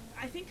them.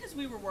 I think because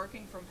we were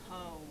working from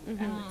home at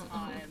the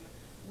time,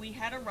 we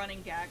had a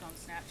running gag on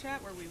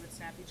Snapchat where we would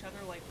snap each other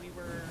like we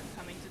were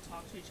coming to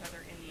talk to each other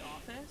in the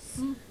office.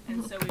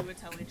 And so we would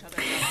tell each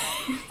other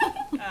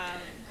about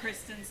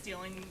Kristen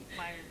stealing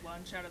my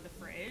lunch out of the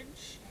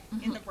fridge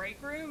in the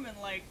break room, and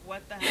like,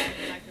 what the heck,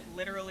 and I could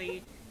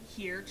literally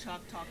hear Chuck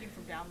talking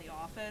from down the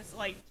office.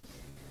 Like,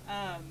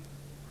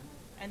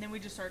 and then we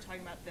just started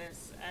talking about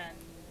this, and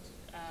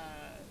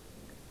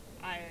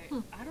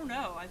I don't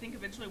know. I think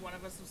eventually one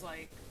of us was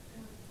like,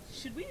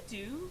 should we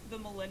do the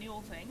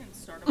millennial thing and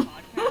start a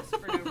podcast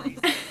for no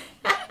reason?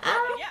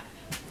 Yeah,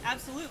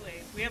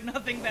 absolutely. We have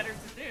nothing better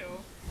to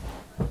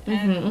do.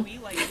 And we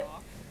like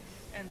talk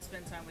and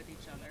spend time with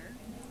each other.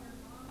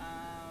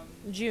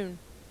 June.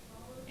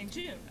 In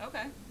June,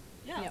 okay.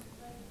 Yeah. Yep.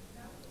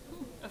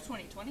 Of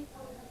 2020?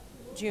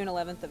 June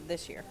 11th of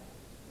this year.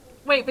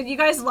 Wait, but you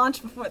guys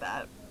launched before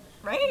that,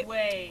 right?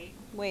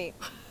 Wait.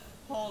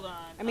 Hold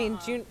on. I mean,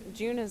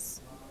 June is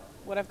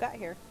what I've got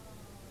here.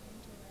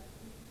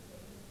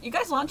 You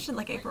guys launched in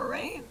like April,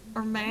 right?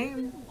 Or May?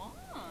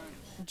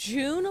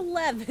 June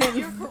 11th.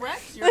 You're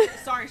correct.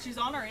 Sorry, she's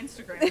on our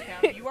Instagram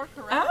account. You are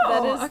correct.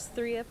 Oh. That is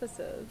 3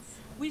 episodes.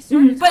 We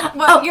started.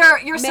 But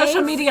your May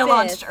social media 5th.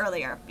 launched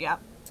earlier. Yeah.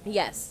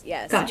 Yes.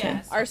 Gotcha.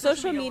 Yes, Our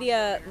social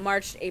media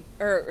launched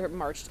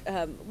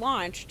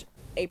launched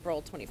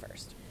April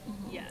 21st.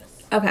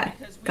 Yes. Okay,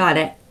 got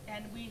it.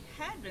 And we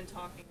had been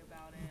talking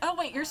about it. Oh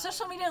wait, your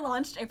social media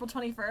launched April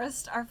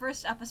 21st. Our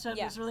first episode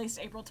Yeah. was released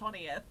April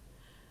 20th.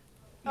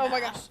 Oh my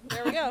gosh,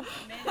 there we go.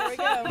 There we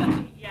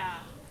go. Yeah.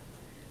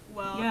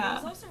 Well, Yeah. it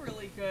was also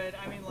really good.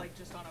 I mean, like,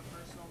 just on a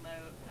personal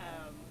note,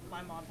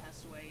 my mom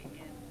passed away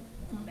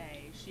in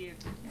May. She had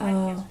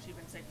cancer. She'd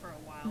been sick for a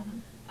while.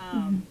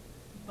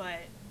 But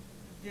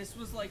this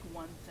was, like,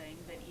 one thing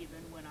that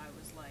even when I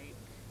was, like,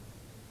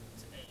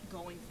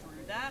 going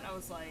through that, I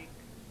was, like,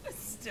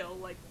 still,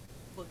 like,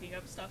 looking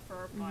up stuff for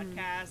our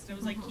podcast. It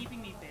was, like,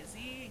 keeping me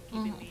busy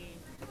and keeping me,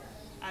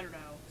 I don't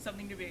know,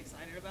 something to be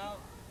excited about.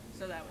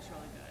 So that was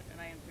really good. And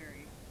I am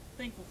very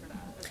thankful for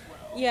that as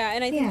well. Yeah,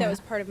 and I think that was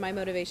part of my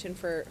motivation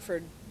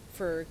for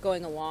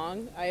going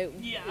along.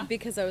 Yeah.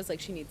 Because I was like,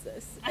 she needs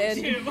this. I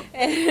do.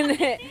 And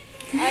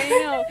I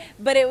know,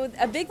 but it was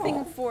a big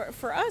thing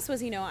for us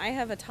was, you know, I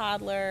have a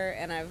toddler,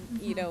 and I've,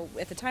 you know,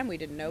 at the time we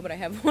didn't know, but I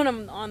have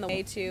one on the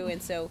way too,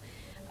 and so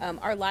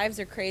our lives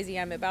are crazy.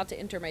 I'm about to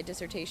enter my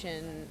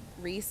dissertation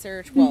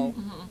research. Well,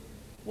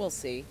 we'll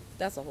see.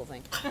 That's the whole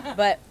thing.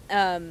 But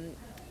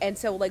and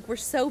so, like, we're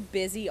so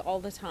busy all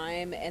the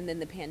time, and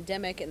then the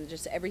pandemic and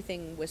just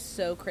everything was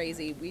so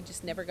crazy. We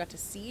just never got to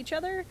see each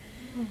other.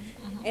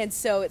 And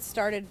so it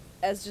started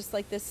as just,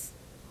 like, this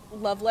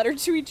love letter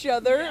to each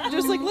other.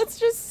 Just, like, let's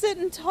just sit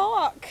and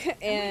talk.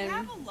 And we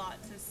have a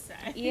lot to say.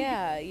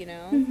 yeah, you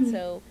know.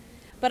 So,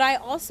 but I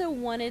also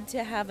wanted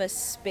to have a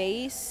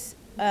space,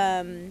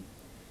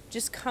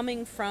 just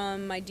coming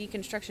from my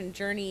deconstruction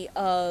journey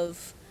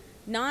of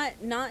not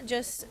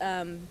just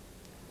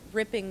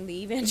ripping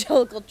the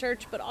evangelical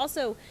church, but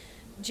also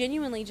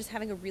genuinely just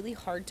having a really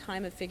hard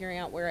time of figuring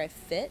out where I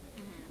fit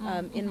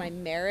in my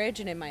marriage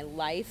and in my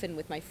life and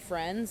with my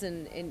friends,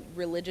 and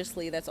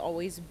religiously that's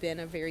always been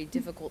a very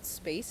difficult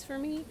space for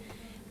me.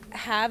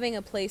 Having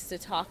a place to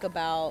talk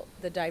about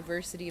the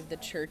diversity of the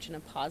church in a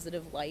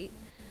positive light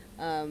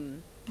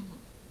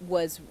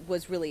was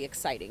really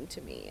exciting to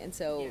me, and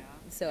so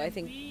I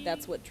think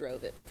that's what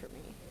drove it for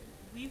me.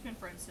 We've been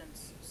friends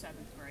since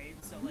 7th grade,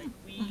 so like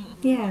we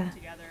grew up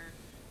together.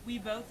 We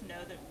both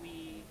know that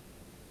we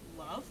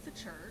love the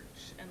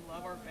church and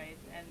love our faith,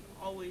 and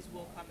always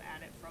will come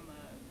at it from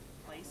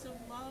a place of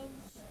love,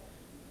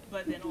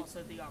 but then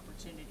also the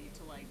opportunity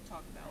to like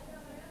talk about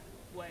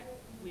what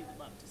we would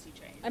love to see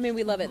change. I mean,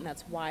 we love it, and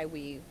that's why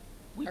we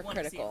are want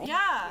to see critical. it.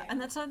 Yeah,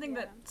 and that's something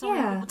that so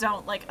many people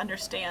don't like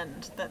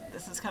understand, that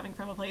this is coming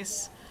from a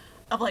place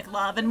of like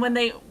love, and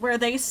where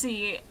they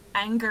see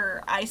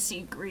anger, I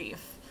see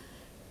grief.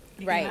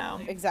 Right. You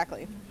know?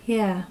 Exactly.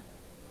 Yeah.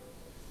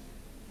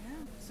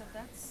 So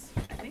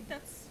I think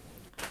that's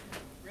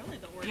really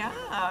the word.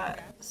 Yeah.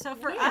 So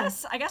for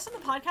us, I guess on the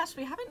podcast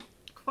we haven't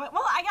quite.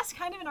 Well, I guess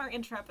kind of in our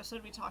intro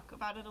episode we talk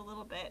about it a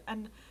little bit,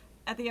 and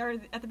at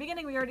the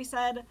beginning we already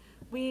said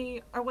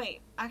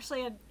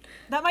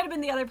that might have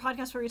been the other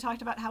podcast where we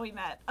talked about how we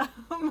met.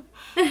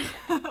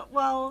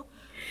 Well,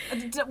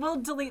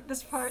 we'll delete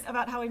this part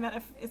about how we met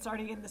if it's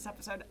already in this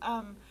episode.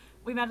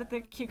 We met at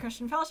the Q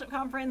Christian Fellowship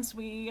Conference.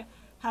 We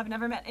have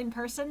never met in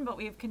person, but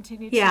we've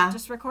continued to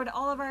just record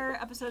all of our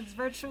episodes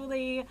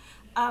virtually.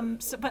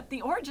 But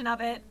the origin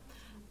of it,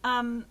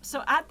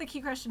 so at the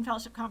Q Christian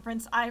Fellowship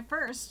Conference, I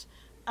first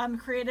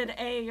created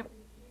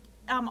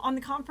on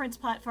the conference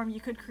platform, you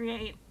could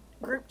create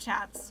group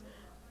chats.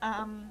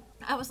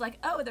 I was like,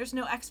 oh, there's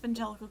no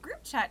evangelical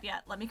group chat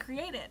yet. Let me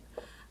create it.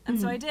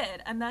 And so I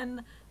did. And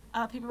then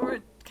people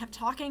kept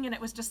talking, and it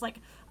was just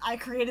like, I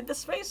created this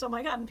space. Oh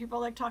my God. And people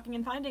were like talking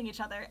and finding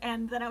each other.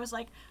 And then I was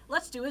like,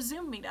 let's do a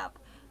Zoom meetup.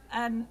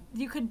 And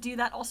you could do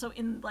that also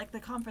in like the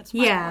conference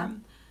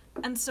platform.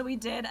 Yeah. And so we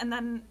did. And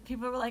then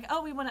people were like,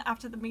 oh,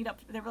 after the meetup,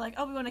 they were like,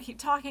 oh, we want to keep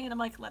talking. And I'm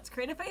like, let's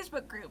create a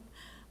Facebook group.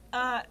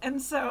 And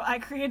so I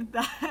created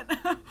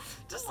that,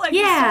 just like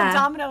this sort of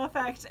domino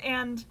effect.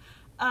 And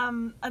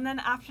then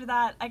after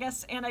that, I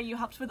guess, Anna, you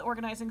helped with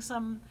organizing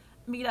some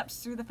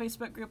meetups through the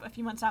Facebook group a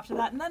few months after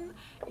that. And then,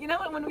 you know,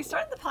 when we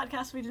started the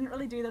podcast, we didn't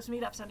really do those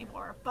meetups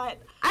anymore. But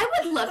I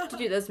would love to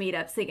do those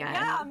meetups again.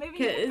 Yeah, maybe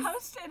you can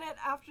post in it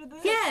after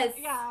this. Yes.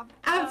 Yeah.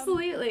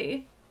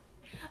 Absolutely.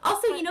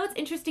 Also, you know what's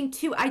interesting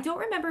too? I don't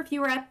remember if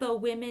you were at the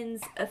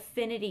Women's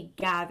Affinity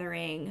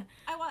Gathering.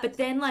 I was. But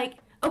then, like,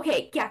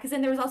 okay, yeah, because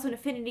then there was also an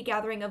affinity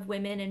gathering of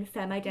women and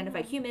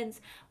femme-identified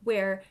humans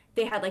where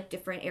they had, like,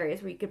 different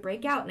areas where you could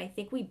break out. And I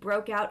think we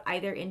broke out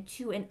either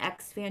into an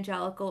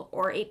ex-evangelical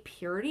or a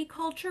purity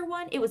culture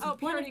one. It was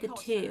one of the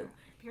two.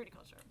 Purity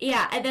culture.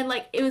 Yeah, and then,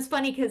 like, it was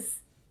funny because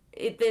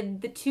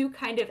the two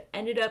kind of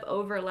ended up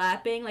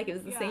overlapping. Like, it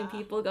was the same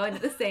people going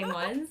to the same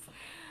ones.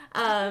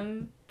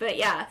 But,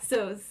 yeah,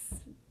 so it was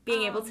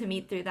being able to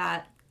meet through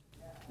that.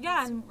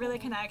 Yeah, and really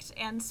connect.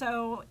 And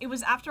so it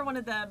was after one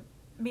of the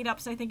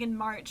meetups, I think in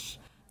March.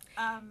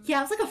 Yeah,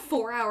 it was like a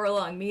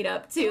 4-hour-long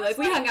meetup too. Like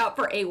we hung out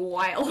for a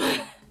while.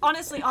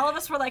 Honestly, all of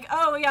us were like,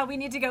 "Oh yeah, we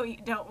need to go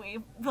eat, don't we?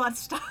 Let's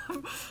stop."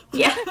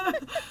 Yeah.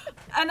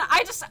 And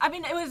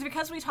it was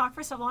because we talked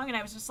for so long, and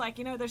I was just like,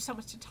 you know, there's so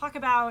much to talk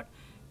about,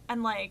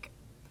 and like,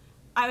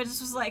 I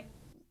was like,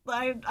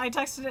 I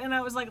texted it and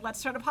I was like, let's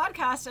start a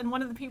podcast. And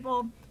one of the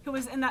people who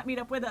was in that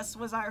meetup with us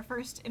was our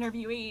first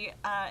interviewee,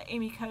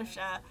 Amy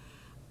Kosha.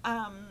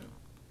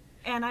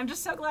 And I'm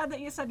just so glad that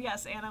you said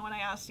yes, Anna, when I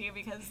asked you,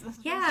 because this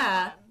is so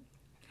fun.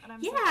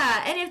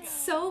 And it's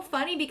so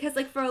funny because,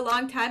 like, for a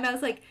long time I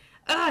was like,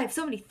 oh, I have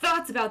so many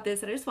thoughts about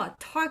this and I just want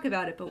to talk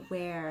about it, but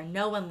where?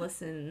 No one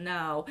listened,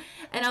 no.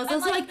 And I was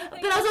also like,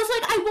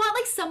 I want,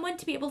 like, someone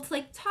to be able to,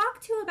 like, talk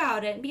to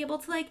about it and be able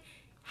to, like,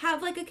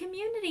 have, like, a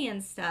community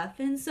and stuff.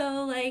 And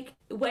so, like,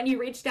 when you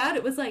reached out,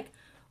 it was like,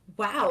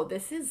 wow,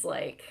 this is,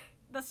 like...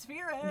 the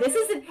spirit. This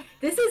is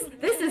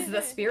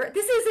the spirit.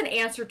 This is an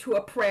answer to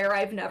a prayer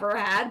I've never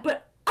had,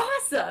 but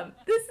awesome.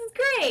 This is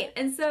great.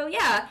 And so,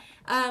 yeah,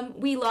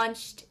 we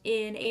launched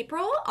in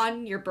April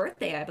on your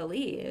birthday, I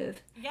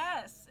believe.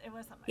 Yes, it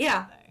was on my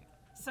birthday.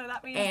 So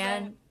that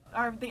means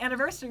the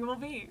anniversary will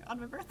be on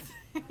my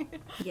birthday.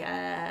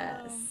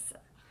 Yes.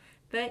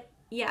 But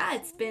yeah,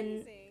 it's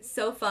been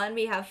so fun.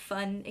 We have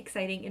fun,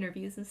 exciting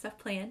interviews and stuff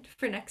planned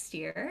for next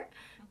year.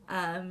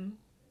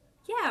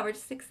 Yeah, we're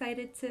just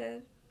excited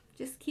to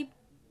just keep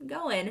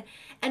going.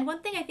 And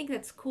one thing I think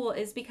that's cool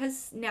is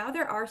because now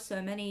there are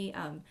so many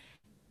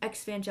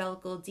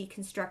evangelical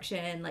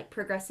deconstruction, like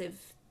progressive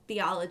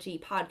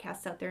theology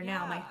podcasts out there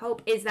now. My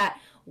hope is that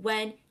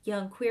when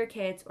young queer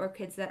kids or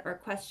kids that are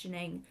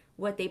questioning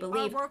what they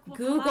believe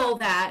Google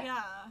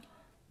that,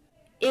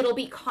 it'll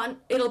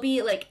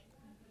be like,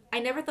 I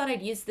never thought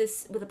I'd use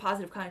this with a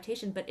positive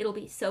connotation, but it'll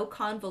be so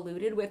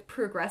convoluted with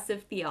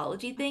progressive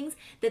theology things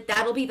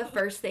that'll be the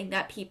first thing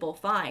that people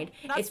find.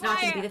 It's not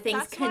going to be the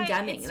things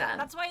condemning them.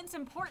 That's why it's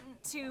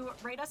important to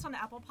rate us on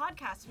the Apple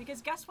Podcasts,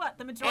 because guess what?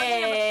 The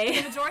majority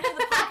of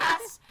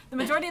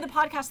the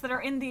podcasts that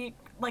are in the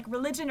like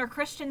religion or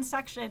Christian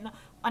section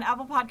on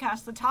Apple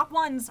Podcasts, the top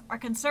ones are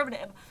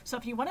conservative. So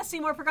if you want to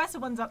see more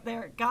progressive ones up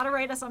there, gotta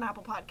rate us on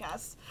Apple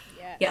Podcasts.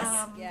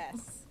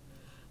 Yes.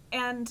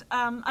 And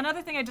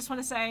another thing I just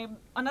want to say,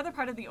 another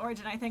part of the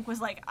origin, I think,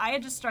 was, like, I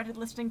had just started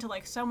listening to,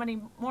 like, so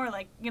many more,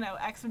 like, you know,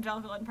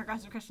 evangelical and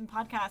progressive Christian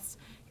podcasts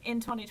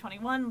in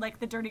 2021. Like,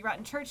 the Dirty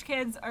Rotten Church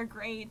Kids are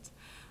great.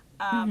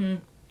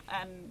 And,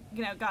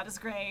 you know, God is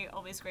Great,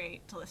 always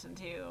great to listen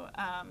to.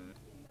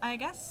 I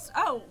guess,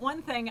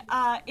 one thing.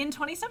 In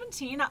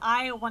 2017,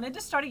 I wanted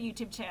to start a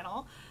YouTube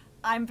channel.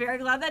 I'm very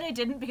glad that I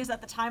didn't, because at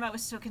the time I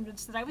was so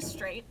convinced that I was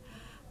straight.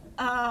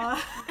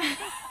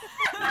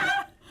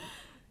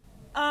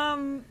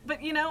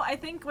 But, you know, I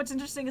think what's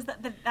interesting is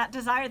that that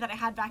desire that I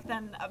had back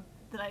then,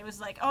 that I was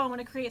like, oh, I want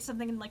to create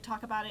something and, like,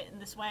 talk about it in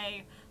this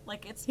way.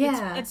 Like, it's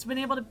been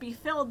able to be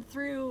filled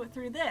through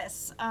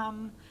this.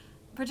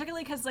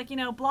 Particularly because, like, you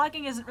know,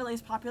 blogging isn't really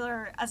as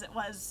popular as it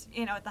was,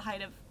 you know, at the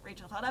height of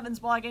Rachel Held Evans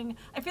blogging.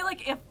 I feel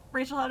like if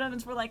Rachel Held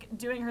Evans were, like,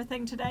 doing her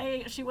thing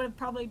today, she would have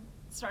probably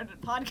started a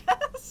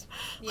podcast.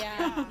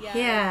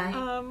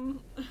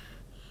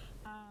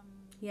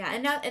 Yeah,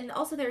 and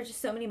also there are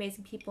just so many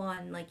amazing people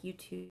on, like,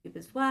 YouTube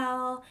as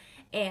well.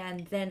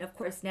 And then, of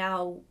course,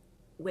 now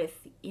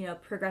with, you know,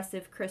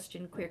 progressive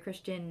Christian, queer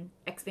Christian,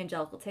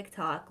 evangelical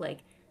TikTok, like,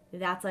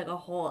 that's, like, a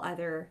whole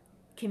other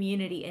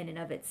community in and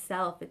of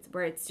itself. It's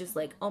where it's just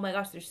like, oh my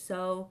gosh, there's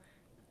so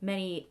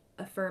many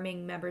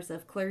affirming members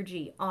of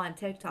clergy on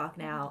TikTok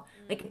now.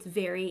 Like, it's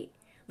very,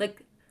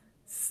 like,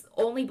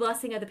 only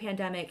blessing of the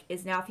pandemic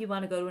is now if you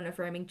want to go to an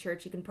affirming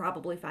church, you can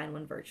probably find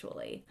one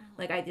virtually.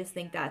 Like, I just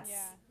think that's...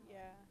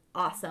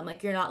 awesome.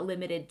 Like, you're not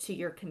limited to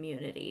your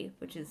community,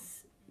 which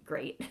is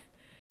great.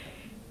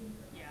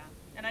 Yeah,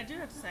 and I do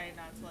have to say,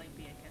 not to, like,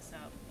 be a kiss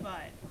up,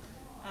 but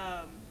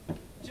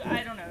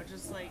I don't know,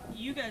 just, like,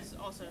 you guys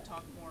also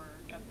talk more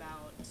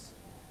about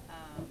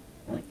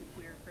like the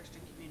queer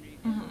Christian community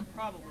than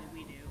probably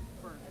we do,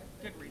 for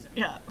good reason.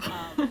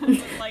 But,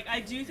 like, I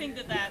do think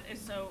that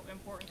is so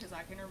important, because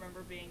I can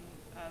remember being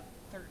a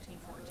 13,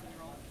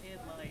 14-year-old kid,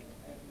 like,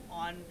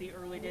 on the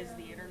early days of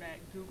the internet,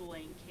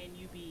 Googling, can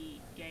you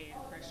be gay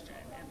and Christian,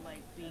 and,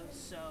 like, being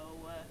so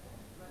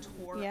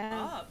tore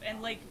up,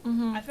 and, like,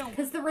 I felt...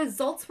 because the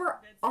results were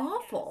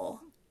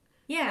awful.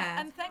 Yeah.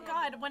 And thank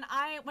God, when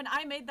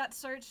I made that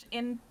search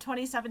in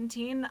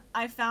 2017,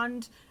 I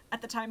found,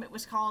 at the time it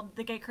was called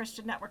the Gay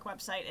Christian Network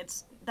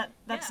website.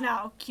 That's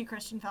now Q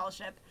Christian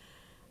Fellowship.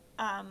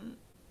 I'm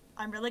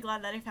really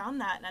glad that I found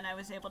that, and I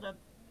was able to,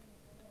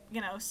 you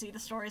know, see the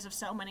stories of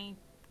so many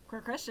queer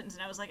Christians,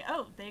 and I was like,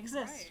 oh, they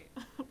exist.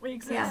 Right. We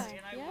exist. Yeah.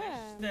 And I wish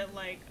that,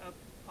 like, a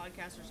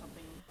podcast or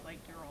something like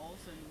yours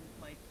and,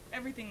 like,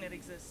 everything that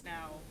exists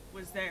now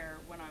was there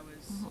when I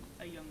was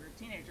a younger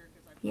teenager.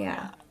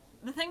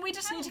 The thing we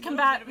just need to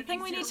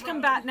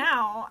combat,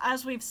 now,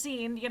 as we've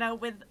seen, you know,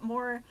 with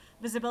more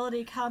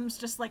visibility comes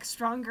just, like,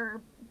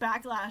 stronger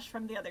backlash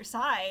from the other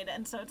side,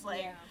 and so it's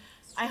like,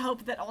 I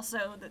hope that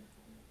also that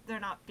they're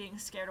not being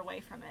scared away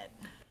from it.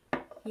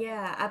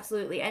 Yeah,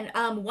 absolutely.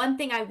 And one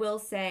thing I will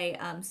say,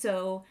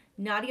 so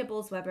Nadia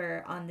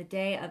Bolz-Weber, on the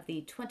day of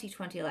the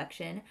 2020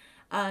 election,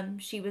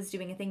 she was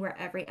doing a thing where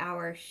every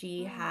hour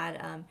she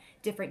had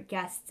different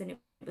guests, and it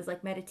It was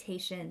like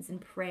meditations and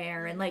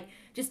prayer and like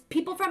just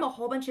people from a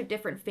whole bunch of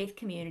different faith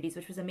communities,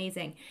 which was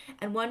amazing.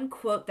 And one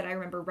quote that I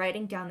remember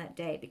writing down that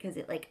day because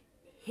it like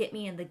hit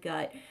me in the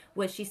gut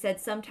was she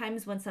said,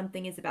 sometimes when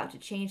something is about to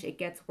change, it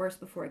gets worse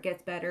before it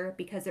gets better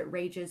because it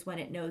rages when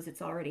it knows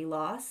it's already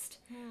lost.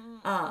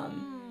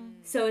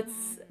 So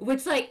it's,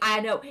 which like,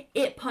 I know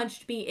it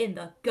punched me in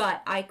the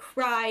gut. I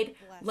cried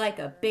like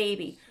a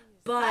baby,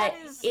 but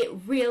it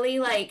really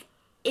like,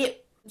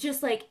 it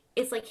just like,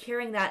 it's like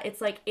hearing that,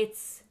 it's like,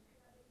 it's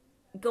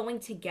going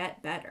to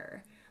get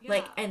better.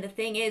 Like, and the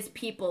thing is,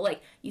 people,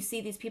 like, you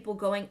see these people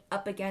going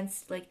up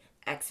against, like,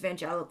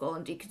 ex-evangelical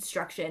and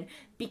deconstruction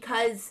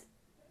because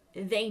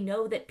they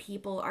know that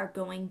people are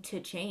going to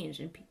change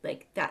and,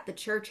 like, that the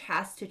church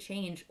has to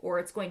change or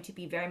it's going to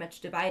be very much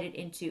divided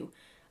into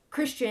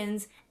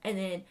Christians and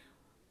then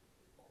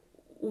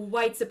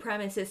white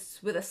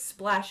supremacists with a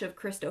splash of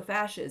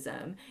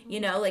Christofascism. You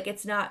know, like,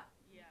 it's not,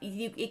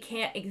 it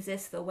can't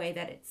exist the way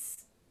that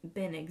it's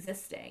been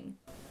existing.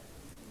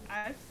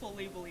 I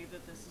fully believe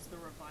that this is the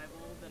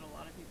revival that a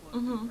lot of people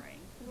have been praying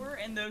for,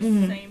 and those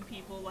same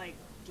people like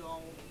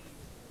don't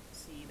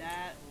see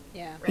that.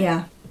 Yeah. Right?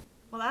 Yeah.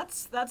 Well,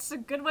 that's a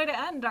good way to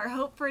end our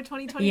hope for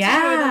 2022.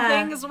 That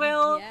things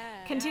will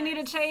continue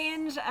to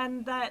change,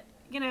 and that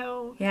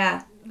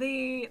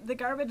the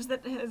garbage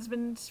that has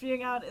been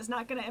spewing out is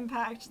not going to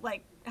impact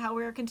like how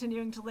we're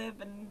continuing to live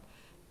and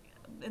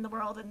in the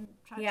world and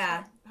try to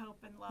spread hope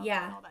and love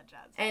and all that jazz.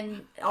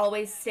 And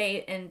always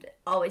stay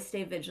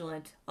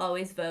vigilant.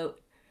 Always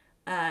vote.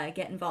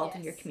 Get involved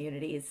in your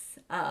communities.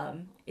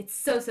 It's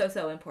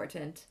so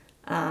important.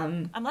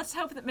 And let's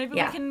hope that maybe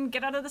we can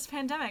get out of this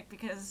pandemic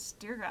because,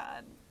 dear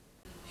God,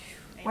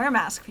 wear a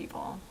mask,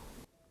 people.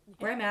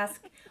 Wear a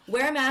mask.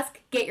 Wear a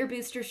mask. Get your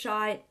booster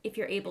shot if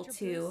you're able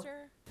to. Booster.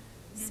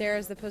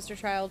 Sarah's the poster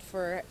child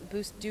for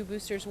do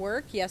boosters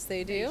work? Yes,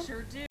 they do. They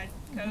sure do.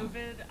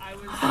 COVID, I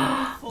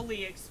was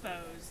fully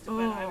exposed, but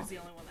I was the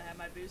only one that had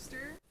my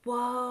booster.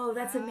 Whoa,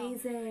 that's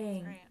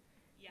amazing. Great.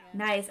 Yeah.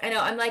 Nice. I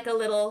know. I'm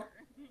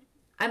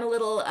a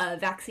little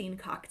vaccine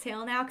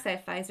cocktail now because I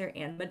have Pfizer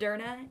and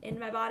Moderna in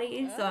my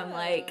body. So I'm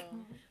like,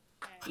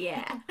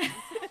 yeah.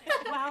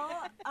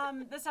 Well,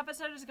 this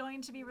episode is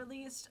going to be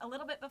released a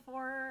little bit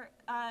before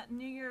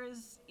New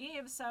Year's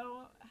Eve,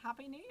 so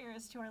Happy New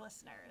Year's to our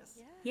listeners.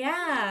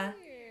 Yeah.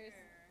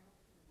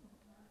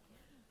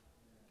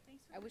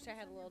 I wish I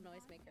had a little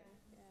noisemaker.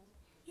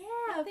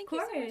 Yeah, of Thank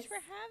course. you so much for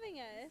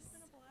having us.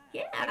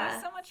 Yeah. It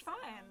was so much fun.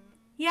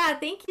 Yeah,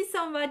 thank you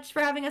so much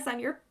for having us on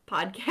your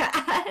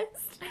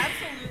podcast.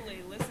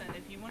 Absolutely. Listen,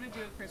 if you want to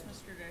do a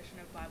Christmas tradition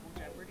of Bible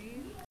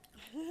Jeopardy.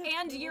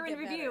 And year in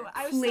review.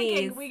 I was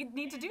Please. thinking we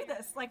need to do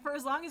this. Like, for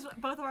as long as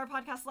both of our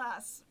podcasts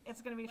last,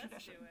 it's going to be a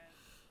tradition. Do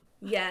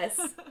it. Yes.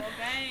 Well,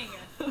 bang.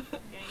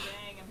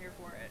 Gang, I'm here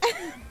for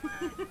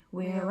it.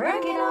 We're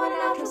working on an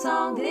outro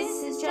song.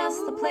 This is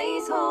just the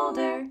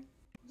placeholder.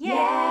 Yeah.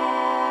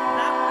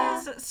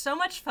 That was so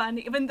much fun,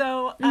 even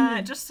though,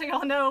 just so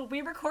y'all know,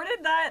 we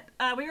recorded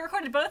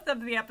both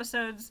of the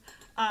episodes,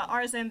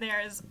 ours and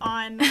theirs,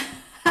 on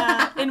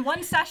in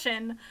one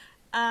session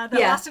that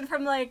lasted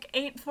from like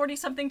 8:40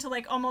 something to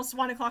like almost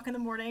 1 o'clock in the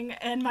morning,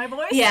 and my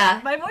voice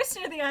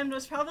near the end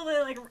was probably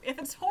like, if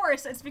it's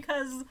hoarse, it's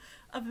because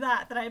of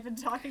that I've been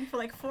talking for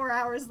like 4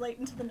 hours late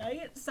into the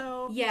night.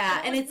 So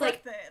and it's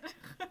like it.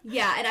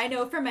 and I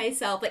know for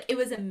myself, like, it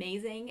was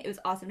amazing. It was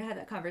awesome to have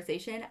that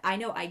conversation. I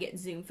know I get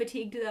Zoom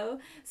fatigued though,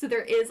 so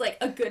there is like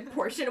a good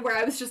portion where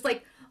I was just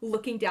like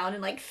looking down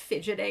and like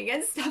fidgeting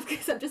and stuff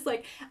because I'm just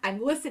like,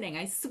 I'm listening.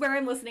 I swear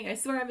I'm listening. I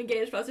swear I'm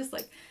engaged. But I was just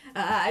like,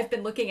 I've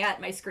been looking at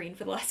my screen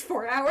for the last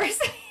 4 hours.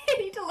 I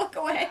need to look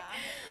away.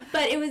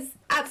 But it was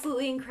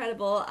absolutely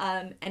incredible.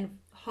 And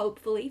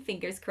hopefully,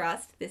 fingers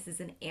crossed, this is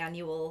an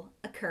annual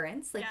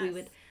occurrence. Like, we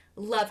would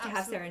love to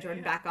have Sarah and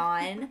Jordan back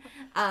on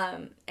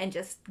and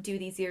just do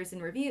these years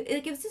in review.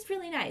 Like, it was just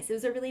really nice. It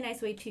was a really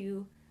nice way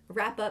to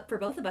wrap up for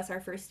both of us our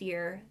first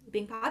year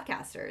being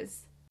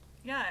podcasters.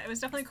 Yeah, it was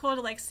definitely cool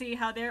to like see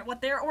how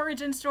what their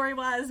origin story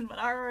was and what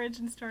our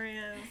origin story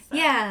is. So,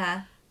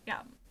 yeah.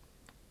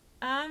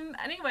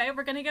 Anyway,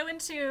 we're gonna go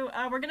into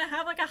we're gonna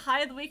have like a high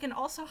of the week and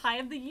also high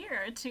of the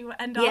year to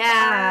end off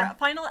our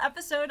final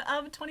episode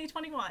of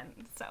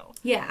 2021. So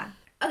okay,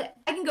 I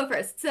can go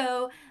first.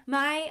 So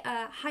my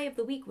high of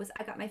the week was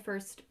I got my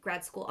first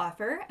grad school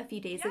offer a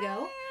few days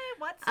ago.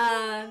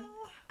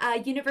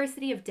 What's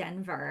University of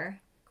Denver.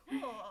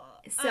 Cool.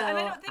 So and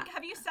I don't think,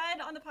 have you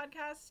said on the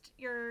podcast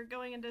you're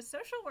going into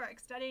social work,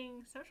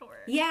 studying social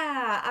work?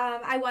 Yeah,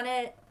 I want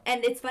to,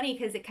 and it's funny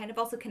because it kind of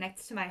also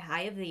connects to my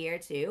high of the year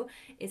too,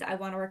 is I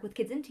want to work with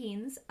kids and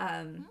teens.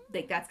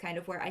 Like that's kind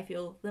of where I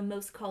feel the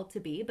most called to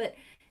be, but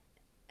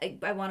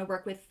I want to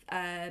work with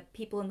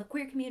people in the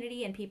queer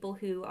community and people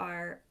who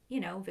are,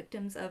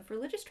 victims of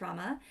religious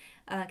trauma,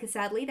 because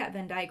sadly that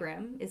Venn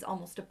diagram is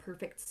almost a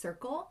perfect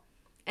circle.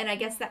 And I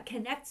guess that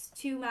connects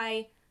to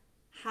my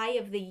high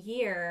of the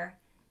year,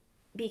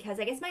 because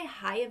I guess my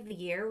high of the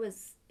year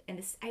was,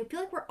 and I feel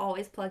like we're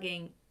always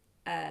plugging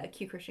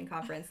Q Christian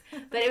conference,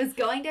 but it was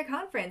going to a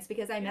conference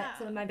because I've met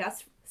some of my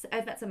best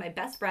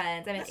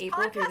friends. I met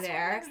April through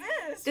there.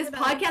 This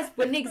podcast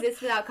wouldn't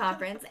exist without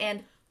conference,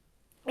 and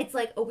it's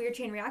like a weird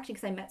chain reaction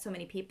because I met so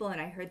many people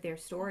and I heard their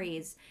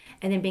stories,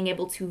 and then being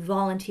able to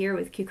volunteer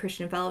with Q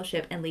Christian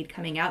Fellowship and lead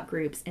coming out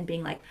groups and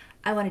being like,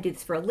 I want to do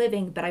this for a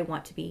living, but I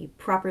want to be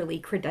properly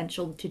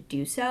credentialed to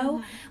do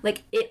so.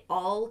 Like, it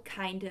all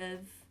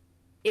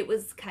it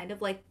was kind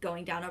of like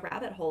going down a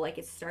rabbit hole. Like,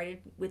 it started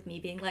with me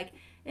being like,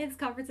 this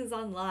conference is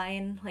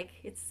online. Like,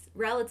 it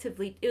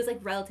was like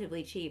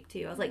relatively cheap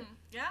too. I was like,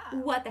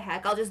 what the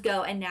heck? I'll just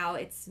go. And now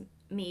it's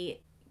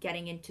me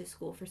getting into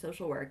school for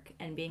social work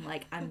and being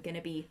like, I'm going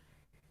to be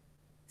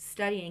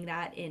studying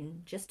that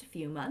in just a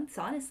few months,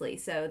 honestly.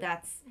 So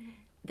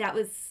that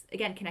was,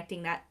 again,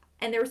 connecting that.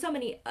 And there were so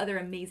many other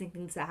amazing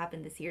things that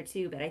happened this year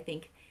too, but I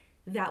think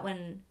that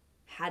one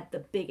had the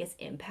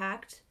biggest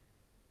impact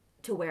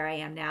to where I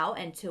am now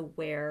and to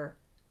where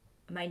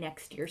my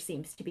next year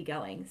seems to be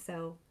going.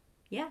 So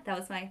yeah, that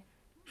was my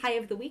high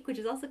of the week, which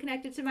is also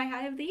connected to my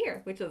high of the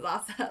year, which was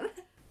awesome.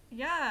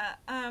 Yeah.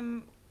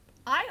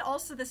 I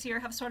also this year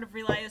have sort of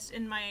realized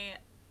in my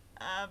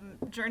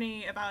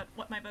journey about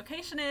what my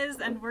vocation is,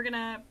 and we're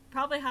gonna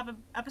probably have an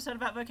episode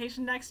about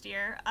vocation next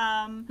year.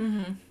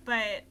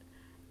 But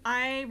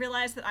I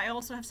realized that I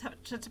also have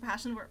such a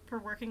passion for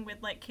working with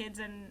like kids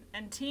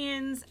and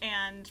teens,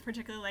 and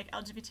particularly like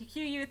LGBTQ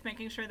youth,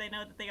 making sure they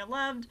know that they are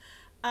loved.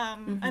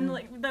 And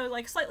like, though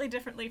like slightly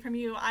differently from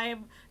you,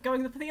 I'm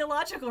going the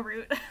theological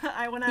route.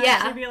 I want to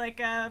actually be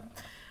like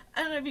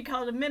I don't know if you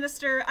call it a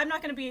minister. I'm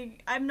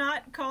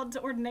not called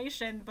to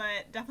ordination,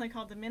 but definitely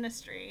called to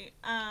ministry.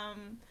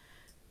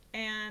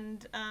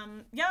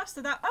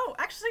 So that,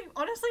 actually,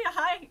 honestly,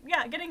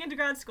 getting into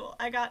grad school.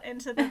 I got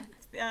into the,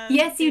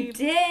 yes, you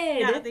did.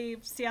 Yeah, the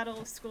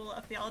Seattle School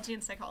of Theology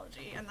and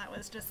Psychology. And that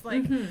was just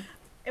like,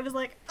 it was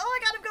like, oh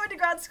my God, I'm going to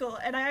grad school.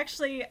 And I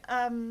actually,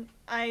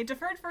 I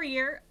deferred for a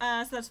year,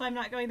 so that's why I'm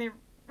not going there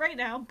right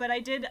now. But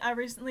I did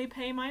recently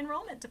pay my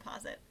enrollment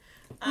deposit.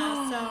 It's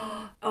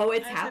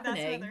happening. That's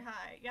another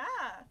high. Yeah.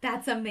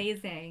 That's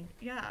amazing.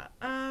 Yeah.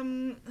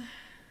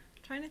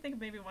 Trying to think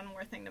of maybe one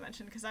more thing to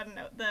mention, because I don't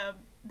know,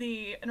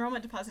 the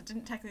enrollment deposit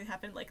didn't technically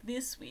happen like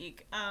this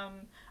week.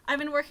 I've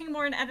been working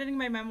more on editing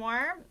my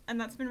memoir, and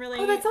that's been really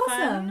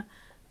fun.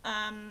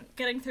 Awesome.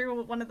 Getting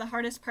through one of the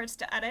hardest parts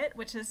to edit,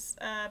 which is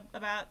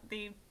about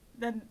the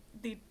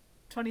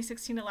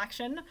 2016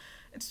 election.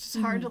 It's just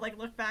hard to like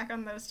look back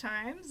on those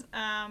times.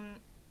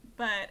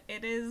 But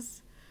it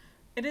is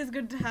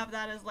good to have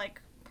that as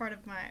like part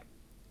of my,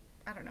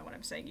 I don't know what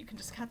I'm saying. You can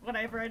just cut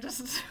whatever.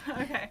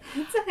 Okay.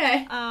 It's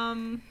okay.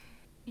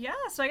 Yeah,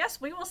 so I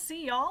guess we will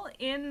see y'all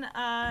in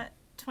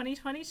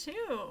 2022.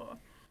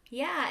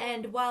 Yeah,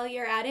 and while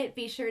you're at it,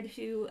 be sure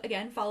to,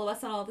 again, follow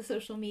us on all the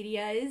social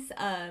medias.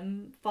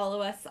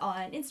 Follow us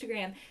on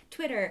Instagram,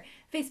 Twitter,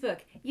 Facebook,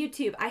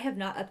 YouTube. I have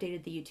not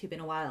updated the YouTube in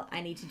a while. I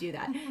need to do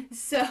that.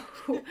 So,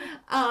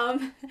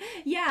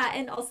 yeah,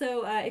 and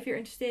also, if you're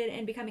interested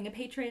in becoming a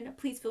patron,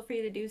 please feel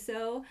free to do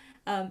so.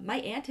 My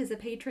aunt is a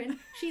patron.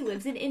 She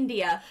lives in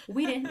India.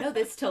 We didn't know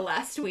this till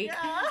last week.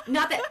 Yeah.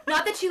 Not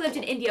that she lived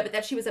in India, but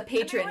that she was a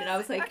patron, and I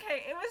was like...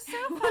 Okay, it was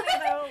so funny,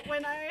 though,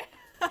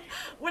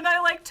 when I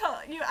like told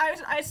you,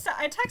 I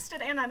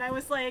texted Anna and I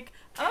was like,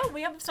 oh,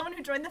 we have someone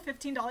who joined the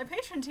 $15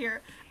 patron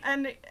tier,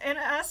 and Anna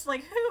asked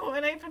like who,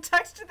 and I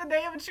texted the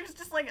name and she was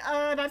just like,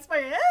 that's my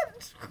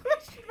aunt.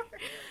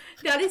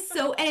 That is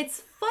so, and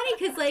it's funny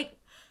because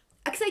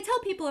I tell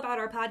people about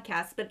our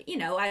podcast, but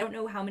I don't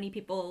know how many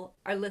people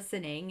are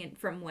listening and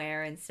from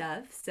where and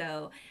stuff.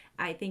 So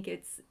I think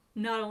it's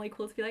not only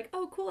cool to be like,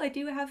 oh, cool, I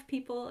do have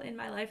people in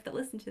my life that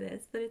listen to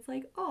this, but it's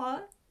like,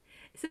 aw.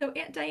 So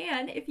Aunt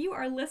Diane, if you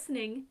are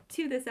listening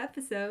to this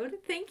episode,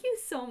 thank you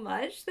so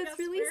much. That's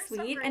really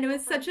sweet, and it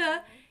was such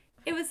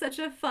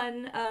a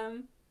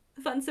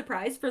fun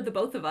surprise for the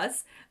both of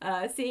us,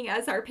 seeing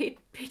as our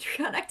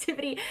Patreon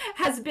activity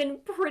has been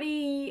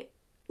pretty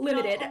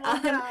limited.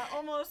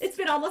 Almost. It's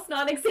been almost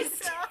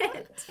non-existent.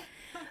 Yeah.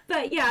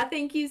 But yeah,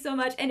 thank you so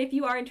much. And if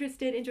you are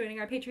interested in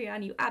joining our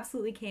Patreon, you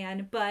absolutely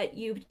can. But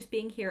you just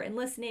being here and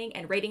listening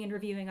and rating and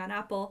reviewing on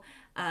Apple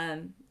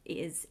and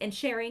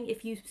sharing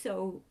if you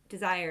so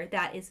desire,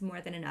 that is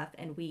more than enough.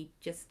 And we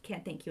just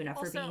can't thank you enough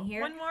for being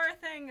here. One more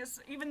thing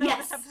is, even though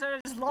this episode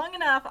is long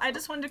enough, I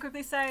just wanted to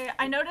quickly say,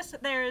 I noticed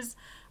that there's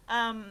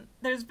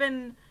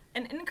been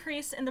an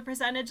increase in the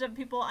percentage of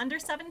people under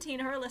 17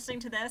 who are listening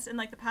to this in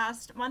like the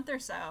past month or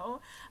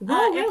so.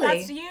 Really? If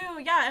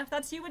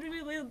that's you,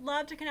 we'd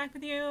love to connect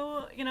with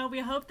you. We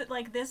hope that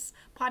like this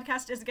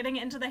podcast is getting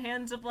into the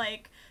hands of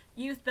like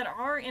youth that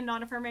are in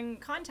non-affirming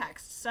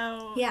contexts.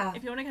 So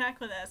if you want to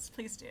connect with us,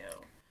 please do.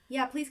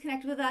 Yeah, please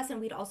connect with us,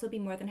 and we'd also be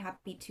more than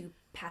happy to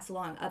pass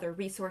along other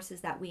resources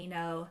that we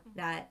know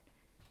that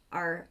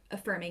are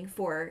affirming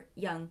for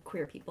young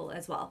queer people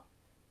as well.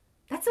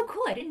 That's so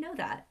cool. I didn't know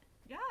that.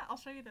 Yeah, I'll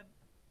show you the...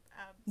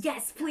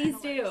 yes, please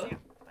do.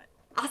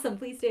 Awesome,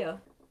 please do.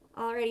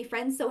 Alrighty,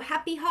 friends. So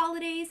happy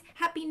holidays,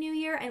 happy new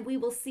year, and we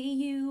will see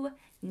you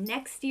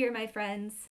next year, my friends.